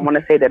 I want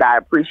to say that I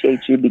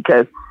appreciate you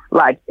because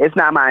like it's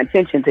not my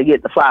intention to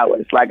get the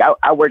flowers. Like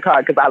I work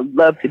hard because I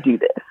love to do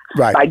this.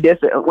 Right. Like this,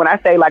 when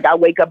I say like I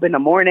wake up in the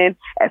morning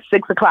at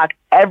 6 o'clock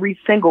every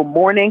single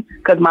morning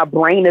because my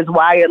brain is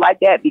wired like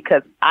that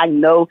because I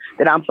know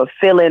that I'm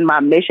fulfilling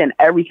my mission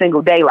every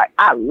single day. Like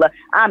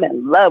I'm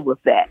in love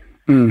with that.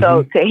 Mm-hmm.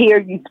 So to hear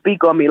you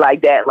speak on me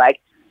like that, like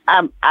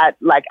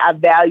I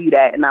value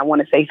that, and I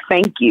want to say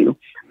thank you.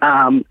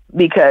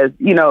 Because,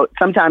 you know,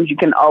 sometimes you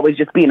can always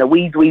just be in a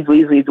weeds,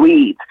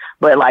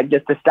 but like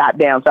just to stop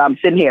down. So I'm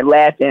sitting here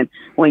laughing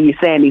when you're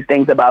saying these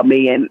things about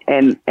me, and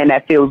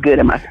that feels good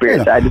in my spirit.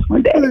 Yeah. So I just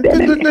wanted to add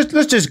that.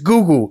 Let's just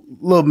Google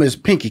little Miss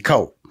Pinky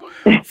Coat,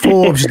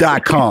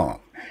 Forbes.com,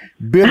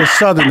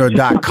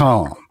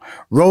 BitterSoutherner.com,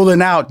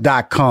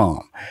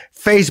 RollingOut.com,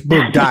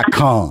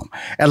 Facebook.com,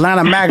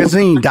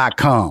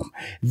 AtlantaMagazine.com,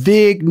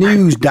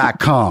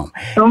 VigNews.com,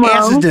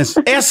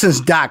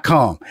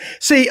 Essence.com.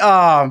 See,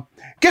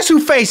 guess who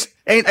face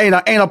ain't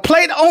a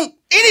plate on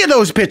any of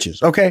those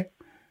pictures, okay?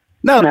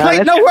 No, the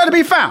plate nowhere to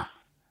be found.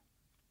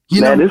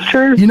 That is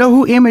true. You know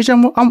who image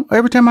I'm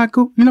every time I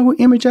go, you know who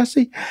image I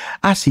see?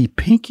 I see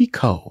Pinky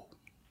Cole,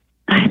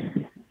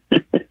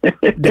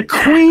 the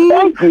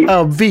queen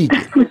of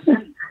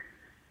vegan.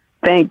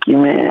 Thank you,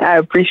 man. I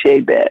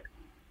appreciate that.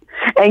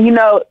 And you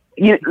know,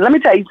 let me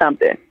tell you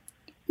something.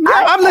 Yeah,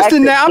 I'm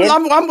listening now.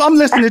 I'm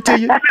listening to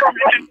you.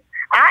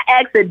 I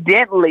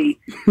accidentally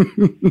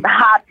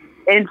hopped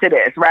into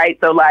this, right?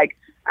 So, like,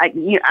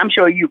 I'm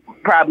sure you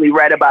probably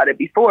read about it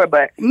before,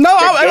 but no,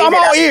 I'm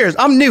all ears.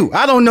 I'm new.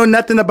 I don't know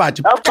nothing about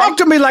you. Okay. Talk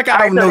to me like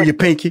I don't know you,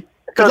 Pinky.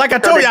 Because, like I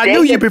told you, I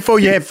knew you before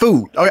you had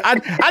food.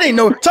 I didn't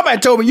know. Somebody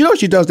told me, you know,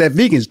 she does that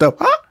vegan stuff,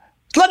 huh?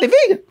 Slutty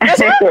vegan. That's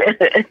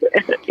right.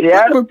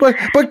 Yeah.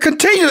 But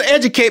continue to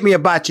educate me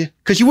about you,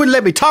 because you wouldn't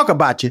let me talk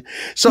about you.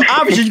 So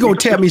obviously you're going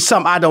to tell me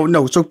something I don't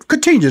know. So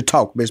continue to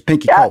talk, Miss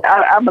Pinky Cole.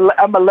 I'm going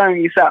to learn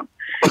you something.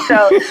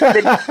 So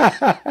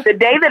the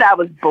day that I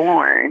was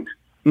born,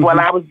 while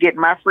I was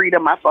getting my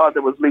freedom, my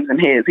father was losing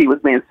his. He was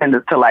being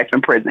sentenced to life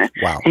in prison.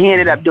 Wow. He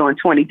ended up doing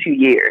 22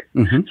 years.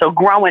 Mm-hmm. So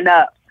growing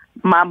up,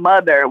 my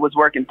mother was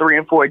working 3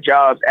 and 4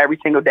 jobs every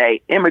single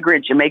day.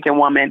 Immigrant Jamaican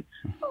woman,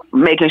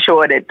 making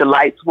sure that the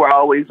lights were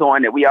always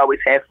on, that we always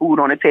had food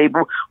on the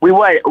table. We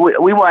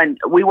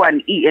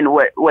wasn't eating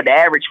what the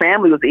average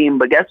family was eating,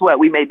 but guess what?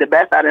 We made the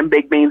best out of them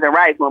big beans and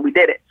rice when we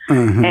did it.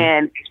 Mm-hmm.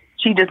 And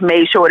she just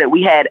made sure that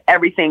we had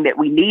everything that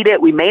we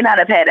needed. We may not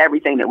have had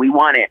everything that we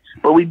wanted,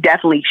 but we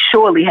definitely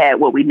surely had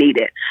what we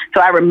needed.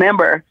 So I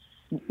remember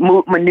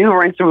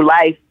maneuvering through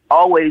life,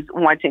 always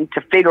wanting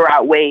to figure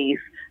out ways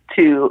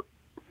to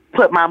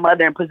put my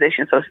mother in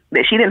position so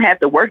that she didn't have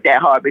to work that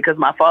hard because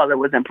my father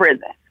was in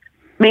prison.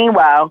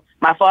 Meanwhile,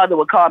 my father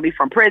would call me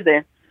from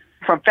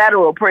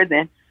federal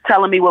prison,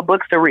 telling me what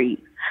books to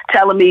read,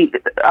 telling me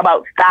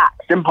about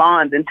stocks and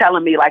bonds, and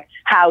telling me like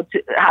how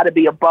to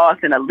be a boss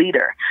and a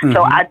leader. Mm-hmm.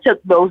 So I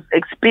took those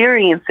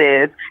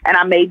experiences and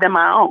I made them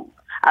my own.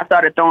 I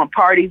started throwing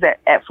parties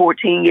at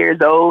 14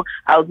 years old.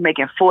 I was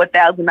making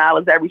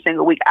 $4,000 every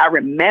single week. I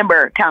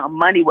remember counting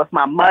money with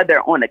my mother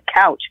on the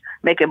couch,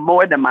 making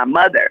more than my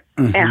mother.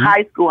 Mm-hmm. In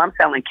high school, I'm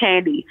selling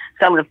candy,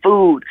 selling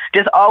food,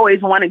 just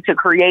always wanting to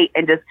create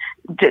and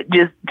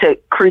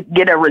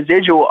get a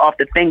residual off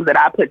the things that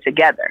I put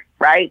together,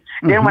 right?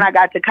 Mm-hmm. Then when I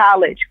got to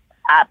college,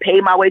 I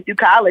paid my way through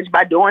college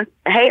by doing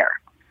hair.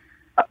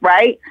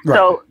 Right?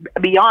 So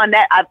beyond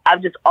that,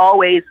 I've just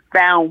always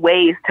found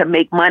ways to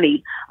make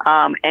money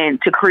and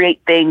to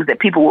create things that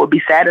people will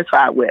be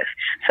satisfied with.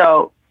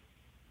 So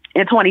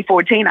in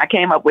 2014, I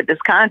came up with this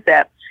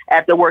concept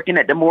after working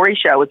at the Maury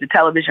Show as a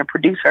television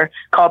producer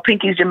called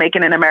Pinky's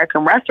Jamaican and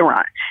American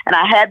Restaurant. And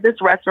I had this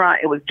restaurant.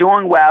 It was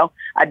doing well.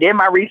 I did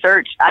my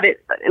research. I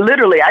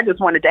just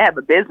wanted to have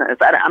a business.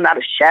 I'm not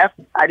a chef.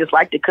 I just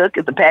like to cook.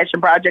 It's a passion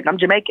project. I'm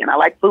Jamaican. I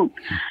like food.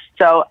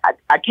 So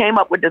I came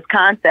up with this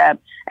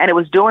concept, and it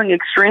was doing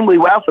extremely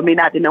well for me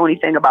not to know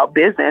anything about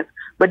business.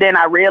 But then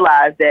I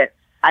realized that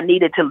I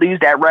needed to lose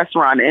that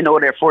restaurant in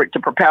order for it to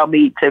propel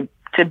me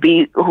to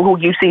be who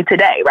you see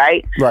today,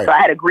 right? So I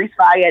had a grease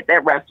fire at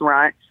that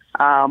restaurant.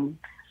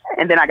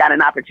 And then I got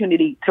an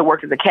opportunity to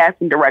work as a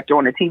casting director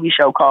on a TV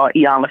show called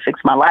Iyanla Fix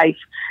My Life.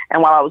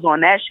 And while I was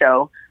on that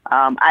show,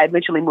 I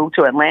eventually moved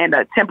to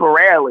Atlanta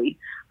temporarily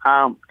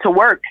to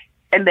work.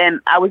 And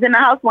then I was in the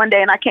house one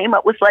day and I came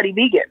up with Slutty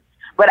Vegan.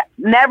 But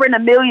never in a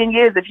million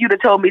years, if you'd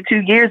have told me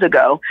 2 years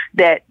ago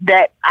that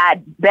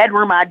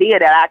bedroom idea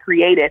that I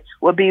created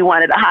would be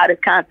one of the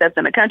hottest concepts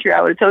in the country,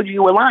 I would have told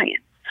you were lying.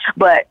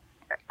 But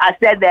I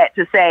said that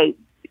to say,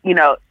 you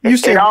know, you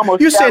said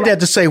that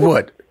to say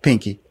what,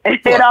 Pinky?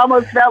 It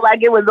almost felt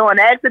like it was on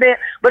accident,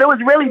 but it was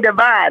really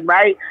divine,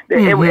 right?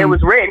 Mm-hmm. It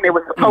was written. It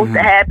was supposed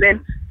to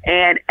happen.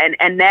 And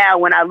now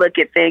when I look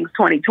at things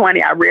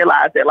 2020, I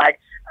realize that like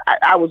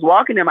I was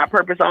walking in my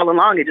purpose all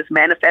along. It just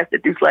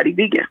manifested through Slutty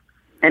Vegan.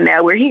 And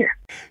now we're here.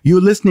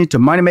 You're listening to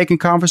Money Making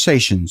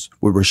Conversations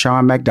with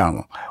Rushion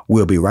McDonald.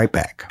 We'll be right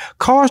back.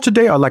 Cars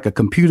today are like a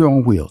computer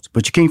on wheels,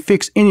 but you can't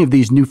fix any of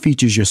these new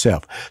features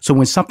yourself. So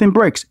when something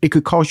breaks, it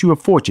could cost you a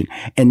fortune.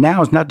 And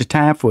now is not the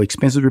time for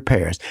expensive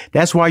repairs.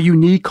 That's why you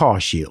need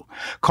CarShield.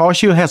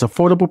 CarShield has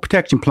affordable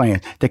protection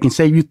plans that can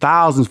save you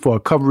thousands for a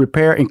covered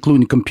repair,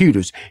 including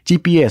computers,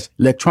 GPS,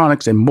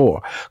 electronics, and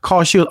more.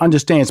 CarShield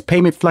understands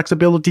payment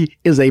flexibility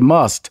is a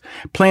must.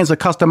 Plans are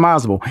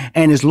customizable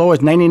and as low as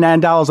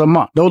 $99 a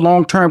month. No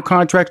long-term contract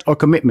contracts, or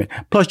commitment.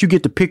 Plus, you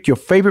get to pick your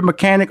favorite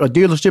mechanic or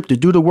dealership to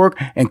do the work,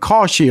 and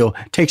CarShield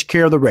takes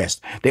care of the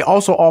rest. They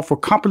also offer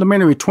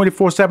complimentary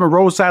 24/7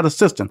 roadside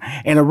assistance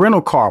and a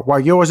rental car while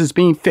yours is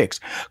being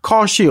fixed.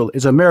 CarShield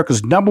is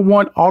America's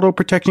 #1 auto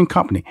protection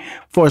company.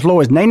 For as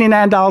low as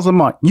 $99 a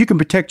month, you can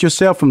protect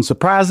yourself from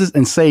surprises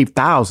and save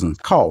thousands.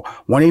 Call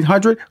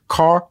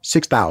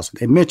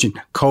 1-800-CAR-6000 and mention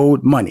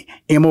code MONEY,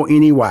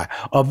 M-O-N-E-Y,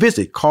 or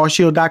visit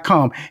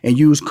carshield.com and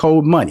use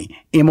code MONEY,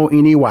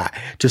 M-O-N-E-Y,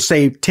 to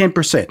save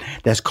 10%.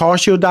 That's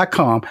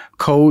carshield.com,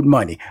 code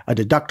MONEY. A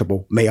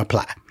deductible may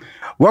apply.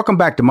 Welcome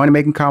back to Money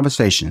Making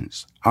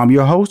Conversations. I'm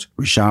your host,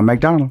 Rushion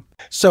McDonald.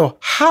 So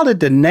how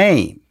did the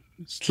name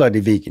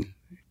Slutty Vegan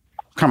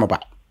come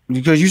about?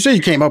 Because you said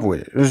you came up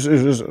with it.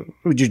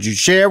 Did you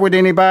share with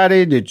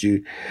anybody? Did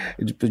you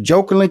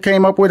jokingly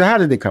came up with it? How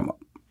did it come up?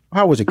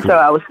 How was it created? So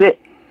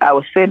I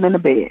was sitting in the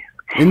bed.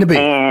 In the bed.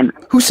 And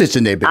who sits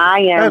in their bed? I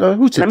am. Let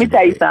me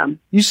tell you something.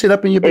 You sit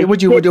up in your bed.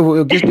 Would you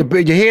against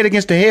your head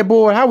against the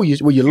headboard? How were you?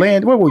 Were you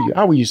laying? Where were you?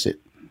 How were you sitting?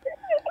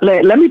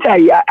 Let me tell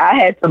you, I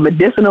had some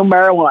medicinal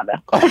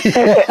marijuana. See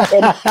what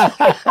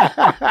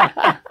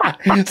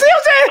I'm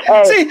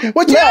saying? See,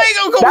 what you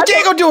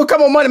ain't gonna do is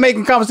come on Money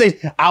Making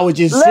Conversation. I was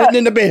just sitting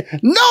in the bed.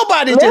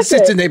 Nobody just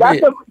sits in their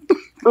bed.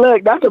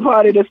 That's the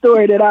part of the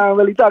story that I don't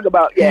really talk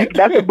about yet.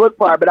 That's the book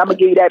part, but I'm gonna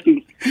give you that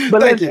piece.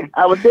 But listen,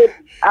 I was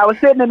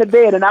sitting in the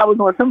bed and I was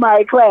on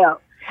somebody's cloud,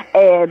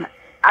 and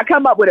I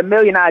come up with a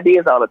million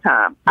ideas all the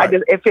time. Right.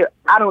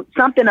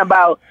 Something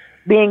about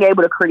being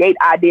able to create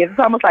ideas. It's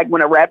almost like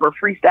when a rapper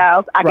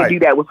freestyles, I can do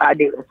that with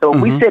ideas. So if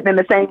we sitting in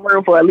the same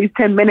room for at least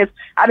 10 minutes,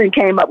 I done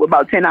came up with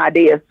about 10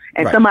 ideas,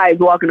 and somebody's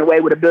walking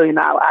away with $1 billion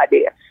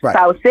idea. Right.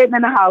 So I was sitting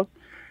in the house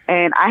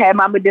and I had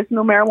my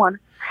medicinal marijuana,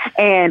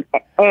 and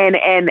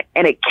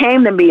it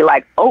came to me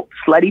like, oh,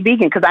 Slutty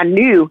Vegan, because I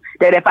knew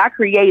that if I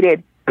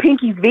created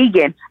Pinky's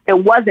Vegan,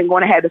 it wasn't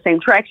going to have the same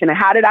traction. And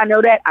how did I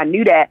know that? I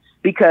knew that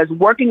because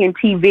working in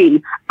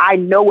TV, I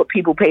know what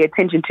people pay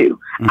attention to.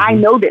 Mm-hmm. I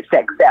know that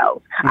sex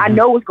sells. Mm-hmm. I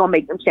know what's going to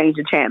make them change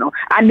the channel.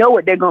 I know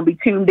what they're going to be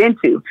tuned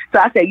into. So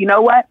I said, you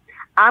know what?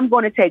 I'm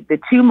going to take the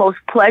two most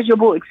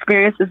pleasurable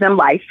experiences in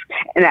life,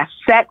 and that's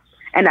sex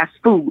and that's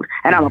food.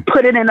 And I'm going to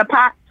put it in a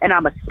pot and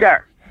I'm going to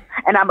stir.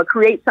 And I'm going to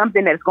create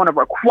something that's going to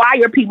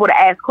require people to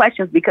ask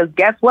questions, because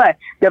guess what?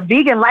 The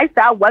vegan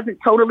lifestyle wasn't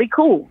totally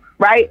cool,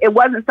 right? It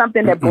wasn't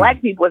something that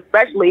Black people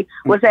especially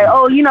would say,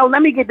 oh,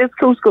 let me get this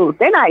couscous.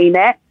 They're not eating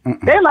that.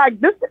 They're like,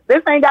 this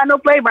ain't got no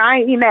flavor. I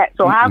ain't eating that.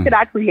 So how could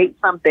I create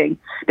something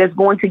that's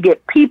going to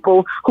get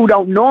people who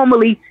don't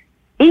normally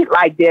eat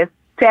like this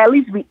to at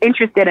least be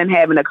interested in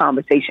having a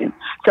conversation?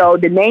 So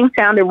the name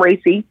sounded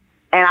racy,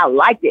 and I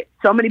liked it.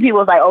 So many people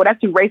was like, oh, that's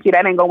too racy.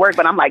 That ain't going to work.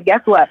 But I'm like,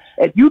 guess what?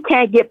 If you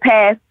can't get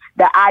past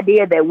the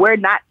idea that we're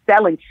not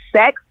selling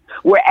sex,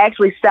 we're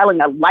actually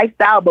selling a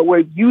lifestyle, but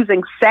we're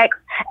using sex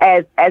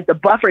as the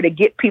buffer to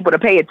get people to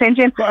pay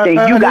attention, then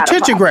you got an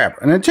attention grabber.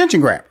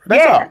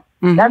 That's all.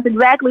 Mm-hmm. That's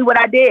exactly what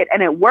I did,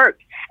 and it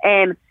worked.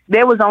 And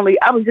I was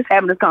just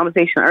having this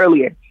conversation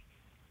earlier.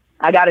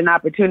 I got an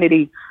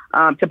opportunity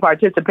to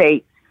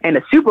participate in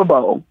the Super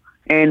Bowl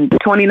in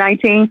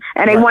 2019,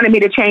 and they wanted me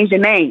to change the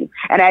name.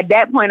 And at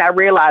that point, I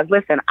realized,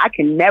 listen, I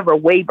can never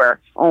waver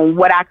on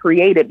what I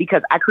created,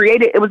 because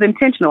it was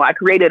intentional. I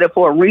created it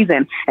for a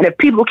reason. And if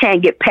people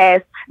can't get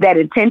past that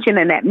intention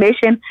and that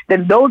mission,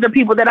 then those are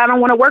people that I don't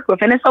want to work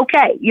with. And it's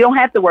okay. You don't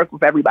have to work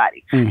with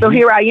everybody. Mm-hmm. So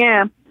here I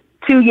am,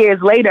 2 years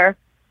later.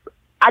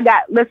 I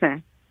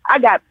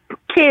got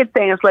kids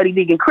saying Slutty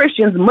Vegan,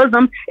 Christians,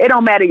 Muslims. It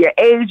don't matter your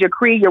age, your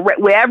creed,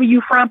 wherever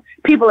you from.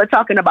 People are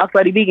talking about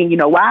Slutty Vegan. You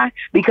know why?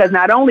 Because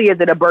not only is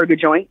it a burger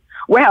joint,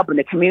 we're helping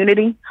the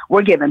community.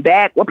 We're giving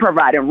back. We're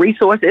providing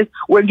resources.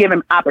 We're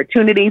giving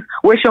opportunities.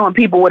 We're showing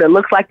people what it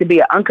looks like to be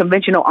an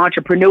unconventional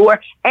entrepreneur.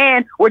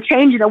 And we're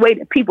changing the way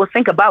that people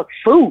think about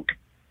food.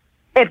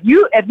 If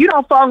you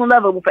don't fall in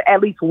love with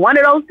at least one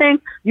of those things,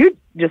 you're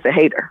just a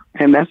hater.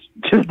 And that's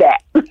just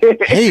that.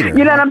 Hater?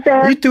 You know what I'm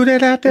saying? You threw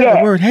that out there,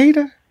 the word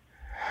hater?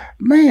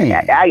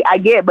 Man. I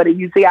get, but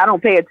you see, I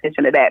don't pay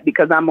attention to that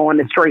because I'm on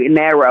the straight and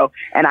narrow,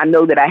 and I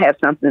know that I have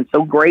something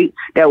so great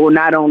that will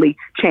not only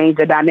change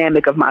the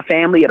dynamic of my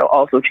family, it'll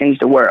also change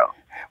the world.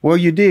 Well,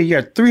 you did.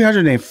 You got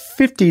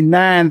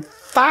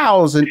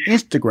 359,000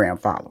 Instagram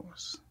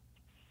followers.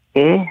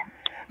 Yeah.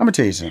 I'm going to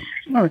tell you something.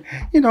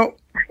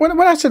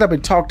 When I sit up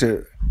and talk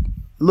to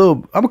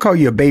I'm going to call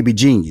you a baby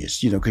genius,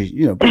 because,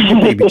 you're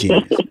baby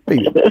genius.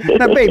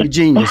 Baby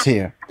genius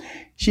here.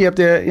 She up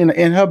there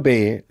in her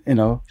bed,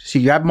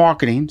 she got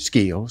marketing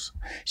skills.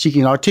 She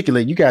can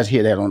articulate. You guys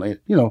hear that on it.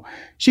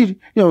 She'd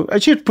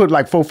put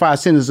like 4 or 5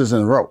 sentences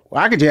in a row.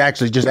 I could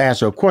actually just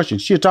ask her a question.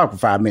 She'll talk for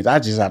 5 minutes. I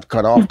just have to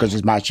cut off because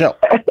it's my show.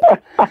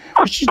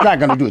 What she's not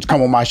going to do is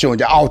come on my show and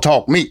just all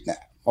talk me now.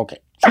 Okay.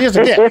 She is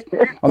a guest,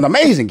 an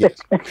amazing guest.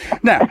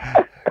 Now,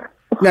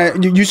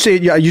 you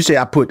said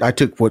I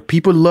took what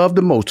people love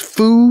the most,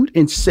 food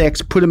and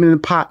sex, put them in a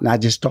pot, and I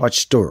just start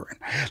stirring.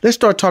 Let's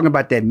start talking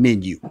about that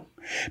menu.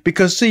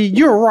 Because, see,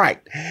 you're right.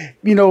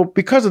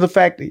 Because of the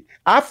fact that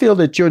I feel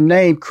that your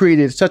name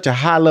created such a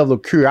high level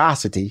of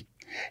curiosity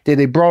that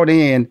it brought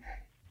in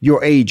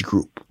your age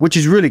group, which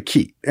is really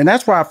key. And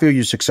that's why I feel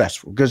you're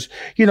successful. Because,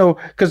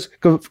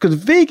 because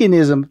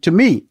veganism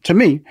to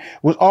me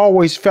was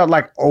always felt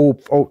like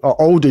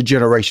older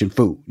generation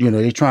food.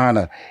 They're trying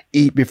to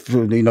eat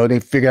before, they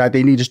figure out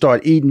they need to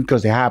start eating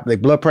because their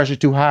blood pressure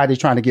too high. They're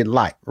trying to get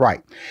light.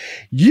 Right.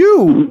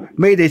 You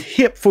made it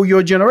hip for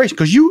your generation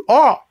because you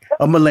are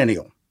a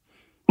millennial.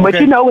 But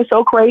you know what's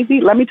so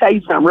crazy? Let me tell you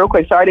something real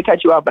quick. Sorry to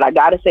cut you off, but I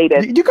got to say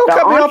this. You can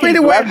cut me off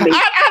anyway.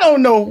 I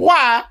don't know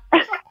why.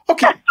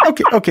 Okay,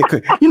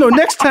 good.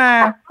 Next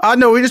time, I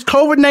know it is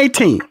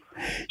COVID-19.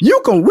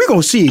 We're going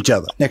to see each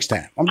other next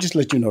time. I'm just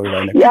letting you know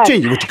right now. Yes.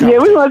 Continue with your conversation. Yeah,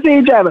 we're going to see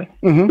each other.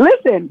 Mm-hmm.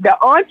 Listen, the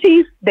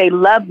aunties, they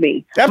love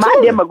me.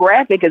 Absolutely. My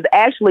demographic is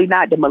actually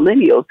not the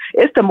millennials.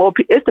 It's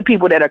the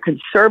people that are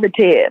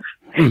conservative,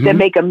 that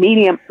make a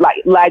medium, like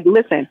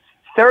listen,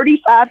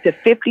 35 to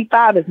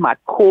 55 is my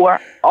core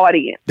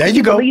audience. There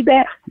you go. Believe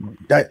that?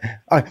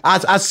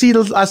 I see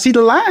the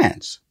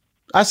lines.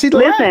 I see the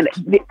lines.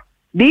 Listen,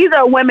 these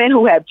are women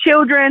who have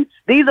children.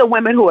 These are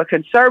women who are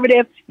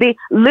conservative. They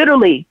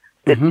literally,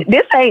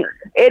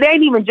 it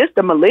ain't even just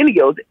the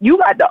millennials. You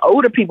got the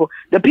older people,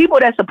 the people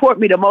that support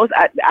me the most.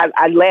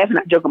 I laugh and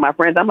I joke with my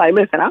friends. I'm like,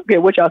 listen, I don't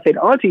care what y'all say.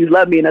 The aunties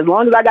love me. And as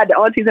long as I got the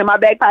aunties in my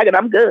back pocket,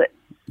 I'm good.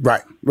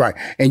 Right.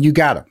 And you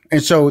got them.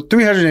 And so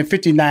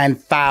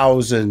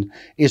 359,000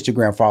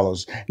 Instagram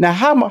followers. Now,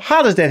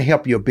 how does that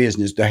help your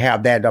business to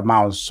have that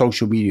amount of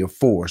social media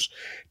force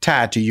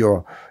tied to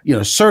your,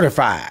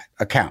 certified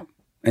account?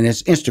 And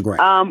it's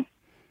Instagram.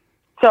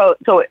 So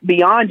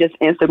beyond just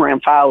Instagram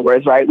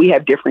followers, right, we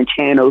have different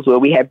channels where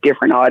we have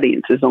different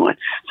audiences on.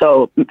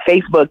 So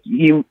Facebook,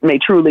 you may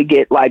truly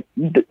get like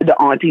the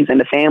aunties and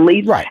the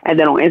families. Right. And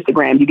then on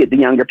Instagram, you get the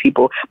younger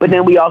people. But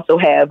then we also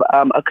have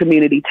a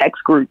community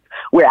text group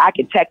where I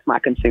can text my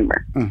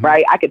consumer,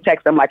 right? I can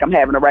text them like I'm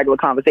having a regular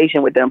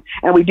conversation with them.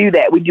 And we do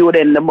that. We do it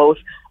in the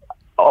most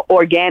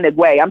organic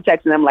way. I'm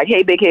texting them like,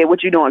 hey, big head,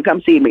 what you doing?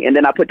 Come see me. And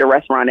then I put the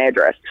restaurant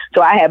address.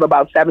 So I have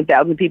about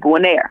 7,000 people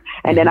in there.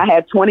 And then I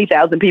have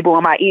 20,000 people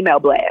on my email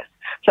blast.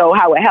 So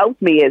how it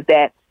helps me is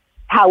that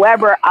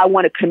however I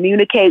want to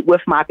communicate with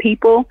my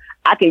people,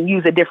 I can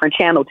use a different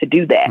channel to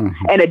do that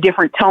and a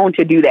different tone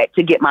to do that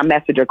to get my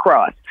message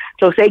across.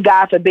 So say,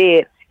 God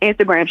forbid,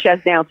 Instagram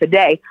shuts down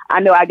today.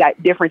 I know I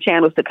got different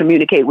channels to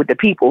communicate with the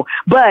people,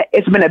 but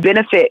it's been a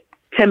benefit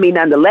to me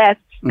nonetheless,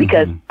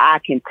 because I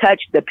can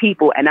touch the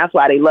people, and that's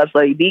why they love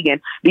Slutty Vegan,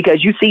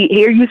 because you see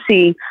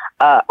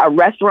a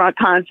restaurant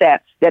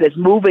concept that is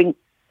moving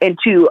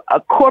into a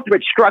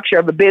corporate structure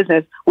of a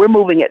business. We're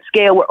moving at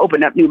scale. We're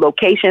opening up new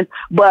locations,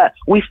 but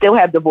we still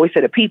have the voice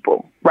of the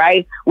people,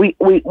 right? We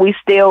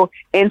still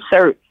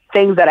insert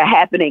things that are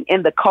happening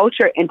in the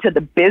culture into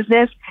the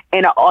business in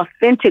an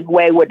authentic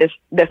way where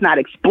that's not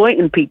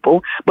exploiting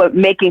people, but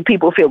making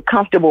people feel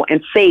comfortable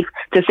and safe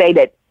to say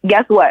that,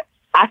 guess what?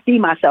 I see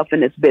myself in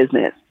this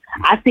business.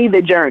 I see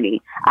the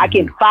journey. I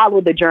can follow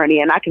the journey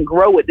and I can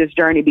grow with this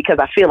journey because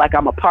I feel like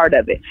I'm a part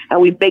of it.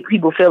 And we make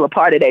people feel a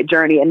part of that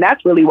journey. And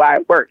that's really why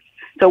it works.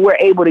 So we're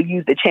able to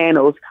use the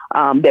channels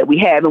that we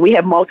have. And we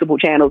have multiple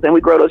channels and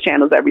we grow those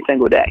channels every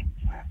single day.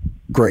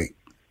 Great.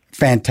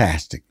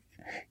 Fantastic.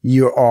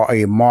 You are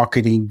a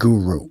marketing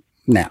guru.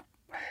 Now,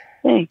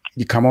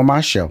 you come on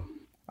my show.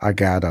 I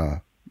got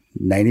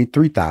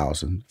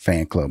 93,000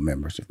 fan club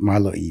members, my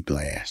little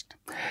e-blast.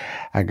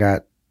 I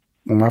got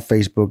on my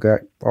Facebook,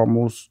 got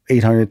almost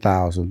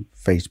 800,000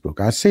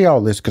 Facebook. I say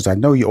all this because I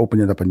know you're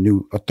opening up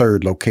a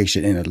third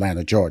location in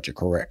Atlanta, Georgia,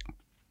 correct?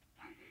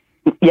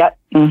 Yep.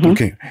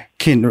 Okay.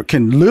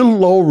 Can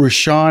little old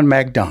Rushion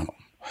McDonald,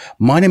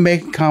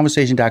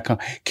 moneymakingconversation.com,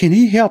 can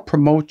he help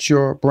promote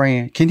your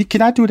brand?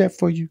 Can I do that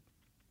for you?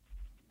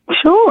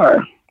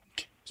 Sure.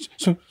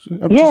 So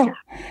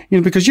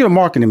because you're a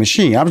marketing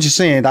machine. I'm just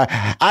saying,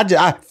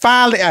 I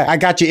finally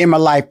got you in my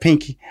life,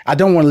 Pinky. I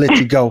don't want to let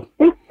you go.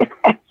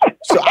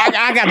 So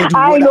I got to do.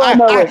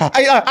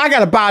 I got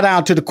to bow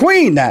down to the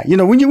queen now.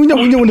 When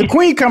the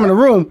queen come in the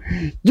room,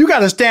 you got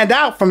to stand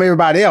out from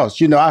everybody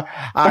else.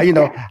 I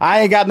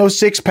ain't got no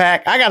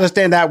 6-pack. I got to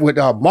stand out with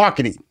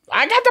marketing.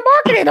 I got the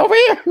marketing over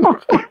here.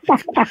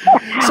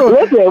 So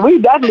listen, we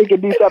definitely can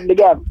do something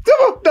together.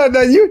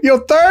 Your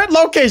third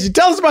location.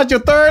 Tell us about your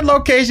third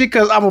location,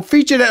 because I'm gonna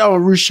feature that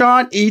on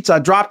Rushion Eats. I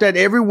drop that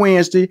every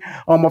Wednesday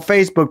on my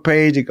Facebook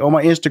page. On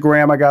my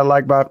Instagram, I got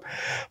like about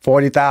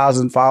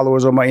 40,000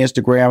 followers on my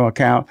Instagram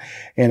account,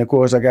 and of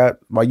course, I got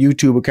my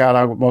YouTube account.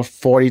 I got almost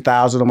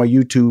 40,000 on my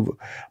YouTube,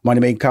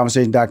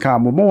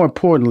 moneymakingconversation.com. But more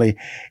importantly,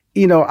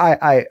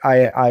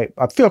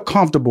 I feel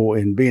comfortable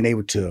in being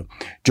able to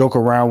joke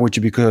around with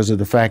you because of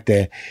the fact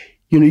that,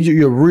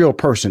 you're a real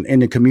person in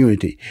the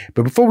community.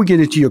 But before we get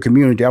into your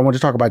community, I want to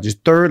talk about this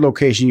third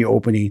location you're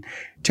opening.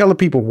 Tell the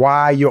people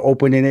why you're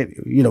opening it.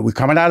 We're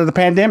coming out of the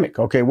pandemic.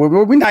 Okay.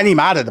 We're not even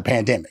out of the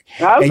pandemic.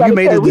 And you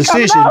made a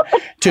decision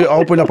to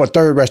open up a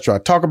third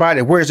restaurant. Talk about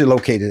it. Where is it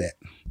located at?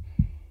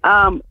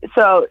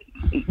 So,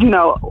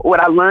 what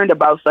I learned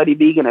about Slutty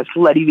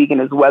Vegan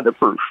is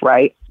weatherproof,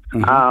 right?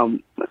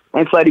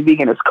 and Slutty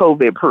Vegan is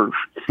COVID proof.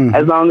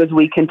 As long as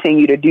we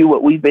continue to do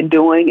what we've been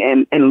doing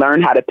and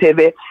learn how to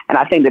pivot. And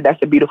I think that that's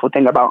the beautiful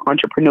thing about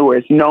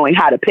entrepreneurs, knowing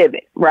how to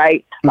pivot,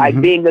 right? Like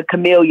being a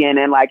chameleon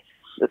and like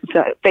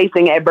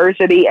facing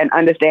adversity and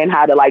understand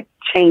how to like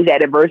change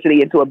that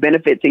adversity into a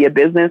benefit to your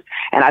business.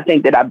 And I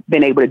think that I've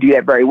been able to do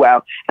that very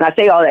well. And I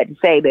say all that to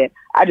say that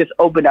I just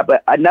opened up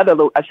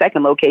a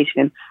second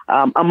location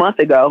a month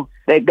ago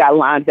that got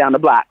lines down the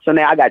block. So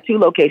now I got 2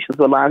 locations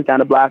with lines down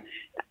the block.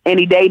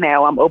 Any day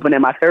now, I'm opening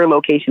my 3rd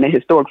location in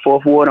historic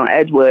 4th Ward on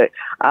Edgewood.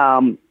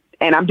 And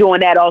I'm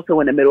doing that also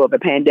in the middle of a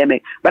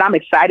pandemic. But I'm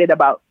excited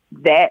about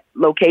that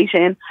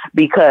location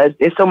because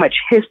there's so much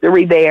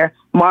history there.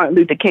 Martin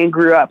Luther King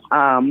grew up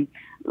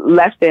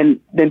less than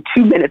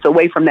 2 minutes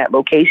away from that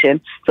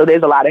location. So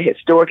there's a lot of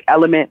historic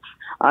elements.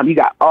 You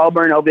got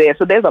Auburn over there.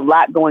 So there's a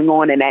lot going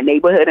on in that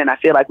neighborhood. And I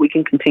feel like we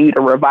can continue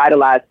to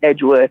revitalize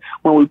Edgewood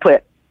when we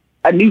put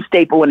a new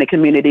staple in the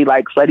community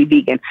like Slutty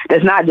Vegan.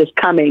 That's not just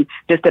coming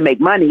just to make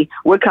money.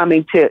 We're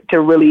coming to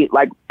really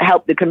like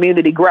help the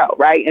community grow,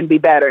 right? And be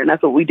better. And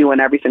that's what we do in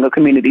every single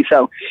community.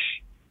 So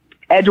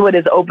Edgewood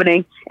is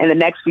opening in the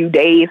next few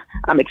days.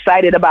 I'm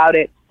excited about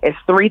it. It's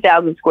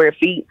 3,000 square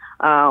feet.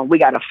 We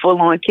got a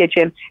full-on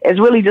kitchen. It's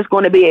really just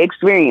going to be an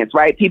experience,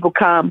 right? People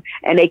come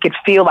and they could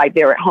feel like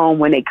they're at home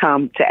when they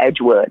come to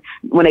Edgewood.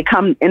 When they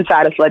come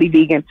inside of Slutty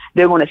Vegan,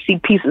 they're going to see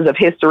pieces of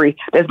history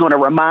that's going to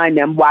remind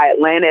them why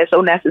Atlanta is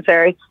so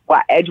necessary,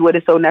 why Edgewood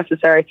is so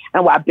necessary,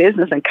 and why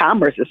business and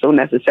commerce is so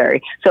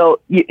necessary. So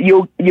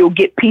you'll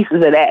get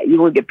pieces of that. You're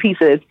going to get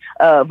pieces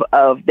of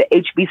the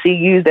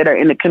HBCUs that are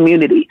in the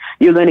community.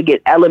 You're going to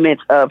get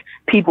elements of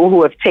people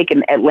who have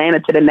taken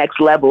Atlanta to the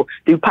next level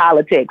through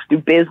politics,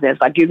 through business.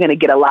 Like you're going to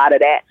get a lot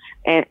of that.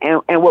 And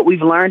what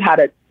we've learned how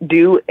to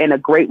do in a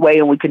great way,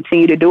 and we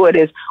continue to do it,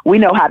 is we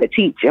know how to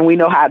teach and we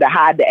know how to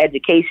hide the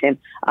education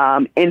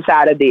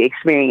inside of the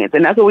experience.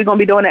 And that's what we're going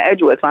to be doing at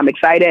Edgewood. So I'm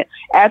excited.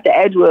 After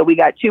Edgewood, we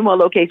got 2 more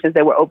locations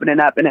that we're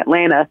opening up in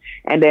Atlanta.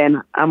 And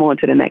then I'm on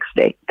to the next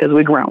state because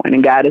we're growing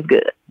and God is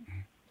good.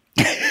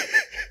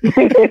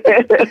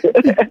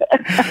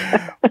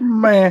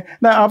 Man,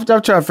 now I'm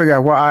trying to figure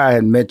out why I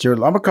admit I'm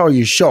gonna call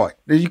you short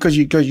because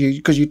you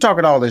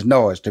talking all this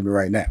noise to me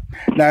right now.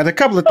 Now, there's a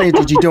couple of things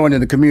that you're doing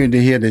in the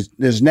community here.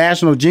 There's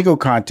national jingle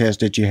contest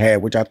that you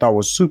had, which I thought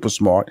was super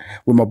smart,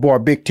 with my boy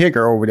Big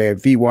Tigger over there at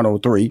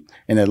V103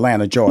 in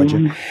Atlanta,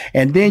 Georgia.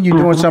 And then you're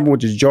doing something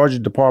with the Georgia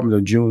Department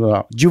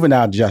of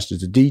Juvenile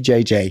Justice, the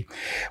DJJ,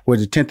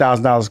 with the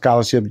 $10,000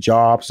 scholarship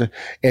jobs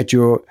at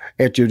your.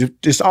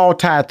 It's all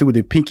tied through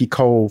the Pinky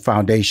Cole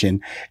Foundation.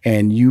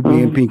 And you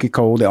being Pinky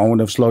Cole, the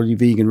owner of Slutty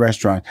Vegan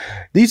Restaurant.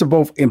 These are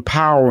both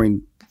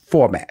empowering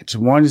formats.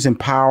 One is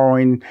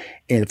empowering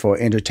for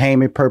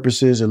entertainment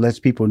purposes. It lets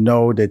people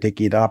know that they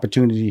get the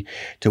opportunity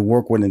to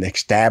work with an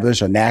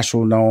established or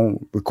national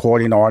known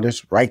recording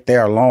artist. Right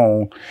there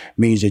alone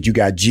means that you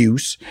got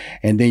juice.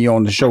 And then you're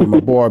on the show with my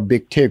boy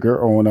Big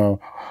Tigger on a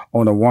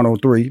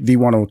 103,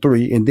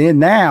 V103. And then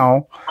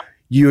now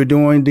you're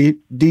doing the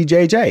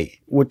DJJ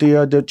with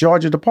the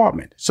Georgia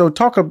Department. So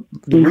talk of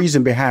the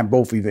reason behind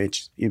both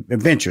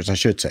ventures, I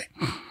should say.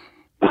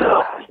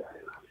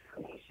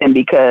 And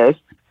because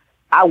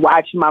I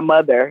watched my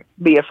mother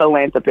be a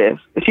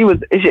philanthropist. She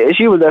was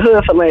a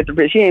hood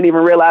philanthropist. She didn't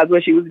even realize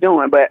what she was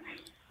doing. But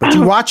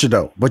you watch her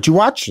though. But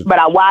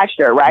I watched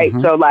her, right?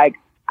 So like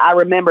I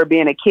remember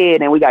being a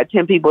kid and we got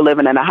 10 people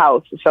living in a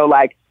house. So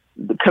like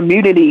the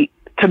community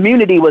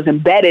was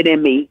embedded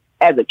in me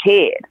as a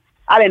kid.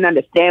 I didn't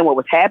understand what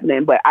was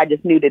happening, but I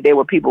just knew that there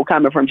were people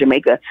coming from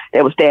Jamaica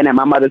that were staying at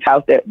my mother's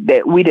house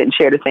that we didn't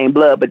share the same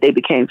blood, but they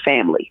became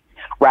family,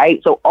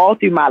 right? So all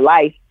through my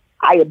life,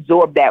 I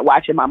absorbed that,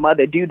 watching my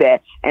mother do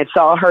that, and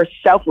saw her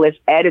selfless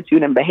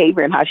attitude and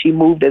behavior and how she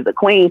moved as a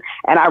queen.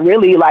 And I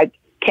really like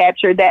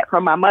captured that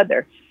from my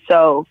mother.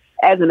 So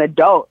as an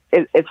adult,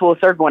 it's full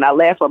circle. And I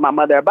laugh with my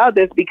mother about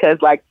this because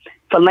like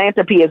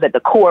philanthropy is at the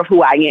core of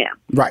who I am,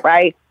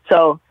 right?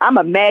 So I'm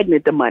a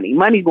magnet to money.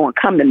 Money's going to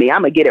come to me.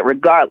 I'm going to get it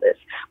regardless.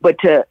 But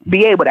to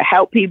be able to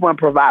help people and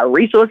provide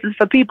resources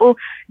for people,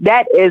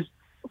 that is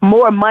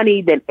more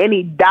money than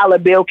any dollar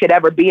bill could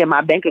ever be in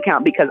my bank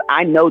account, because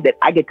I know that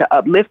I get to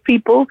uplift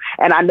people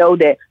and I know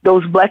that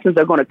those blessings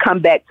are going to come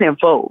back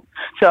tenfold.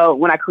 So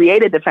when I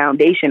created the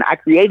foundation, I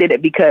created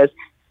it because,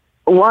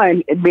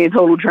 one, it's being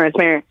totally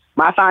transparent.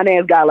 My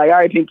finance guy, like, all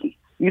right, Pinky,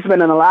 you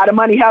spending a lot of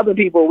money helping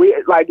people.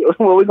 We like,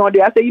 what we going to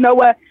do? I said, you know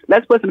what?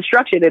 Let's put some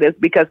structure to this,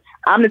 because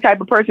I'm the type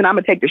of person, I'm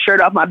going to take the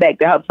shirt off my back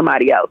to help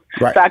somebody else.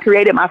 Right. So I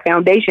created my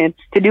foundation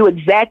to do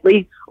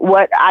exactly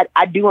what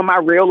I do in my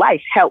real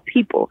life, help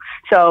people.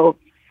 So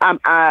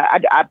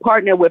I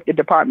partner with the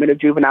Department of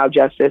Juvenile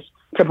Justice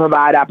to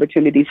provide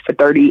opportunities for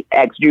 30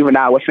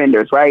 ex-juvenile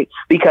offenders, right?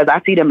 Because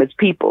I see them as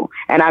people,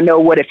 and I know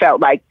what it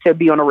felt like to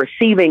be on a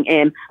receiving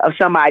end of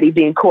somebody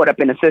being caught up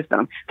in the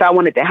system. So I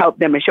wanted to help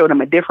them and show them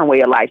a different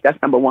way of life.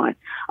 That's number one.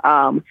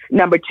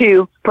 Number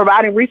two,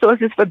 providing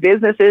resources for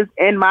businesses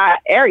in my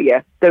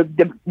area.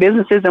 The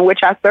businesses in which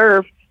I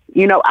serve,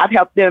 you know, I've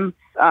helped them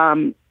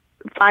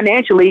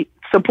financially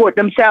support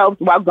themselves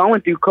while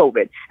going through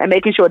COVID and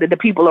making sure that the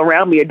people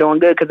around me are doing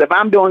good. Because if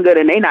I'm doing good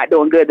and they not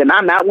doing good, then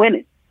I'm not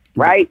winning.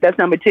 Right? That's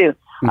number 2.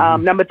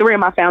 Number 3 in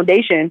my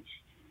foundation,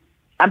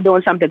 I'm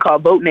doing something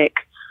called Votnik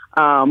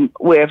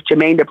with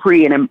Jermaine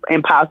Dupri and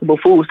Impossible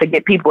Foods to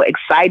get people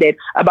excited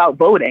about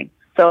voting.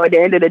 So at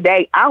the end of the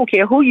day, I don't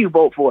care who you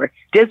vote for.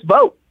 Just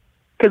vote.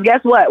 Because guess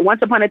what?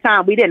 Once upon a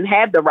time, we didn't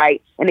have the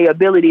right and the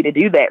ability to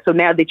do that. So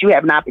now that you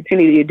have an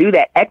opportunity to do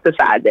that,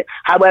 exercise it.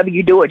 However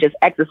you do it, just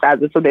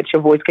exercise it so that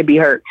your voice can be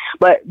heard.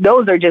 But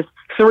those are just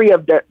 3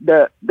 of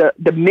the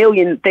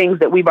million things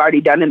that we've already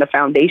done in the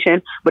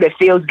foundation. But it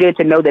feels good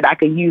to know that I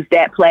can use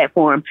that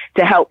platform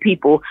to help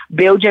people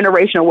build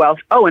generational wealth.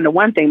 Oh, and the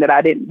one thing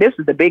that this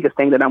is the biggest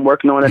thing that I'm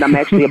working on that I'm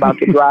actually about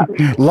to drop.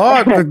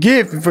 Lord,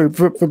 forgive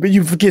for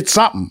you forget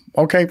something.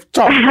 Okay,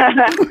 talk.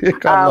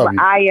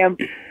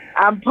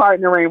 I'm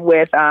partnering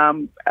with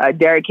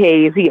Derek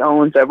Hayes. He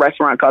owns a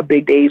restaurant called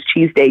Big Dave's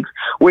Cheesesteaks.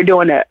 We're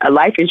doing a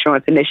life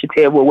insurance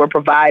initiative where we're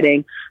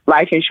providing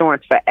life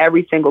insurance for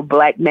every single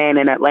Black man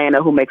in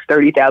Atlanta who makes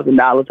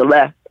 $30,000 or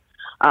less,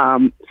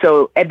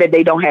 so that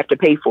they don't have to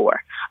pay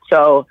for.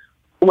 So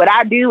what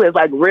I do is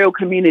like real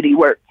community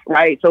work,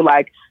 right? So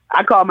like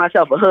I call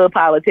myself a hood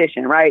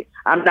politician, right?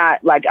 I'm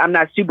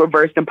not super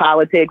versed in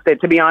politics. And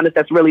to be honest,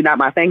 that's really not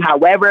my thing.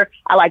 However,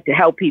 I like to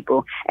help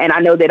people. And I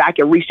know that I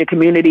can reach the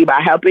community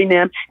by helping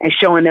them and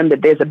showing them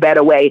that there's a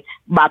better way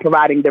by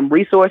providing them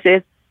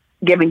resources,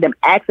 giving them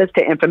access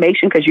to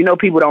information, because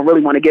people don't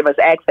really want to give us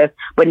access.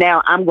 But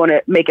now I'm going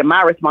to make it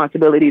my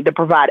responsibility to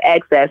provide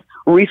access,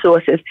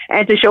 resources,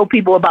 and to show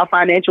people about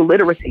financial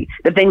literacy.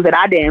 The things that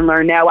I didn't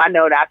learn, now I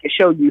know that I can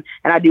show you.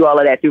 And I do all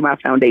of that through my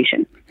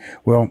foundation.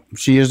 Well,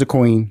 she is the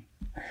queen.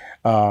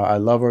 I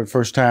love her.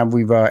 First time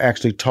we've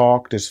actually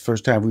talked. It's the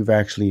first time we've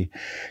actually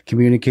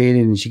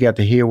communicated, and she got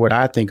to hear what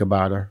I think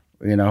about her.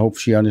 And I hope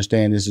she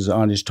understands this is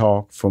honest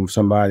talk from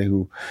somebody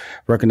who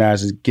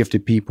recognizes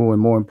gifted people.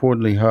 And more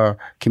importantly, her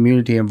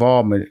community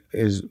involvement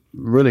is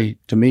really,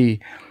 to me,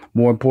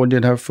 more important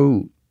than her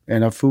food.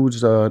 And her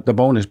food's the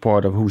bonus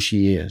part of who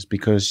she is,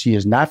 because she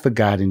has not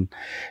forgotten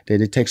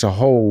that it takes a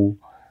whole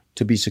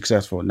to be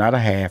successful, not a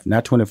half,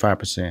 not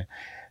 25%.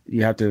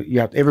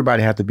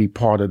 Everybody have to be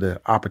part of the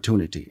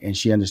opportunity, and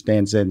she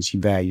understands that and she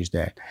values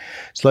that.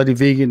 Slutty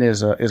Vegan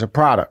is a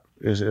product.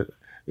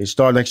 It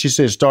started, like she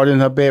said, started in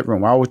her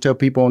bedroom. I always tell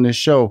people on this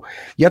show,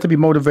 you have to be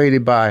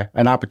motivated by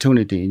an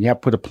opportunity, and you have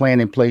to put a plan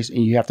in place,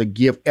 and you have to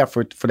give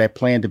effort for that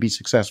plan to be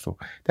successful.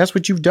 That's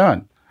what you've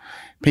done,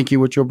 Pinky,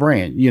 with your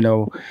brand.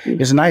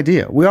 It's an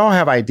idea. We all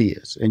have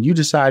ideas, and you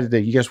decided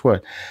that, guess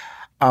what?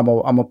 I'm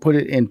gonna put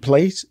it in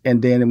place,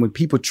 and then when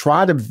people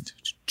try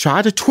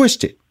to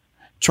twist it,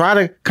 try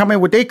to come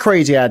in with their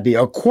crazy idea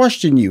or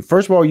question you.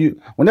 First of all,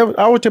 I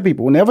always tell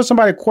people, whenever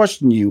somebody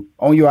questions you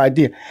on your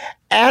idea,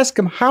 ask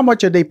them how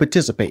much are they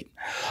participating.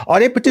 Are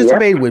they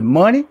participating with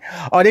money?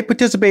 Are they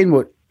participating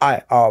with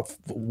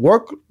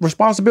work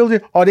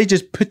responsibility? Or are they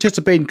just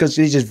participating because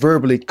they're just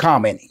verbally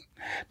commenting?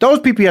 Those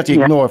people you have to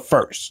ignore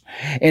first.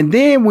 And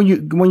then when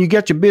you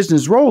get your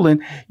business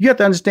rolling, you have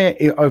to understand,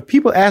 if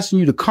people asking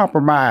you to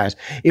compromise,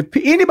 if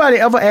anybody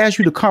ever asks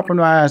you to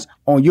compromise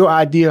on your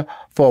idea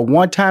for a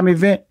one-time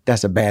event,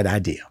 that's a bad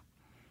idea.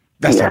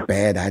 That's a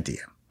bad idea.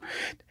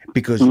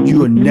 Because you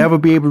will never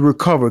be able to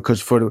recover,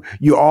 because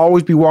you'll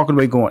always be walking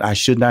away going, I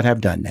should not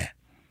have done that.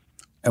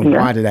 And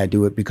why did I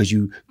do it? Because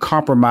you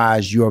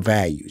compromise your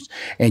values.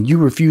 And you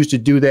refuse to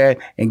do that.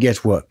 And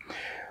guess what?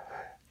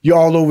 You're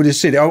all over the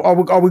city.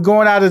 Are we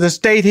going out of the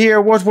state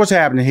here? What's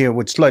happening here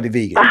with Slutty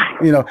Vegan?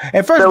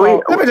 And first of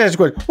all, let me ask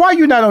you a question. Why are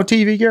you not on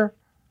TV, girl?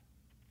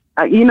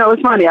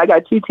 It's funny. I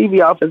got 2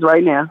 TV offers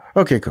right now.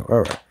 Okay, cool.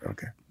 All right.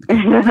 Okay.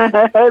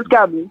 It's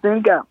coming.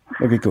 Soon come.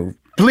 Okay, cool.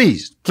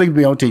 Please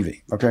be on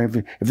TV.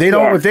 Okay. If they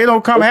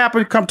don't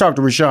come talk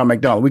to Rushion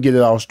McDonald. We get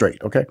it all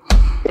straight. Okay.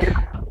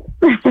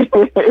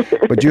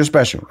 But you're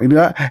special, and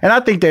I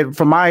think that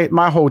from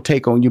my whole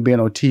take on you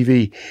being on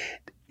TV.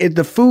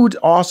 The food's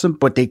awesome,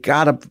 but they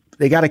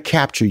gotta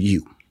capture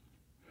you.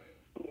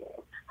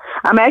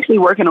 I'm actually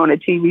working on a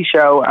TV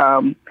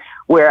show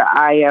where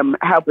I am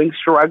helping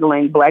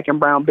struggling Black and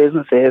brown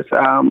businesses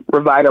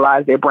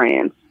revitalize their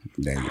brands.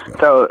 There you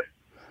go.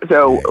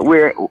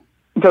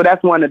 So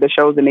that's one of the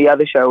shows, and the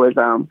other show is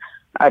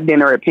a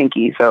Dinner at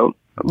Pinky. So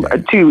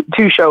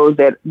two shows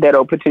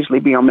that'll potentially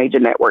be on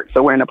major networks.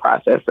 So we're in the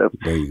process of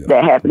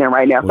that happening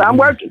right now. So I'm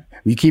working.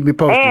 You keep me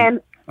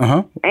posted.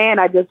 And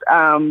I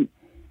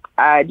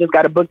just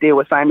got a book deal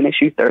with Simon &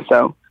 Schuster,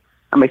 so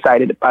I'm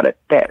excited about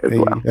that as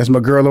well. That's my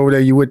girl over there.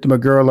 You with my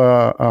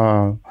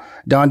girl,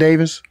 Don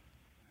Davis?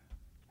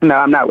 No,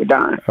 I'm not with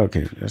Don.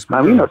 Okay, that's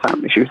my. We know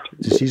Simon &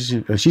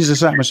 Schuster. She's a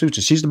Simon & Schuster.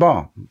 She's the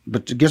bomb.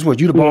 But guess what?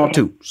 You the bomb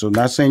too. So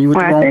not saying you with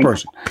the wrong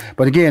person.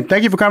 But again,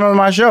 thank you for coming on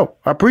my show.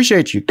 I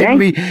appreciate you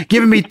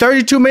giving me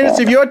 32 minutes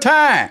of your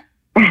time.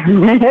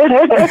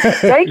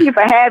 Thank you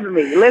for having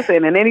me.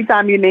 Listen, and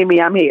anytime you need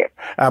me, I'm here.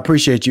 I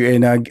appreciate you.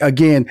 And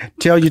again,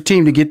 tell your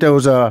team to get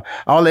those all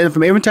the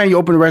information. Every time you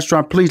open a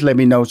restaurant, please let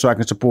me know so I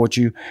can support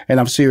you. And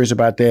I'm serious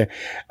about that.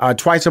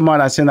 Twice a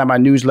month, I send out my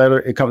newsletter.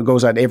 It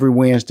goes out every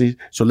Wednesday.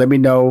 So let me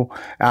know.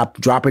 I'll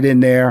drop it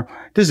in there.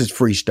 This is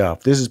free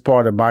stuff. This is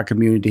part of my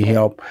community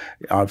help,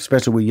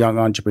 especially with young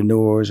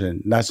entrepreneurs.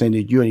 And not saying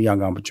that you're a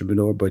young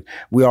entrepreneur, but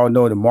we all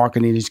know that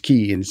marketing is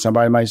key. And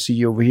somebody might see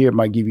you over here,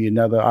 might give you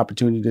another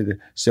opportunity to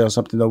sell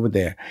something over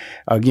there.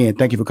 Again,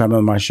 thank you for coming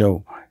on my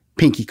show.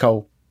 Pinky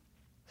Cole.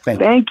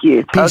 Thank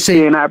you.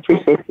 PC. And I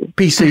appreciate it.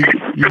 PC,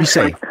 you be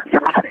safe.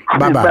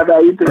 Bye-bye.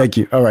 Bye-bye. Thank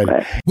you. All right.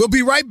 Bye. We'll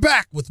be right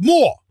back with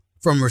more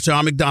from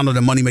Rushion McDonald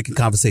and Money Making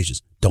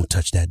Conversations. Don't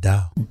touch that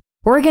dial.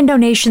 Organ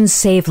donations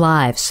save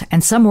lives,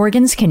 and some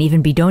organs can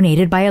even be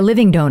donated by a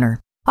living donor.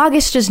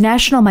 August is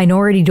National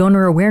Minority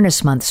Donor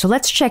Awareness Month, so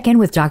let's check in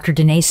with Dr.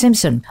 Danae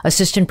Simpson,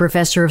 Assistant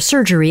Professor of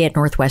Surgery at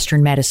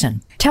Northwestern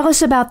Medicine. Tell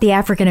us about the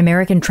African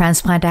American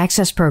Transplant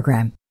Access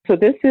Program. So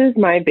this is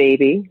my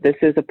baby. This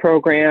is a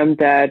program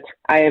that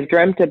I have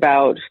dreamt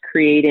about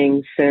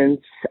creating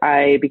since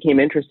I became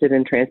interested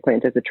in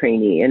transplant as a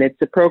trainee. And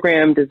it's a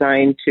program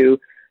designed to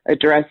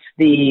address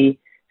the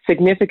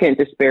significant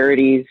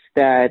disparities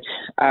that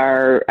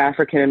our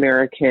African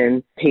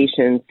American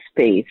patients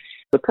face.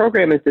 The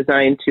program is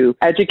designed to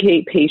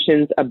educate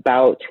patients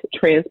about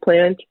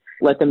transplant,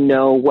 let them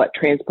know what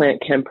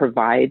transplant can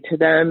provide to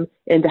them,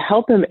 and to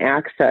help them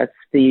access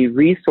the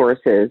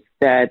resources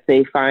that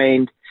they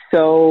find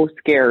so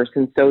scarce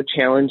and so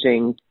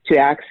challenging to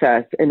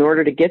access in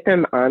order to get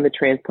them on the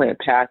transplant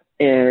path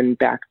and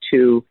back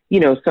to,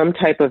 some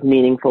type of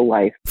meaningful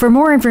life. For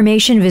more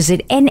information,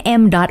 visit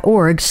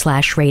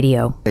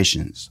nm.org/radio.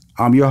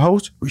 I'm your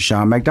host,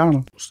 Rushion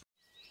McDonald.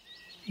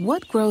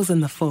 What grows in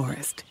the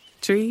forest?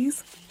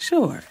 Trees?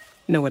 Sure.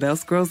 Know what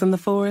else grows in the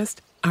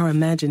forest? Our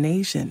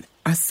imagination,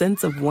 our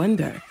sense of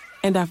wonder,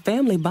 and our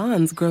family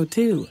bonds grow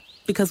too.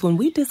 Because when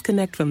we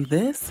disconnect from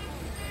this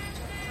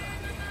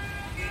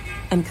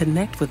and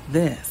connect with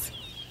this,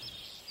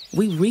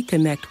 we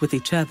reconnect with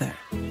each other.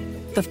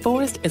 The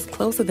forest is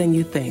closer than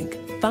you think.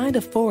 Find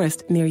a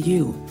forest near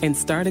you and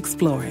start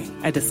exploring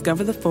at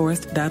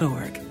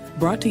discovertheforest.org.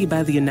 Brought to you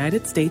by the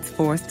United States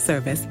Forest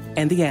Service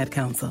and the Ad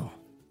Council.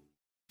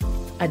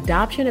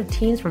 Adoption of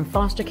teens from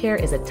foster care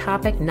is a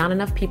topic not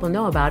enough people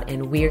know about,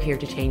 and we're here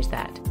to change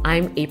that.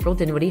 I'm April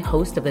Dinwiddie,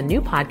 host of the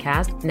new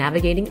podcast,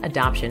 Navigating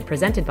Adoption,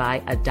 presented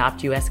by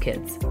Adopt US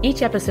Kids.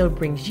 Each episode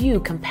brings you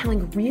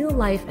compelling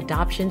real-life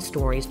adoption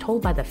stories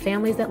told by the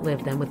families that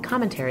live them with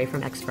commentary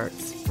from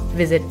experts.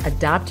 Visit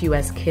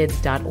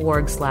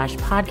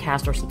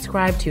adoptuskids.org/podcast or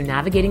subscribe to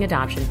Navigating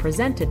Adoption,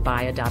 presented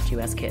by Adopt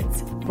US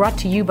Kids. Brought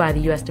to you by the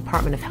U.S.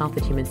 Department of Health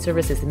and Human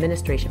Services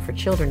Administration for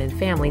Children and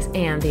Families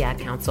and the Ad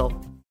Council.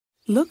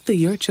 Look through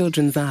your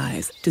children's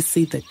eyes to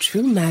see the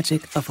true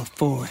magic of a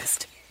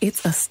forest.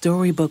 It's a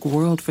storybook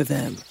world for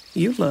them.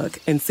 You look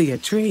and see a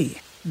tree.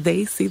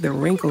 They see the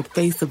wrinkled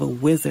face of a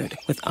wizard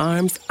with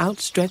arms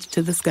outstretched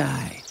to the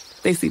sky.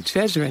 They see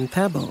treasure in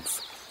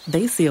pebbles.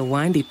 They see a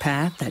windy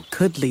path that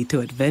could lead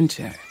to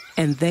adventure.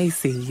 And they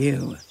see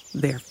you,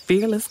 their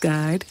fearless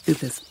guide through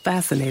this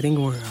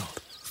fascinating world.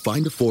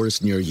 Find a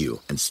forest near you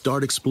and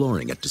start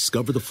exploring at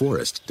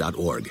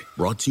discovertheforest.org.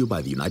 Brought to you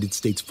by the United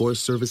States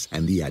Forest Service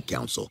and the Ad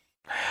Council.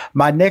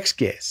 My next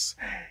guest,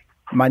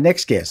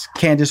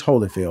 Candace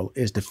Holyfield,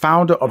 is the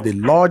founder of the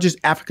largest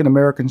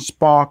African-American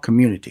spa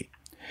community.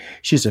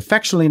 She's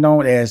affectionately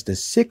known as the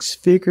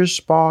Six-Figure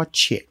Spa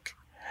Chick.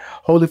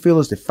 Holyfield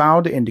is the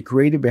founder and the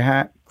creative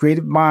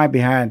mind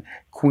behind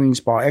Queen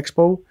Spa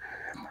Expo.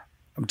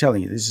 I'm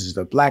telling you, this is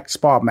the Black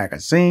Spa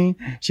magazine.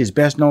 She's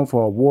best known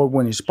for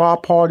award-winning spa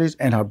parties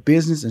and her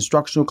business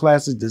instructional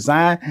classes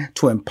designed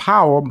to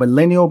empower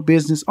millennial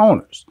business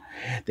owners.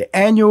 The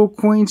annual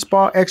Queen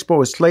Spa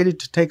Expo is slated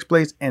to take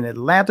place in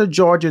Atlanta,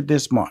 Georgia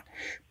this month.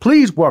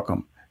 Please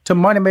welcome to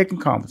Money Making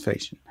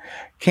Conversation,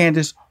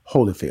 Candace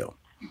Holyfield.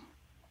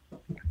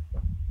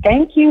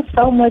 Thank you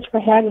so much for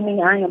having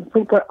me. I am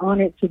super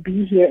honored to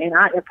be here, and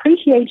I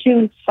appreciate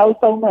you so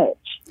much.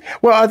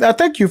 Well, I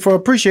thank you for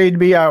appreciating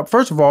me.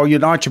 First of all, you're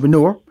an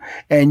entrepreneur,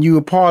 and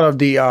you're part of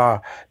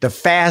the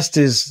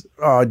fastest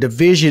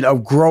division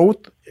of growth,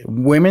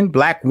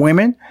 Black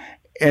women,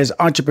 as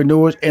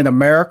entrepreneurs in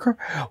America.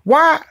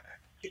 Why,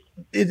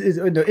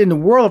 in the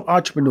world of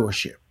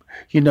entrepreneurship,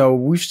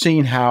 we've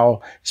seen how,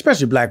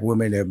 especially Black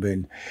women have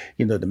been,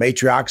 the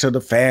matriarchs of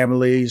the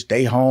family,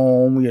 stay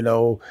home,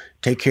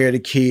 take care of the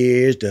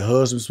kids, the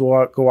husbands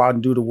go out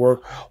and do the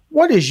work.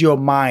 What is your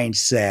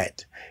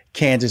mindset,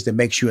 Candace, that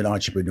makes you an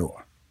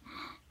entrepreneur?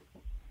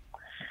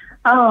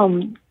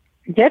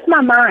 Just my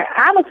mind.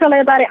 I would tell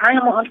everybody I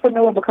am an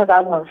entrepreneur because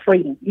I want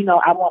freedom.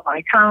 I want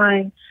my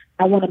time.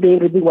 I want to be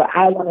able to do what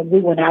I want to do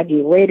when I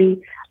get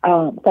ready.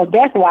 So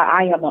that's why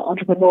I am an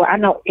entrepreneur. I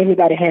know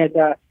everybody has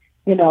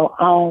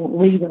own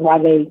reason why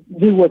they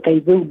do what they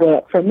do.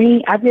 But for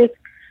me, I just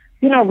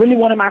really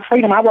wanted my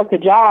freedom. I worked a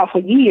job for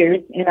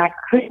years, and I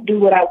couldn't do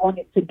what I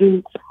wanted to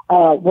do,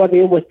 whether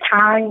it was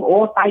time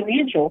or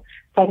financial.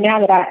 So now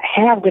that I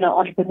have been an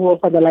entrepreneur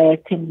for the last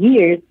 10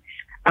 years,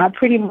 I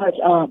pretty much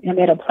am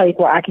at a place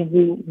where I can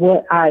do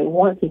what I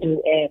want to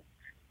do, and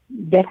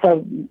that's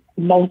the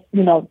most,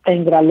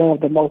 thing that I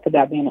love the most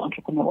about being an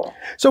entrepreneur.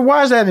 So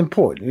why is that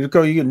important?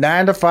 Because you get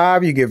 9 to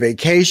 5, you get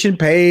vacation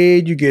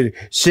paid, you get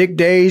sick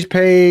days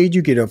paid,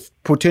 you get a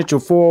potential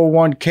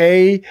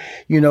 401k,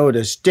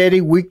 the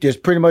steady week that's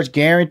pretty much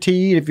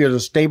guaranteed if you're at a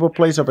stable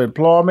place of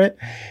employment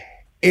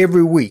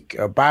every week,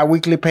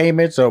 bi-weekly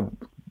payments or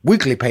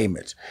weekly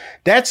payments.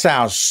 That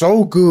sounds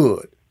so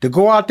good. To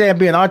go out there and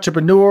be an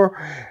entrepreneur,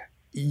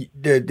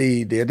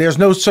 there's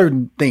no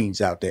certain things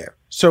out there.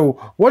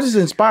 So what is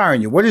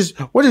inspiring you? What is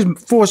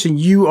forcing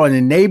you or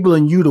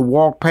enabling you to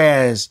walk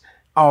past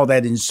all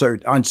that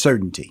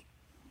uncertainty?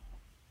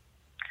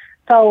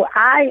 So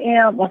I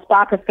am a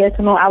spa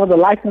professional. I was a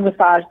licensed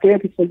massage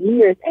therapist for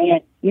years,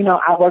 and,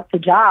 I worked a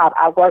job.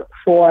 I worked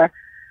for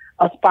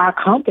a spa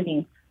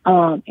company,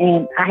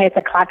 and I had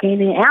to clock in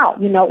and out.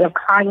 If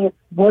clients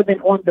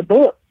wasn't on the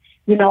book,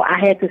 I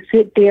had to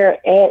sit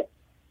there at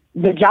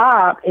the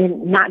job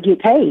and not get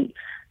paid.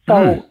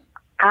 So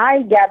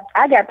I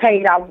got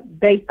paid out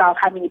based off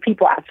how many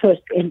people I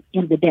touched in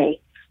the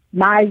day.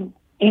 My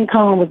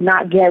income was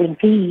not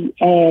guaranteed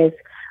as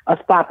a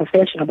spa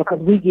professional because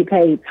we get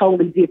paid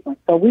totally different.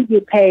 So we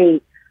get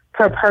paid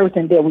per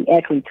person that we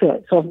actually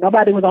touch. So if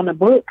nobody was on the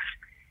books,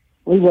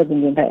 we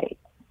wasn't getting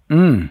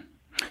paid.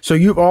 So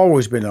you've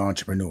always been an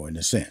entrepreneur in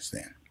a sense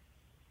then?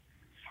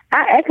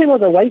 I actually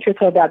was a waitress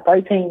for about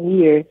 13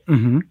 years.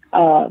 And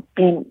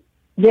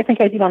just in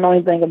case you don't know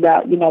anything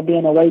about,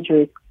 being a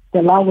waitress,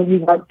 the longer you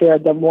work there,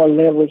 the more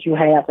leverage you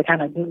have to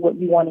kind of do what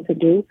you wanted to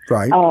do.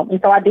 Right. And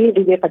so I did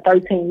do that for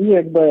 13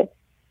 years, but,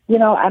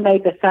 I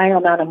made the same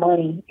amount of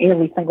money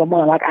every single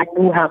month. Like I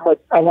knew how much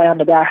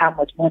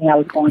money I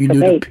was going to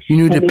make. You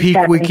knew the peak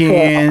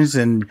weekends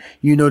and,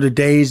 the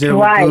days that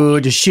were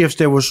good, the shifts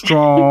that were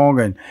strong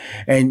and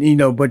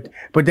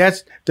but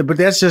that's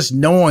just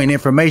knowing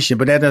information,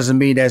 but that doesn't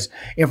mean that's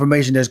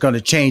information that's going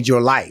to change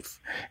your life.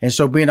 And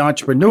so being an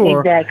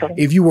entrepreneur,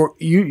 if you were,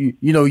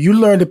 you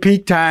learn the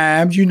peak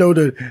times,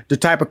 the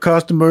type of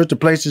customers, the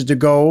places to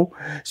go.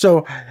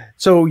 So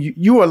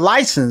you were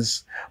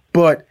licensed,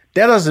 but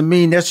that doesn't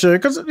mean necessarily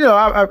because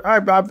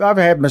I've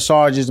had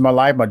massages in my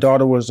life. My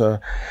daughter was a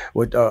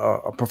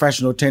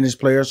professional tennis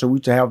player, so we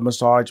used to have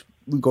massage.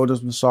 We go to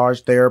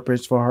massage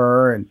therapists for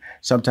her, and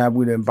sometimes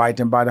we'd invite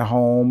them by the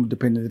home,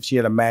 depending if she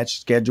had a match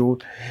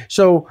scheduled.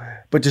 So,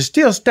 but to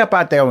still step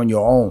out there on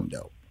your own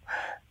though,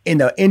 in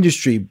the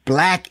industry,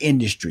 black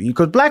industry,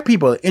 because black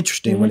people are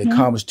interesting when it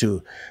comes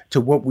to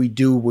what we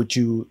do,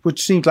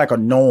 which seems like a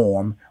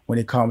norm when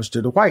it comes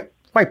to the white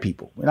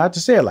people. And I have to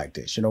say it like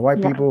this,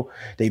 white people,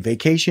 they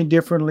vacation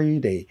differently.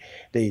 They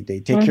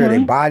take care of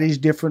their bodies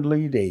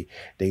differently. They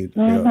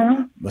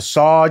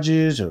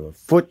massages or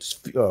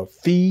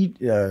feet,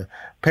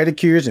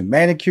 pedicures and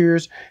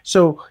manicures.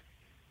 So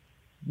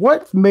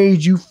what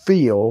made you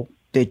feel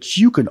that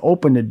you can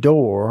open the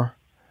door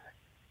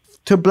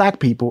to black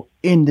people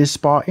in this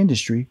spa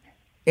industry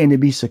and to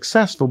be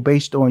successful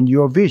based on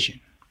your vision?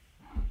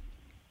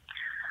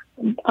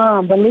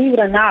 Believe it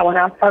or not, when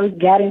I first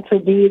got into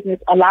business,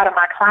 a lot of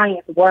my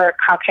clients were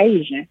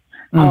Caucasian.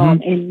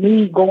 And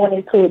me going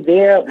into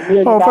their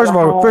first of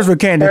all,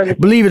 Candace,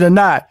 believe it or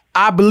not,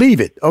 I believe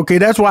it. Okay,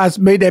 that's why I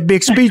made that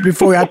big speech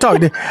before I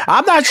talked.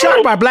 I'm not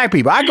shocked by black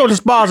people. I go to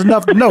spas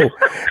enough to know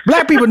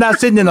black people not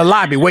sitting in the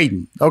lobby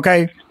waiting.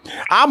 Okay,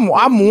 I'm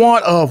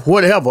one of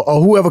whatever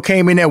or whoever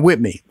came in there with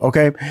me.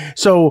 Okay,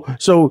 so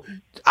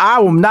I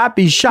will not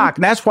be shocked.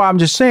 And that's why I'm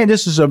just saying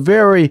this is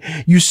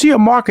you see a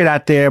market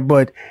out there,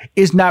 but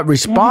it's not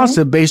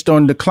responsive based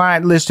on the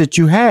client list that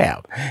you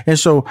have. And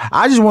so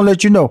I just want to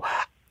let you know,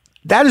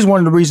 that is one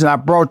of the reasons I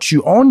brought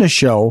you on the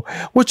show,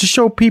 was to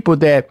show people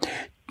that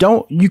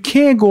you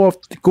can't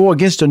go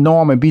against the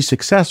norm and be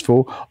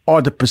successful,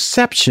 or the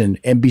perception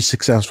and be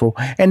successful.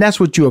 And that's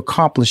what you're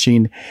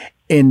accomplishing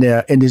in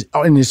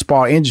this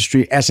spa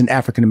industry as an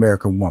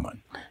African-American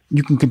woman.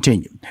 You can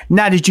continue.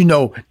 Now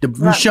that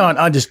Rushion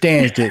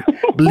understands it,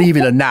 believe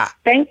it or not.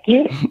 Thank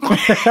you.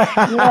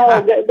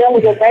 That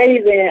was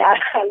amazing.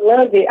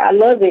 I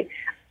love it.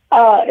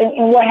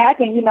 And what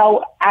happened,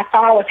 I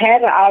thought I was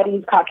having all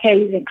these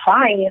Caucasian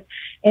clients,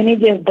 and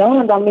it just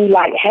dawned on me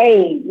like,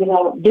 hey,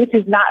 this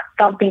is not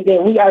something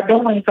that we are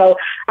doing. So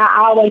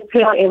I always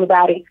tell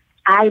everybody,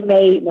 I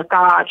made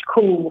massage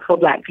cool for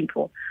black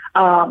people.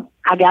 I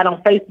got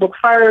on Facebook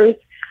first.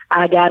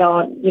 I got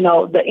on,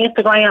 the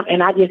Instagram,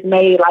 and I just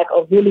made like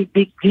a really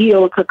big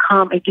deal to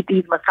come and get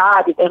these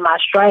massages. And my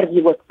strategy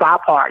was spa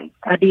parties.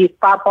 I did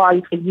spa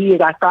parties for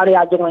years. I started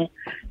out doing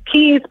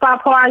kids spa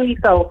parties.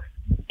 So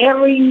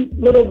every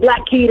little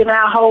black kid in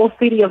our whole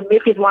city of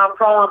Memphis, where I'm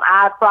from,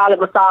 I probably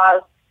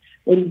massaged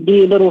and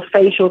did little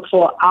facials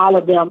for all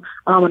of them.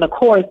 And of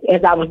course,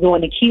 as I was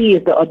doing the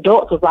kids, the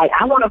adults was like,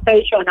 I want a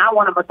facial and I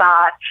want a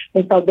massage.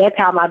 And so that's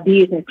how my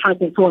business turned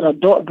into an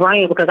adult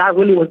brand, because I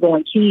really was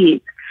doing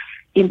kids.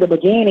 in the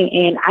beginning,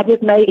 and I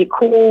just made it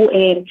cool.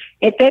 And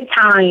at that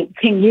time,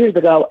 10 years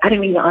ago, I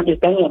didn't even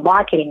understand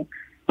marketing,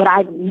 but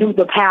I knew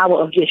the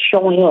power of just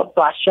showing up.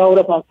 So I showed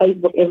up on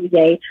Facebook every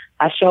day.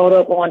 I showed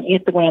up on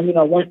Instagram,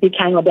 once it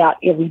came about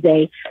every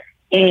day.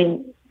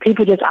 And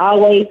people just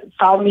always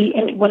saw me.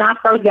 And when I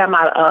first got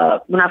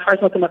when I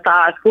first went to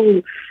massage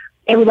school,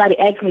 everybody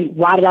asked me,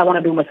 why did I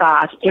want to do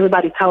massage?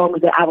 Everybody told me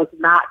that I was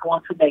not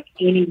going to make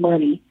any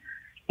money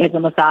as a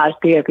massage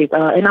therapist.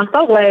 And I'm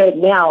so glad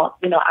now,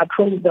 I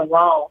proved them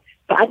wrong.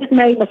 But I just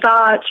made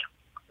massage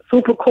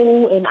super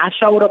cool, and I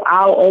showed up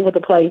all over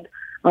the place,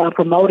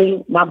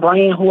 promoting my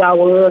brand, who I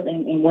was,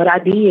 and what I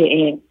did.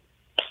 And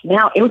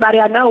now everybody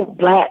I know,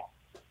 Black,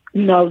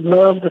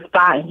 loves the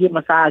spot and get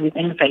massages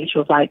and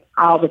facials like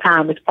all the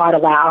time. It's part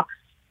of our,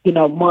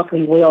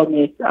 monthly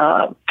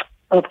wellness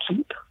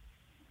upkeep.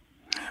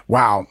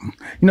 Wow.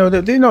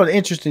 The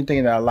interesting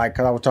thing that I like,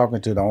 because I was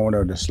talking to the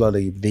owner of the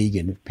Slutty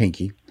Vegan,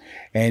 Pinky,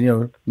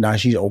 and, now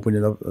she's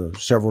opening up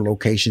several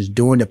locations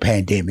during the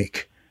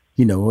pandemic,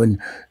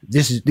 and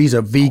these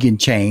are vegan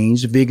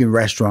chains, vegan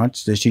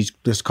restaurants that she's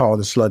just called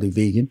the Slutty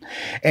Vegan.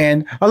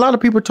 And a lot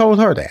of people told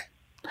her that.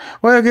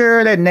 Well,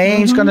 girl, that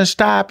name's going to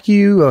stop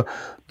you.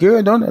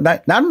 Girl,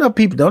 not enough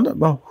people don't.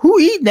 Well, who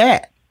eat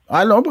that?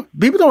 I know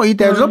people don't eat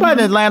that.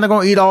 Nobody in Atlanta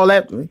going to eat all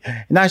that.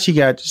 Now she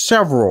got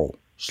several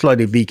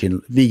Slutty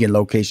vegan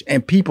locations,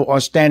 and people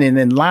are standing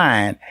in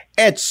line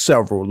at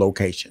several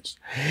locations.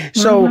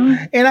 So,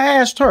 and I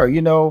asked her,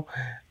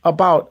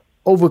 about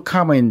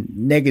overcoming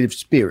negative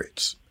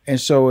spirits. And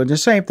so the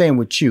same thing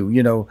with you,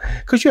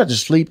 because you have to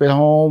sleep at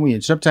home,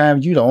 and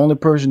sometimes you're the only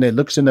person that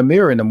looks in the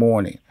mirror in the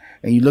morning,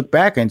 and you look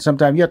back, and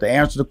sometimes you have to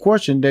answer the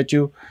question that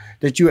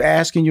you're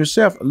asking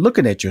yourself,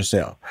 looking at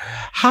yourself.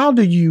 How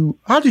did you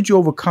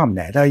overcome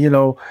that?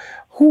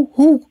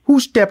 Who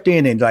stepped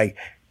in and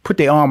put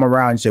their arm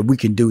around and said, we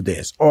can do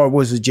this? Or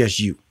was it just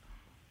you?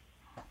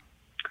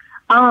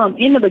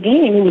 In the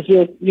beginning, it was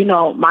just,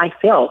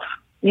 myself.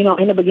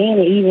 In the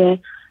beginning,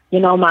 even,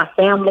 my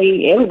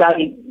family,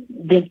 everybody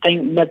didn't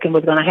think nothing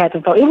was going to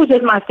happen. So it was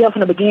just myself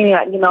in the beginning.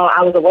 I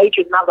was a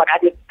waitress, and I was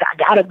like, I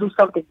got to do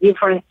something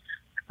different.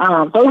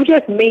 So it was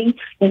just me.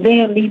 And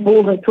then me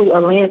moving to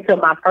Atlanta,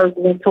 my first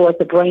mentor,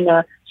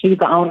 Sabrina, she's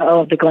the owner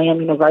of the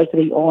Glam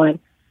University in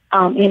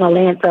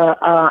Atlanta.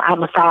 I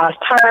massaged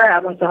her. I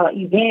went to her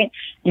event,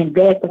 and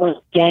that's when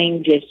the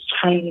game just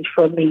changed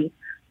for me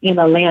in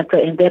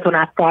Atlanta. And that's when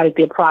I started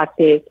the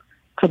process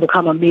to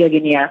become a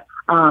millionaire.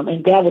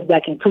 And that was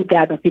back in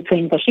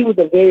 2015. So she was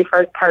the very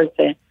first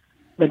person,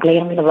 the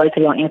Glam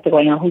University on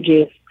Instagram, who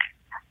just,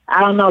 I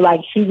don't know,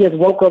 she just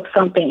woke up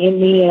something in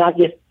me, and I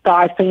just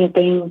started seeing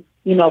things,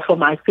 for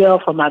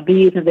myself, for my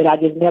business that I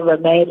just never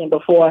imagined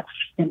before.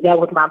 And that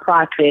was my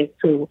process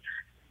to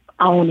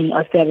owning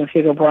a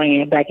 7-figure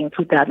brand back in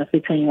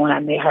 2015 when I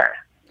met her.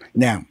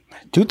 Now,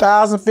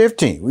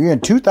 2015, we're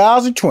in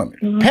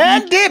 2020.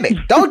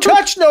 Pandemic. Don't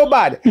touch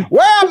nobody.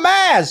 Wear a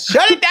mask.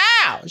 Shut it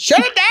down.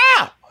 Shut it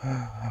down.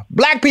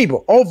 Black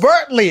people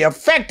overtly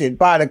affected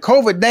by the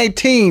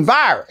COVID-19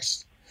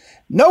 virus.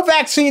 No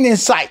vaccine in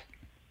sight.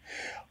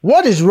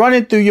 What is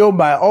running through your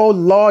mind? Oh,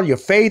 Lord, your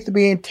faith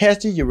being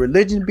tested, your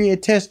religion being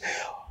tested.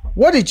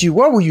 What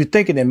were you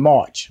thinking in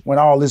March when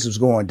all this was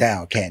going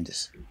down,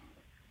 Candace?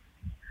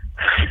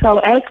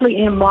 So actually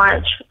in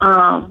March,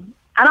 I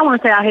don't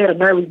want to say I had a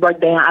nervous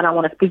breakdown. I don't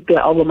want to speak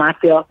that over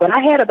myself, but I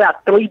had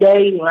about 3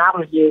 days when I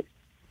was just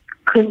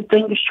couldn't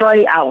think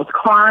straight. I was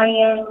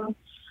crying.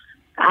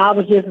 I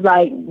was just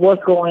like,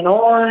 what's going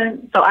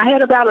on? So I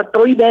had about a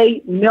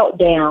 3-day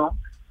meltdown.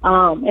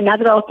 And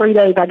after those 3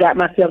 days, I got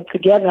myself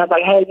together. I was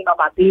like, hey,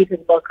 my business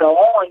must go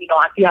on.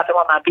 I still have to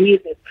run my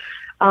business.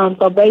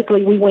 So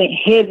basically, we went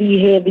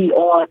heavy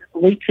on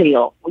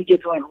retail. We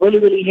just went really,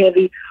 really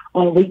heavy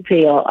on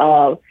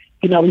retail.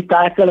 We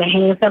started selling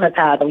hand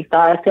sanitizer. We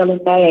started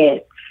selling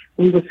masks.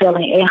 We were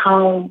selling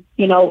at-home,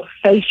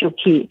 facial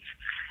kits.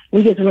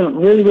 We just went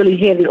really, really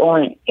heavy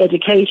on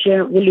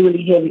education, really,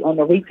 really heavy on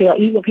the retail.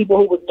 Even people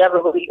who was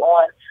never really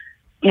on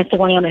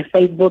Instagram and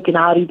Facebook and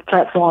all these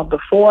platforms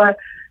before,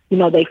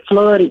 they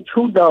flooded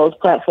to those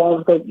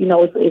platforms because,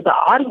 it's an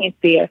audience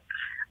there.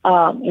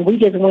 And we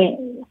just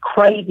went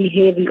crazy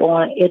heavy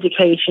on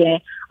education.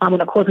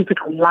 And of course, we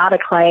took a lot of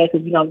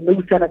classes,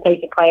 new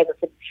sanitation classes,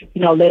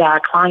 let our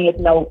clients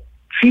know,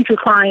 future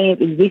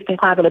clients, existing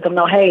clients, let them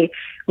know, hey,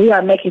 we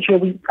are making sure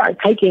we are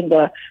taking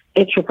the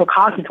extra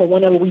precautions for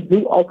whenever we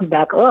do open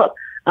back up,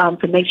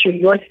 to make sure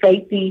your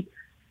safety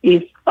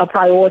is a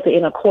priority,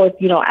 and of course,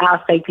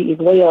 our safety as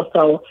well.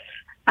 So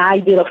I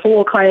did a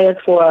full class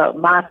for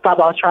my Spa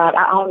Boss Tribe.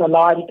 I own the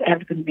largest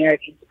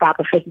African-American spa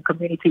professional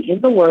community in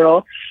the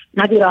world.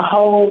 And I did a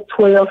whole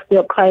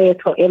 12-step class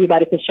for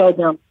everybody to show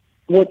them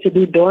what to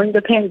do during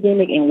the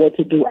pandemic and what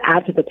to do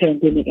after the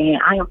pandemic. And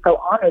I am so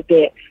honored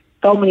that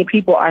so many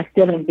people are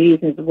still in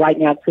business right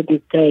now to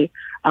this day.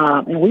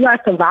 And we are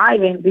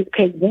surviving this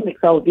pandemic.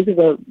 So this is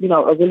a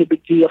really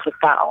big deal for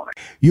stock owners.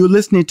 You're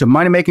listening to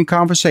Money Making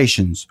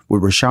Conversations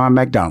with Rushion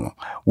McDonald.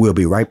 We'll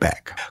be right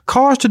back.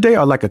 Cars today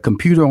are like a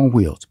computer on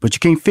wheels, but you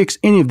can't fix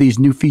any of these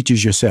new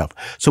features yourself.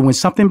 So when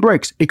something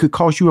breaks, it could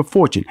cost you a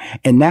fortune.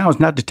 And now is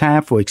not the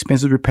time for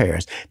expensive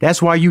repairs.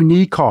 That's why you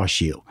need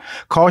CarShield.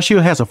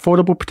 CarShield has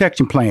affordable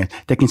protection plans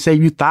that can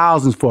save you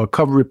thousands for a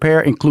covered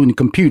repair, including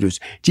computers,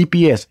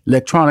 GPS,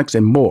 electronics,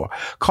 and more.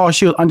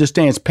 CarShield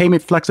understands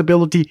payment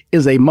flexibility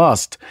is a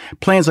must.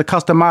 Plans are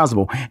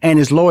customizable and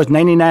as low as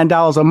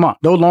 $99 a month.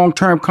 No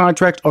long-term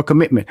contracts or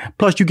commitment.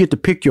 Plus, you get to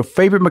pick your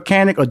favorite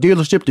mechanic or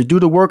dealership to do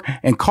the work,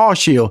 and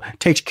CarShield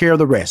takes care of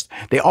the rest.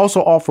 They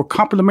also offer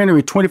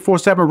complimentary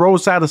 24/7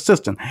 roadside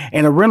assistance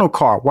and a rental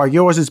car while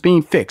yours is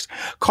being fixed.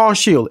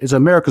 CarShield is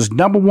America's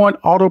 #1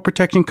 auto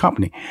protection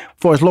company.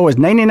 For as low as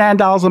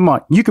 $99 a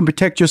month, you can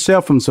protect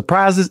yourself from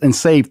surprises and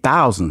save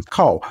thousands.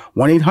 Call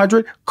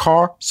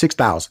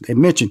 1-800-CAR-6000 and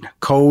mention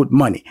code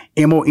MONEY,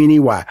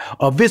 M-O-N-E-Y,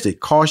 or visit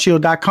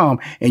carshield.com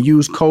and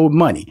use code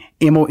MONEY,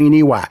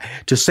 M-O-N-E-Y,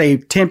 to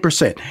save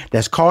 10%.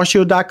 That's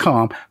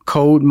carshield.com,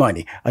 code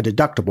MONEY. A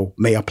deductible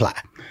may apply.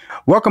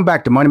 Welcome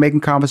back to Money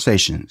Making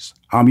Conversations.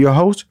 I'm your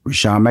host,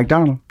 Rushion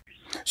McDonald.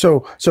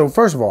 So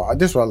first of all,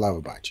 this is what I love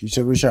about you.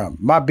 So, Rushion,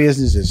 my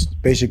business is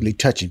basically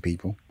touching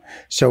people.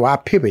 So I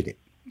pivoted.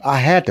 I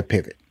had to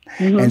pivot.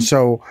 Mm-hmm. And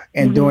so,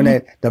 doing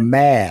that, the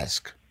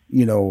mask,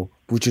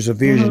 which is a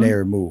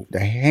visionary move, the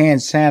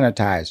hand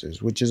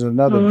sanitizers, which is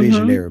another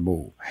visionary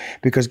move.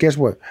 Because guess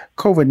what?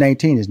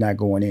 COVID-19 is not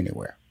going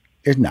anywhere.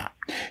 It's not.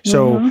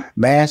 So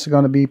masks are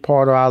going to be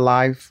part of our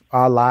lives.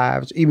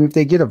 Even if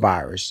they get a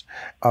virus,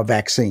 a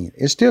vaccine,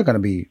 it's still going to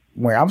be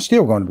I'm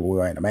still going to be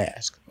wearing a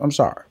mask. I'm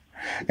sorry.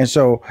 And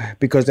so,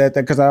 because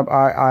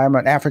I am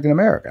an African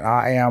American,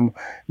 I am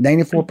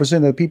 94%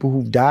 of the people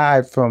who've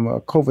died from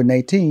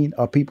COVID-19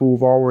 are people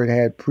who've already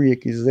had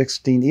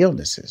pre-existing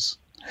illnesses.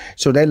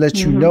 So that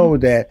lets you know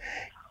that,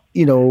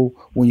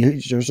 when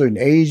you're a certain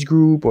age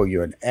group, or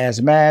you're an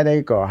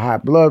asthmatic, or high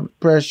blood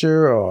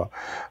pressure, or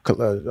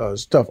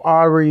stuffed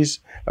arteries,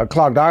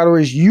 clogged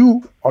arteries,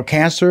 you or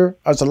cancer.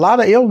 There's a lot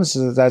of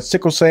illnesses, that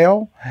sickle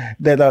cell,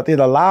 that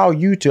allow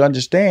you to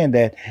understand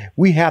that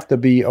we have to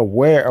be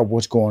aware of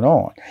what's going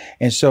on.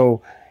 And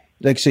so,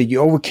 like I said, you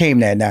overcame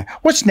that. Now,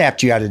 what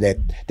snapped you out of that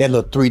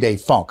little 3-day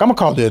funk? I'm going to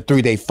call it a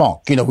 3-day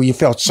funk, where you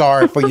felt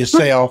sorry for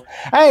yourself.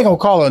 I ain't going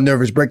to call it a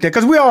nervous breakdown,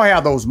 because we all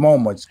have those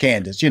moments,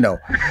 Candace,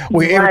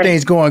 where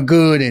everything's going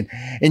good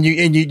and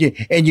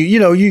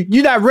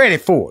you're not ready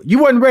for it. You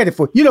wasn't ready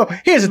for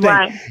it. Here's the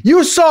thing.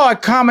 You saw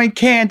it coming,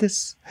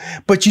 Candace,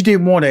 but you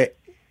didn't want to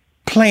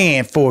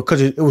plan for it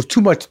because it was too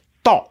much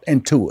thought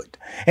into it.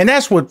 And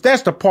that's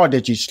the part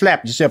that you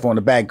slap yourself on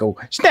the back and go,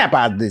 snap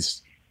out of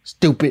this,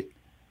 stupid.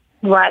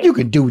 Right. You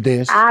can do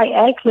this.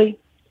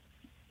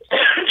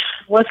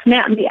 What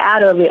snapped me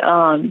out of it,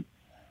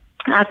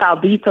 I saw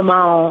B.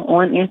 Simone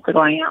on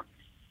Instagram,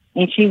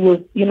 and she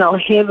was,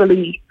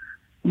 heavily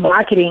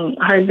marketing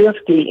her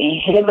lipstick and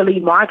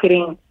heavily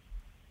marketing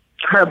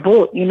her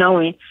book,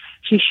 and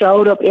she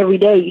showed up every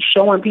day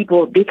showing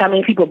people this how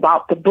many people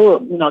bought the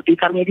book, this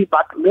how many people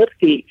bought the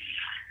lipstick.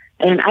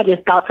 And I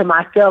just thought to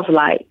myself,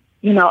 like,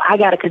 I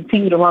got to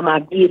continue to run my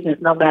business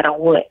no matter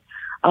what.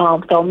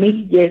 So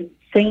me just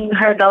seeing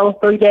her those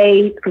 3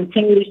 days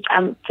continue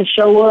to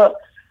show up,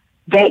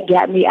 that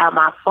got me out of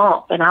my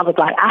funk. And I was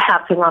like, I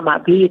have to run my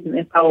business.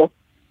 And so,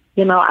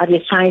 I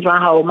just changed my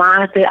whole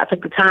mindset. I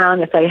took the time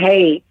to say,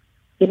 hey,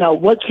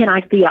 what can I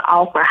still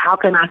offer? How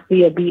can I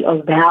still be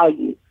of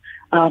value?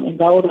 And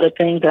those are the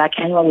things that I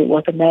came up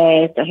with the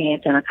mask, the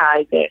hand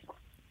sanitizer.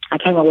 I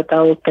came up with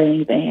those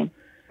things, and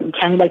we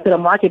came back to the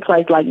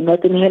marketplace like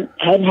nothing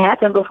hadn't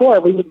happened before.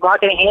 We was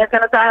marketing hand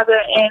sanitizer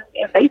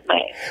and face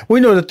masks. We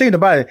know the thing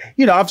about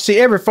it. I've seen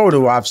every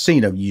photo I've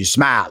seen of you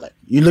smiling.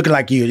 You're looking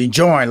like you're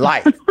enjoying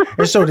life.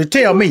 And so to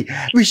tell me,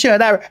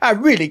 Rushion, I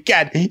really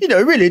got, it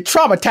really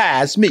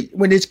traumatized me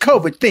when this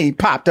COVID thing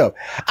popped up.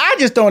 I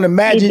just don't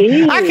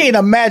imagine. I can't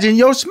imagine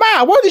your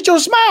smile. Where did your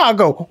smile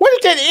go? Where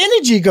did that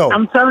energy go?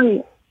 I'm telling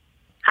you,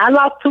 I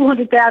lost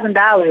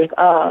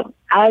 $200,000.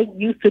 I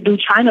used to do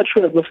China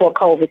trips before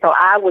COVID, so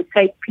I would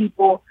take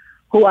people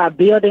who are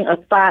building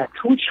a spot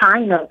to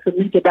China to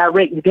meet the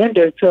direct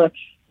vendor. To,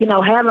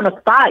 having a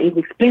spot is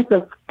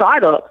expensive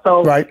startup.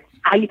 So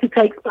I used to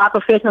take spot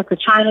professionals to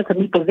China to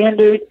meet the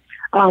vendors.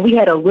 We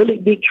had a really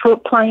big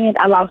trip planned.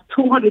 I lost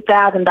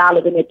 $200,000 in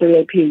that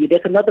 3-day period.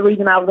 That's another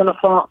reason I was in the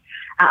funk.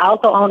 I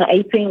also own an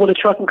 18-wheeler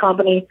trucking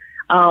company.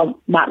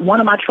 One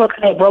of my trucks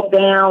had broke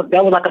down.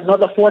 That was like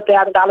another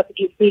 $4,000 to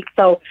get fixed.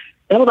 So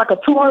that was like a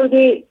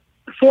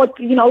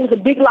it was a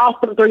big loss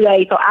for the 3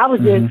 days. So I was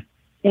just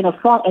in a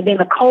funk. And then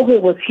the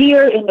COVID was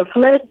here in the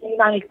flesh in the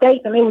United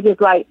States. And it was just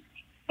like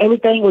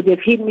everything was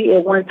just hitting me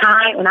at one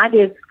time. And I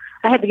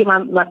had to get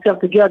myself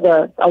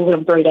together over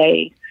them 3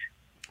 days.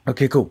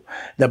 Okay, cool.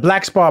 The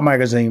Black Spark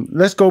magazine.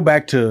 Let's go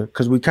back to,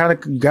 because we kind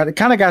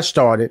of got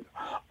started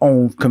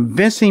on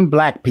convincing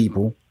Black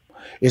people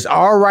it's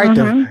all right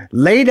to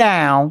lay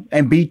down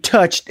and be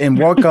touched and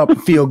work up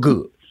and feel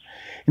good.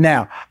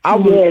 Now,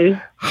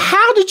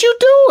 how did you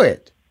do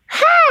it?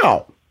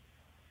 How?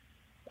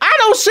 I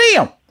don't see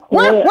them.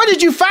 Where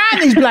did you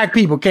find these black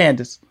people,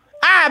 Candace?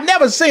 I have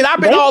never seen. I've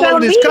been all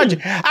over this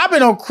country. I've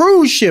been on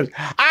cruise ships.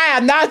 I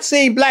have not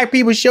seen black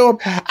people show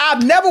up.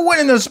 I've never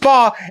went in a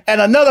spa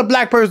and another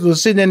black person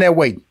was sitting in there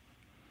waiting.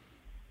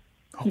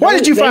 Where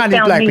did you find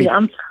these black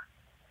people?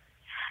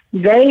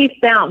 They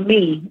found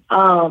me.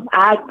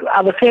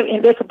 I was having,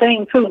 and that's the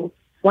thing too.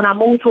 When I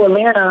moved to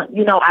Atlanta,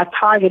 you know, I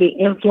targeted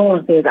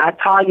influencers. I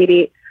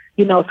targeted,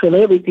 you know,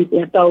 celebrities.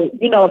 And so,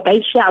 you know, if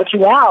they shout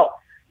you out,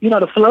 you know,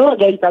 the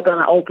floodgates are going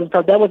to open.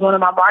 So that was one of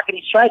my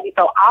marketing strategies.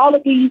 So all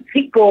of these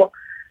people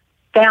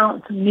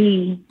found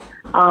me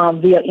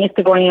via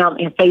Instagram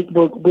and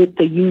Facebook with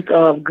the use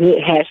of good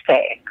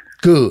hashtags.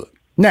 Good.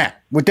 Now,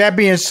 with that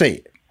being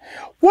said,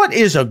 what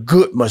is a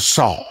good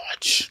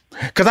massage?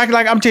 Because I'm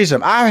telling you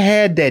something. I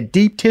had that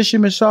deep tissue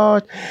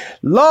massage.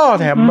 Lord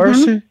have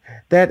mercy.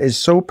 That is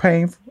so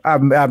painful.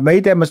 I've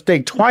made that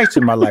mistake twice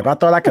in my life. I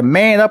thought I could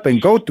man up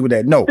and go through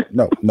that. No.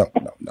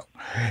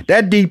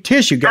 That deep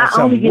tissue got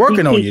something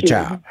working on you,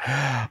 child.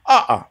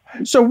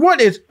 So what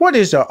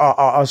is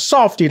a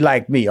softy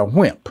like me, a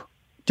wimp,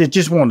 that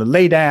just want to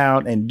lay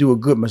down and do a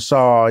good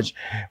massage,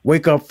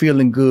 wake up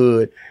feeling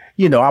good?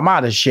 You know, I'm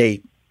out of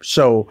shape.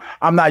 So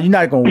you're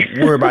not going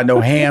to worry about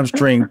no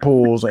hamstring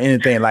pulls or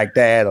anything like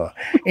that, or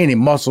any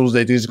muscles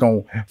that just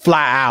going to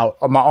fly out,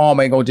 or my arm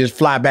ain't going to just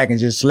fly back and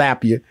just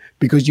slap you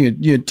because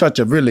you touch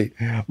a really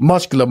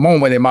muscular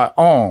moment in my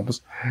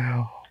arms.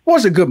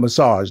 What's a good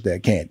massage there,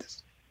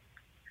 Candace?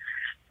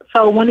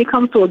 So when it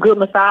comes to a good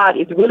massage,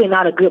 it's really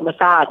not a good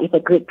massage. It's a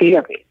good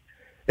therapy.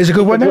 It's a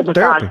good one?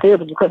 Massage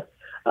therapy, because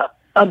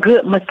a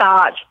good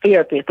massage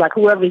therapist, like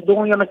whoever's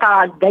doing your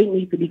massage, they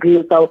need to be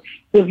good. So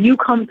if you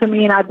come to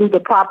me and I do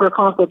the proper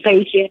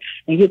consultation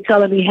and you're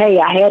telling me, hey,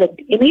 and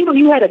even if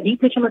you had a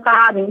deep tissue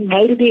massage and you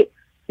hated it,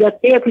 your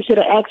therapist should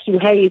have asked you,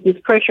 hey, is this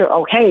pressure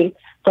okay?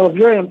 So if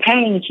you're in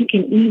pain, she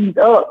can ease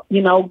up,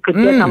 you know, because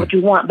that's not what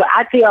you want. But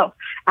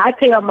I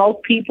tell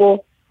most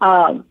people,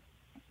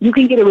 you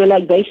can get a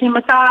relaxation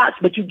massage,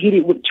 but you get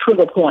it with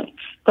trigger points.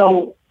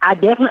 So I'm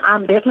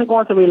definitely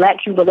going to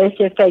relax you, but let's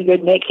just say your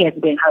neck has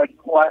been hurting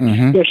or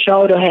your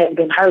shoulder has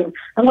been hurting.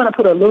 I'm going to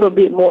put a little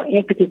bit more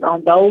emphasis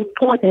on those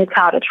points, and it's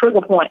called a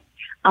trigger point,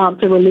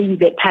 to relieve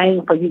that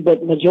pain for you. But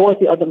the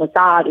majority of the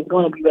massage is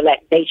going to be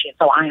relaxation,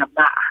 so I am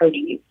not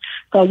hurting you.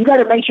 So you got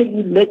to make sure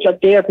you let your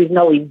therapist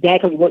know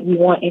exactly what you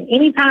want. And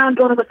anytime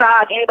during a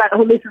massage, anybody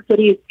who listens to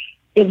this,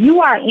 if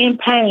you are in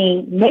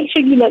pain, make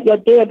sure you let your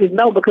therapist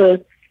know, because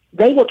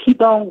they will keep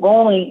on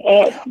going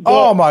at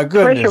that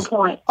pressure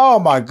point. Oh,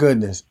 my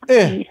goodness.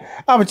 I'm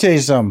going to tell you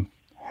something.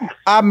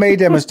 I made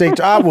that mistake.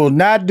 I will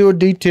not do a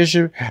deep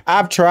tissue.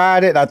 I've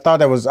tried it. I thought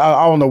that was,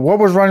 I don't know what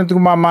was running through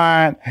my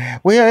mind.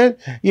 Well,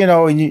 you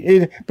know,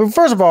 but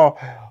first of all,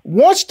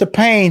 once the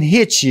pain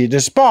hits you, the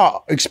spa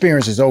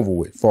experience is over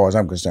with, as far as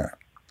I'm concerned.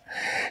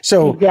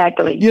 So,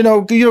 exactly. You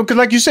know, because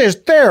like you said, it's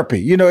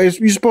therapy. You know,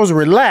 you're supposed to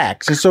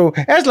relax. And so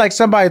that's like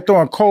somebody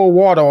throwing cold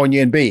water on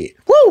you in bed.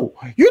 Woo!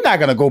 You're not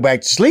going to go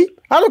back to sleep.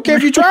 I don't care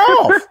if you try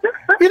off.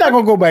 You're not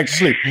going to go back to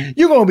sleep.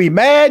 You're going to be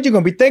mad. You're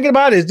going to be thinking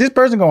about, is this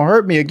person going to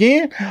hurt me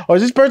again? Or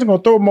is this person going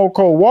to throw more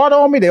cold water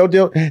on me?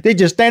 They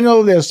just standing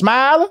over there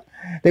smiling.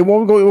 They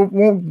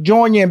won't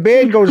join you in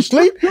bed and go to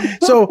sleep.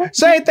 So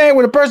same thing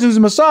with the person who's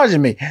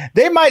massaging me.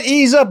 They might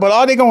ease up, but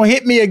are they going to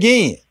hit me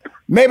again?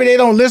 Maybe they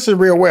don't listen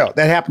real well.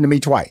 That happened to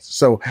me twice.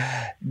 So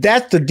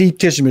that's the deep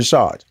tissue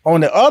massage. On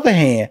the other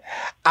hand,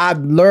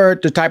 I've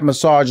learned the type of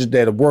massages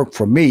that have worked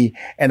for me,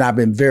 and I've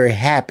been very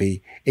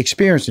happy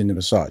experiencing the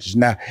massages.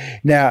 Now,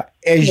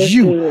 as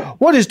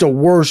what is the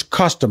worst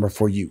customer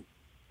for you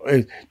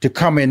to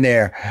come in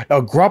there?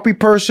 A grumpy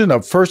person, a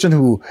person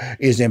who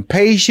is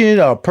impatient,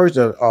 a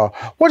person,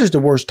 what is the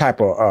worst type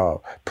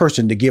of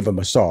person to give a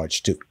massage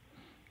to?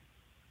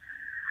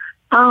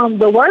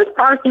 The worst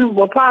person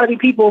will probably be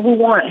people who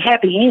want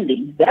happy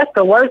endings. That's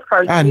the worst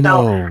person. I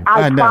know.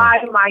 I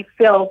pride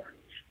myself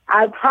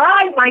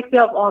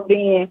on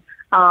being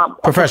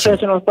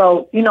professional.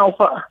 So, you know,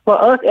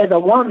 for us as a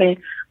woman,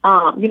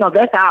 you know,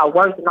 that's our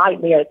worst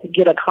nightmare, to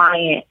get a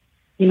client,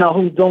 you know,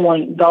 who's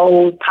doing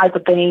those type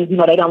of things. You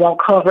know, they don't want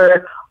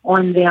cover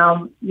on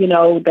them. You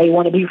know, they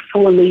want to be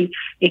fully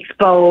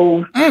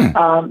exposed.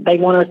 They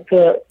want us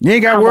to. You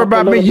ain't got to worry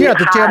about me. You have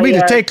to tell me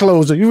to take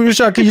clothes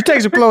off. Can you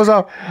take some clothes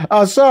off?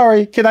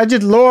 Sorry, can I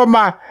just lower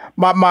my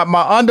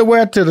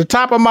underwear to the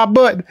top of my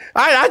butt?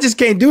 I just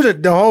can't do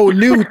the whole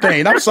new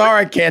thing. I'm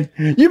sorry, Ken.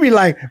 You be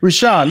like,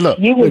 Rashawn, look.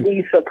 You would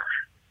be surprised.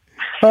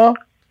 Huh?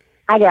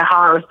 I got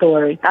horror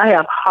stories. I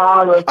have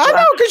horror stories. I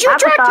know, because you're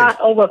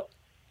attractive.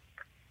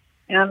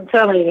 And I'm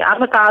telling you, I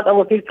massaged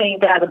over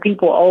 15,000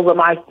 people over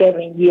my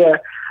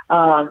 7-year,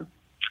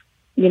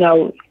 you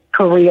know,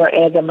 career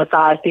as a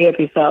massage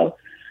therapist. So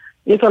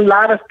it's a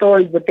lot of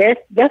stories, but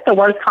that's the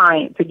worst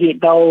client to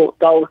get. Those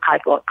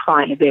type of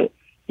clients that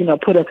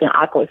put us in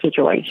awkward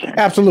situations.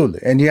 Absolutely.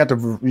 And you have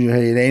to,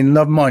 hey, there ain't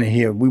enough money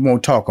here. We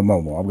won't talk a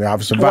moment. We have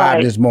to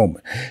survive this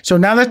moment. So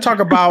now let's talk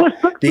about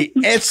the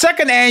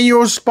second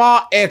annual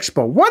Spa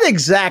Expo. What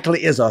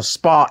exactly is a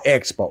Spa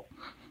Expo?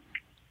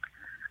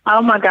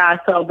 Oh my God.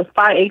 So the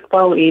Spa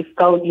Expo is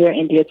so near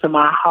and dear to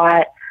my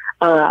heart.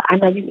 I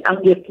know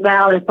I'm just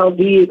smiling so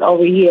big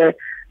over here.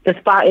 The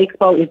Spa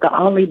Expo is the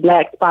only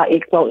Black Spa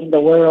Expo in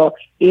the world.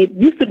 It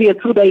used to be a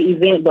 2-day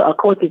event, but of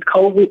course it's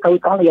COVID, so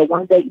it's only a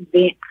 1-day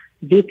event.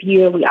 This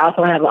year, we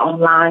also have an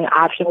online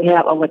option. We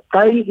have over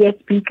 30 guest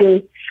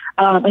speakers,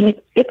 and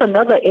it's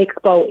another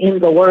expo in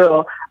the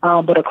world,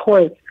 but of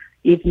course,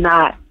 it's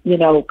not,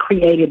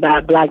 created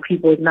by Black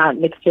people. It's not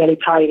necessarily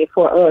targeted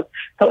for us.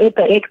 So at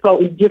the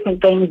expo, it's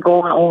different things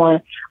going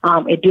on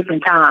at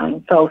different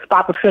times. So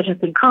spa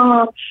professionals can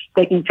come.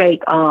 They can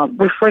take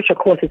refresher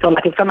courses. So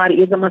like if somebody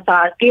is a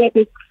massage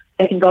therapist,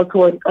 they can go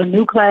to a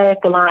new class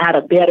to learn how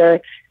to better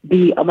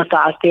be a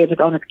massage therapist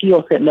on a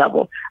skill set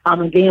level.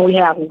 And then we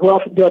have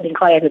wealth building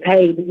classes.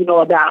 Hey, do you know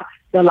about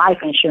the life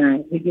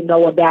insurance? Do you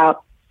know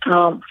about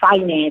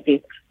finances?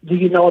 Do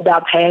you know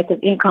about passive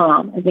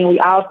income? And then we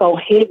also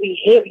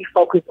heavy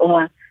focus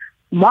on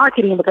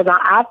marketing, because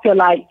I feel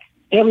like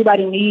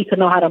everybody needs to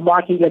know how to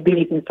market your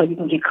business so you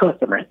can get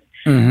customers.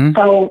 Mm-hmm.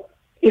 So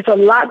it's a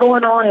lot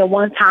going on at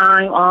one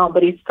time,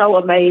 but it's so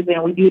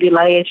amazing. We did it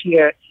last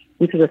year.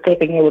 This is the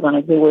second year we're going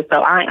to do it.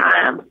 So I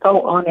am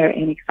so honored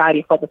and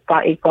excited for the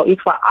Spa Expo.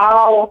 It's for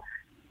all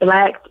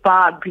Black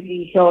spa,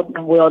 beauty, health,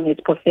 and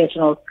wellness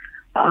professionals.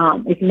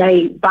 It's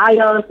made by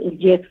us.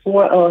 It's just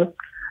for us.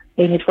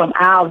 And it's from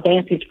our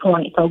vantage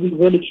point, so we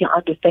really can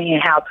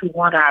understand how to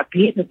run our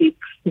businesses.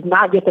 It's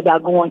not just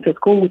about going to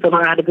school to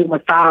learn how to do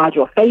massage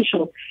or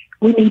facial.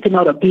 We need to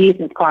know the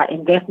business part,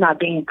 and that's not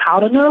being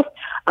taught enough.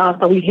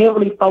 So we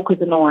heavily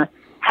focusing on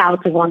how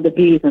to run the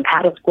business,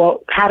 how to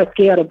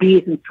scale the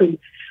business to,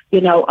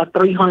 a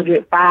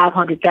 $300,000,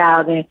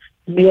 $500,000,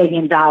 $1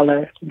 million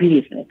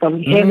business. So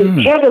we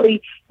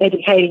heavily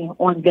educating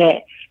on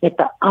that. It's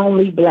the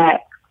only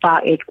Black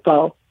Spa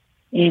Expo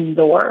in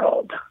the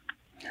world.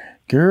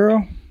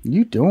 Girl,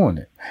 you doing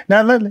it.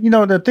 Now,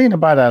 the thing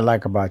about I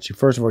like about you,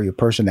 first of all, your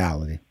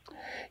personality,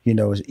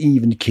 is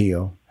even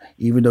kill.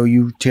 Even though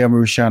you tell me,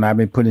 Rushion, I've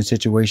been put in a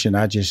situation,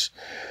 I just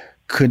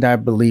could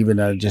not believe it.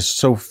 I'm just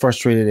so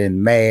frustrated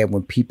and mad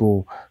when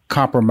people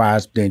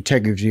compromise the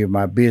integrity of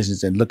my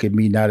business and look at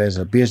me not as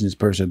a business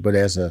person, but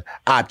as an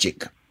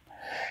object.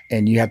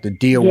 And you have to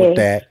deal with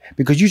that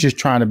because you're just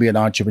trying to be an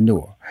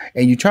entrepreneur.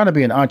 And you're trying to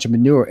be an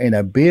entrepreneur in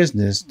a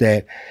business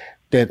that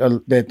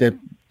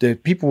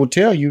people will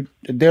tell you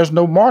there's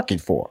no market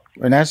for,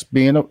 and that's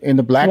being in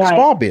the Black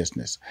spa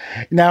business.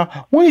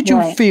 Now, when did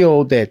you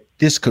feel that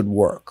this could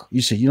work?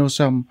 You said,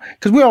 something,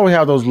 because we always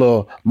have those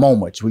little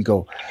moments. We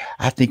go,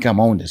 I think I'm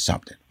on to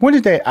something. When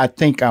did that I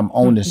think I'm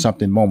on to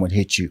something moment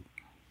hit you?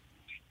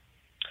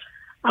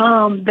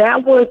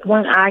 That was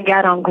when I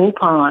got on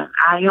Groupon.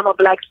 I am a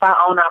Black spa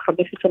owner from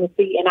Memphis,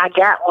 Tennessee, and I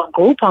got on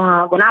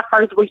Groupon. When I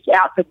first reached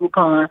out to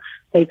Groupon,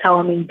 they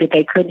told me that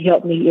they couldn't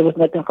help me. It was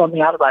nothing for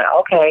me. I was like,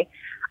 okay.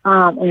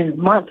 And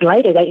months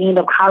later, they ended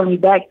up calling me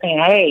back saying,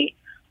 hey,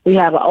 we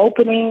have an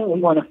opening. We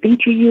want to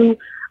feature you.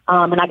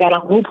 And I got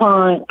on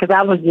Groupon because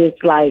I was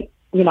just like,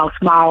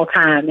 small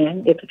time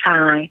at the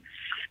time.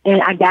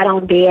 And I got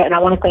on there, and I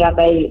want to say I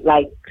made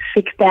like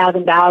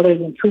 $6,000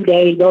 in 2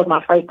 days. That was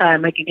my first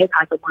time making that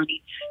type of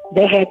money.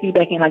 They had me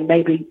back in like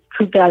maybe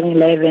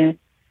 2011,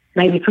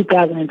 maybe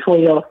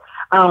 2012.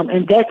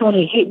 And that's when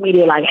it hit me.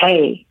 They're like,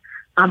 hey,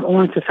 I'm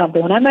on to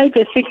something. When I made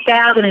that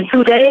 $6,000 in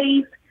 2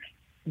 days,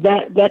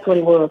 that's what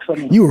it was for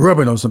me. You were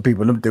rubbing on some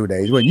people them 2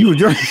 days. When you were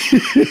your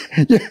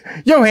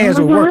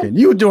hands were working.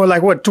 You were doing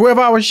like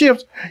 12-hour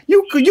shifts.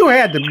 You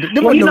had them.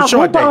 There wasn't no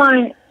short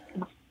day.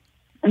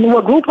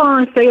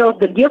 Groupon sells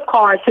the gift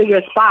card to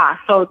your spa,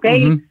 so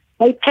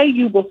they pay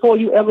you before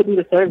you ever do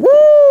the service.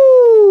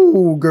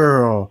 Woo,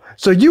 girl!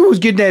 So you was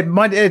getting that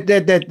money,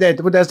 that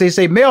what does they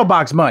say,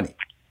 mailbox money.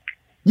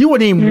 You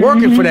weren't even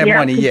working for that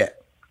money yet.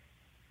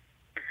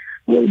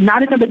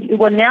 Not in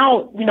the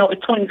now,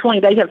 it's 2020.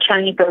 They have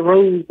changed the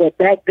rules, but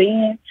back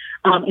then,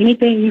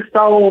 anything you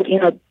sold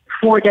in a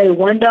 4-day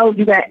window,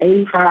 you got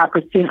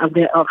 85% of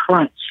that up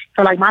front.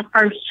 So, like my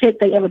first check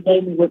they ever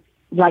gave me was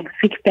like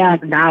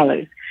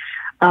 $6,000,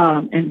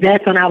 and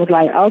that's when I was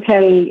like,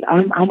 okay,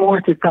 I'm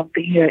on to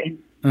something here, and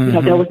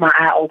that was my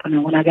eye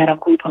opener when I got on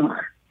Groupon.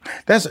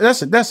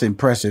 That's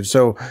impressive.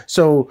 So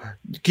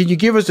can you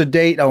give us a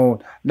date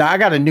on? Now I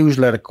got a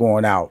newsletter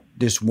going out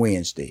this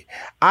Wednesday.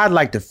 I'd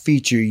like to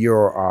feature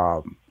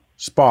your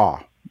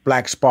spa,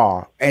 Black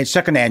Spa, and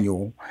second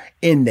annual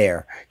in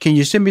there. Can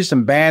you send me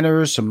some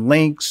banners, some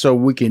links, so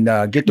we can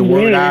get the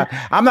word out?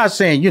 I'm not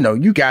saying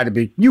you got to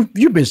be.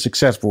 You've been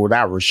successful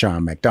without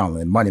Rushion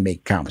McDonald and Money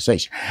Making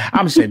Conversation.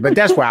 I'm saying, but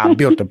that's why I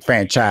built the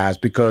franchise,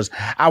 because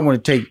I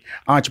want to take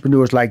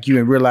entrepreneurs like you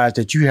and realize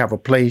that you have a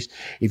place.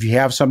 If you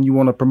have something you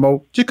want to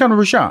promote, just come to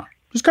Rushion.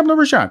 Just come to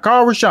Rushion.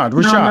 Call Rushion.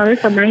 No,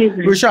 it's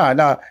amazing. Rushion,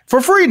 for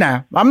free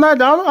now. I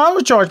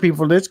don't charge people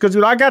for this because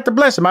I got the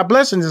blessing. My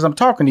blessing is I'm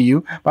talking to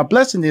you. My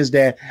blessing is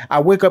that I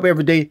wake up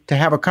every day to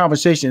have a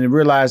conversation and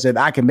realize that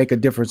I can make a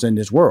difference in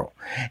this world.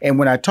 And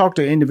when I talk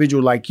to an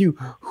individual like you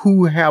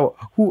who is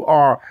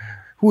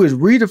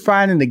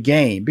redefining the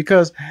game,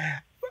 because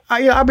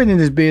I've been in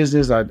this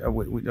business.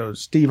 With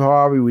Steve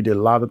Harvey, we did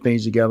a lot of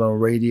things together on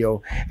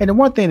radio. And the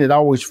one thing that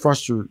always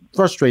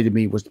frustrated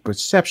me was the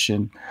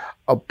perception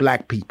of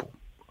black people,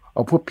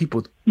 of what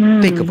people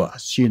think of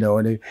us,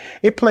 and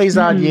it plays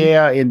out,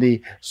 in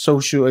the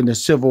social and the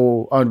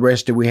civil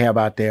unrest that we have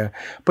out there,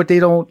 but they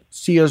don't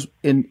see us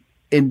in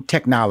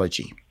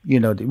technology.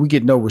 We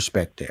get no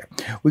respect there.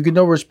 We get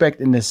no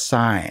respect in the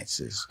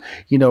sciences.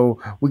 We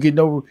get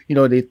no,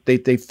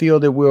 they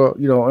feel that we're,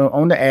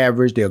 on the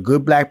average, they're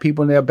good black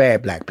people and they're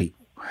bad black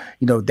people.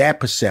 That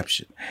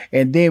perception.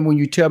 And then when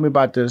you tell me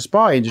about the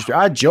spa industry,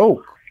 I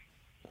joke.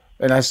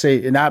 And I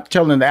say, and I'm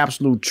telling the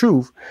absolute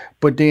truth,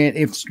 but then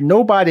if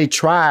nobody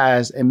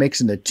tries and makes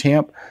an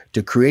attempt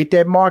to create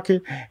that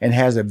market and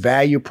has a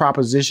value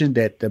proposition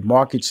that the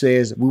market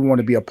says we want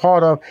to be a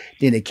part of,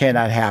 then it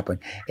cannot happen.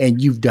 And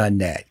you've done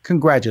that.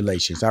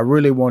 Congratulations. I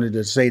really wanted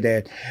to say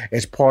that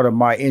as part of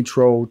my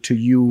intro to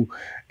you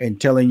and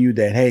telling you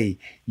that, hey,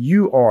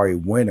 you are a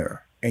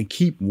winner and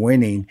keep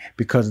winning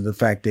because of the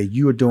fact that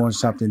you are doing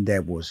something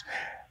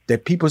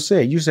that people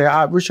say. You say,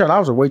 Richard, I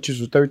was a waitress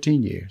for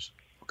 13 years.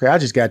 I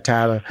just got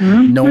tired of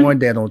knowing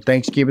that on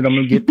Thanksgiving I'm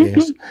going to get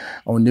this.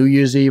 On New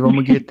Year's Eve, I'm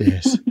going to get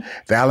this.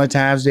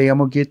 Valentine's Day, I'm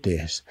going to get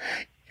this.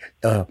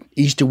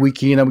 Easter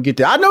weekend, I'm going to get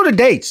this. I know the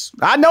dates.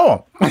 I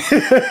know them.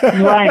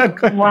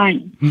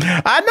 Right.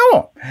 I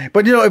know them.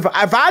 But,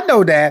 if I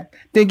know that,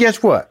 then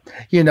guess what?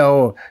 Then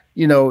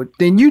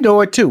you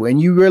know it too. And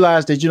you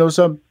realize that,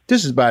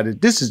 this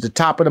is the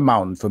top of the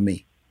mountain for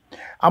me.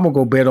 I'm going to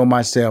go bet on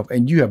myself,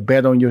 and you have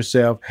bet on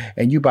yourself,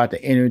 and you're about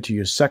to enter into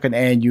your second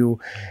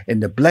annual.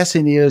 And the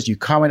blessing is you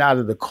coming out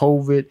of the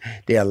COVID.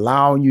 They're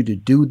allowing you to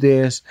do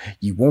this.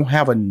 You won't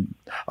have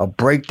a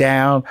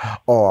breakdown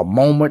or a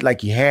moment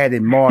like you had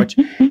in March.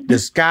 The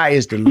sky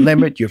is the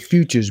limit. Your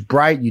future is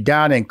bright. You're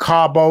down in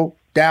Cabo,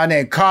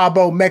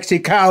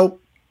 Mexico.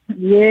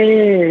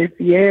 Yes.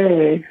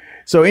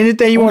 So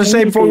anything you want to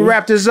say before we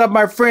wrap this up,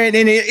 my friend?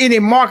 Any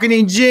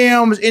marketing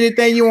gems?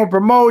 Anything you want to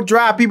promote?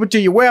 Drive people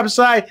to your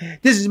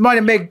website? This is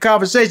Money Making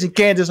Conversation,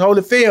 Candace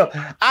Holyfield.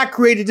 I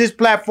created this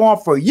platform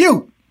for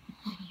you.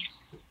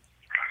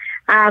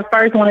 I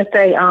first want to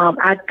say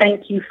I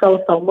thank you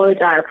so much.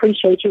 I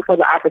appreciate you for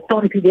the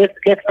opportunity.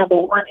 That's number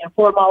one and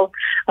foremost.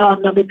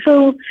 Number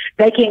two,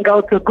 they can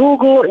go to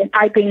Google and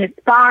type in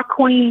Spa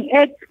Queen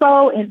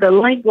Expo, and the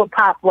link will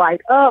pop right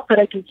up so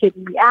they can check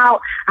me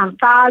out. I'm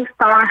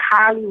 5-star,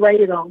 highly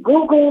rated on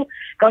Google.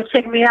 Go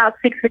check me out,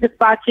 6-Figure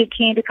Spa Chick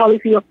Candace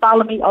Holyfield.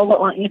 Follow me over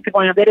on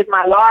Instagram. That is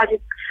my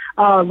largest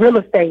real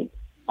estate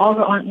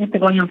over on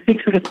Instagram,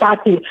 6-Figure Spa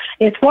Chick.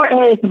 As far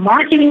as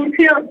marketing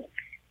tips,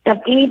 if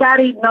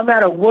anybody, no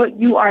matter what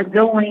you are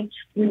doing,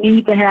 you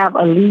need to have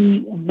a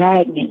lead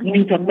magnet. You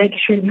need to make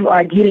sure you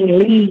are getting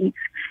leads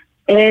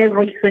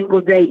every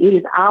single day. It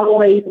is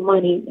always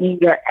money in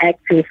your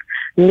active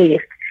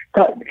list.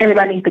 So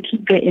everybody needs to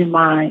keep that in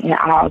mind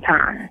at all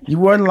times. You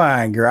wasn't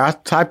lying, girl. I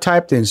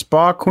typed in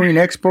Spa Queen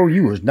Expo.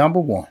 You was number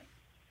one.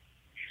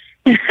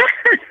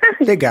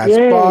 They got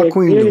Spa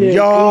Queen New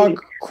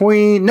York,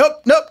 Queen.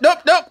 Nope.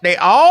 They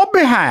all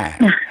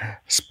behind.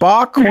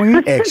 Spa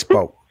Queen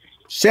Expo.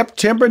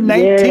 September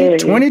 19,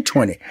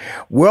 2020.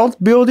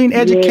 Wealth building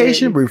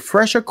education,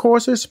 refresher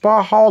courses,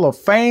 Spa Hall of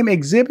Fame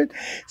exhibit,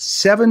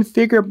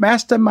 7-figure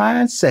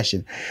mastermind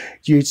session.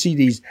 You see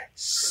these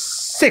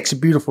 6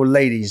 beautiful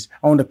ladies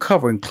on the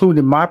cover,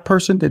 including the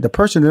person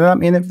that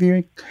I'm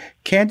interviewing,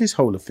 Candace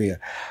Holyfield.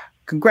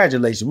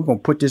 Congratulations. We're going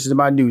to put this in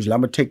my newsletter.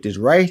 I'm going to take this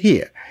right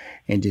here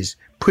and just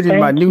put it in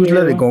my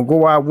newsletter. It's going to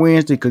go out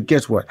Wednesday because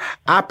guess what?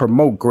 I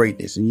promote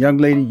greatness. And young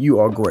lady, you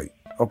are great.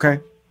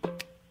 Okay?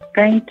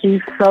 Thank you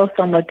so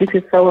much. This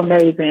is so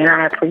amazing, and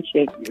I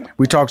appreciate you.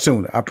 We talk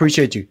soon. I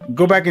appreciate you.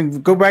 Go back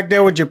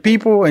there with your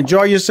people.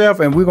 Enjoy yourself,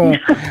 and we're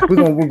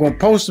gonna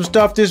post some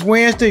stuff this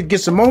Wednesday.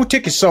 Get some more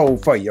tickets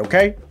sold for you.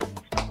 Okay.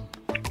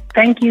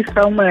 Thank you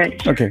so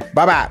much. Okay.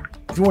 Bye.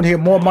 If you want to hear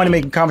more Money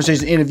Making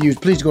Conversation interviews,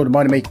 please go to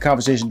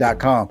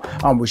moneymakingconversation.com.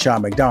 I'm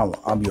Rushion McDonald.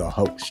 I'm your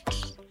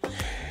host.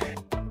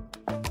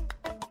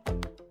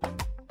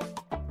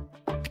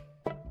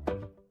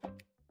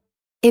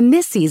 In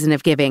this season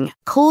of giving,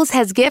 Kohl's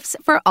has gifts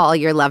for all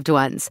your loved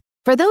ones.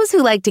 For those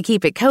who like to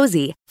keep it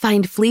cozy,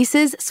 find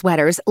fleeces,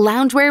 sweaters,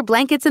 loungewear,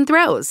 blankets, and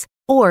throws.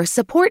 Or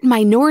support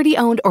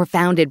minority-owned or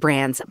founded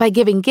brands by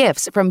giving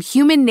gifts from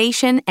Human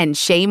Nation and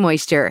Shea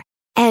Moisture.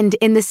 And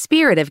in the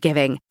spirit of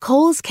giving,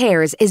 Kohl's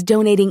Cares is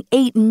donating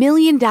 $8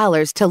 million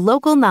to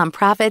local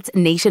nonprofits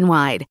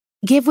nationwide.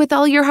 Give with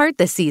all your heart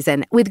this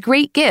season with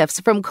great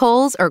gifts from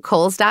Kohl's or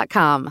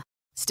Kohls.com.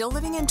 Still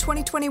living in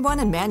 2021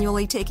 and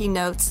manually taking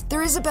notes?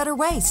 There is a better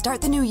way.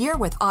 Start the new year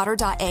with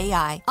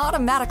Otter.ai.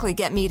 Automatically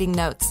get meeting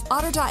notes.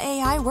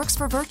 Otter.ai works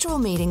for virtual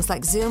meetings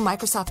like Zoom,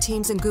 Microsoft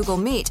Teams, and Google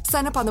Meet.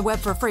 Sign up on the web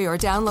for free or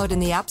download in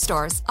the app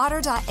stores.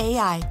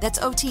 Otter.ai. That's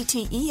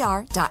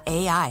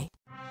OTTER.ai.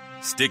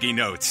 Sticky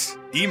notes,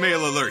 email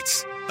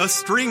alerts, a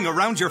string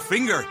around your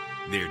finger.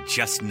 They're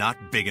just not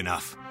big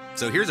enough.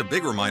 So here's a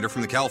big reminder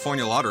from the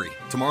California Lottery.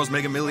 Tomorrow's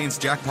Mega Millions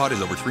jackpot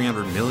is over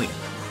 $300 million.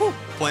 Whew.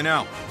 Play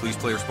now. Please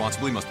play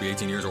responsibly. Must be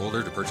 18 years or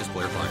older to purchase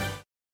player prime.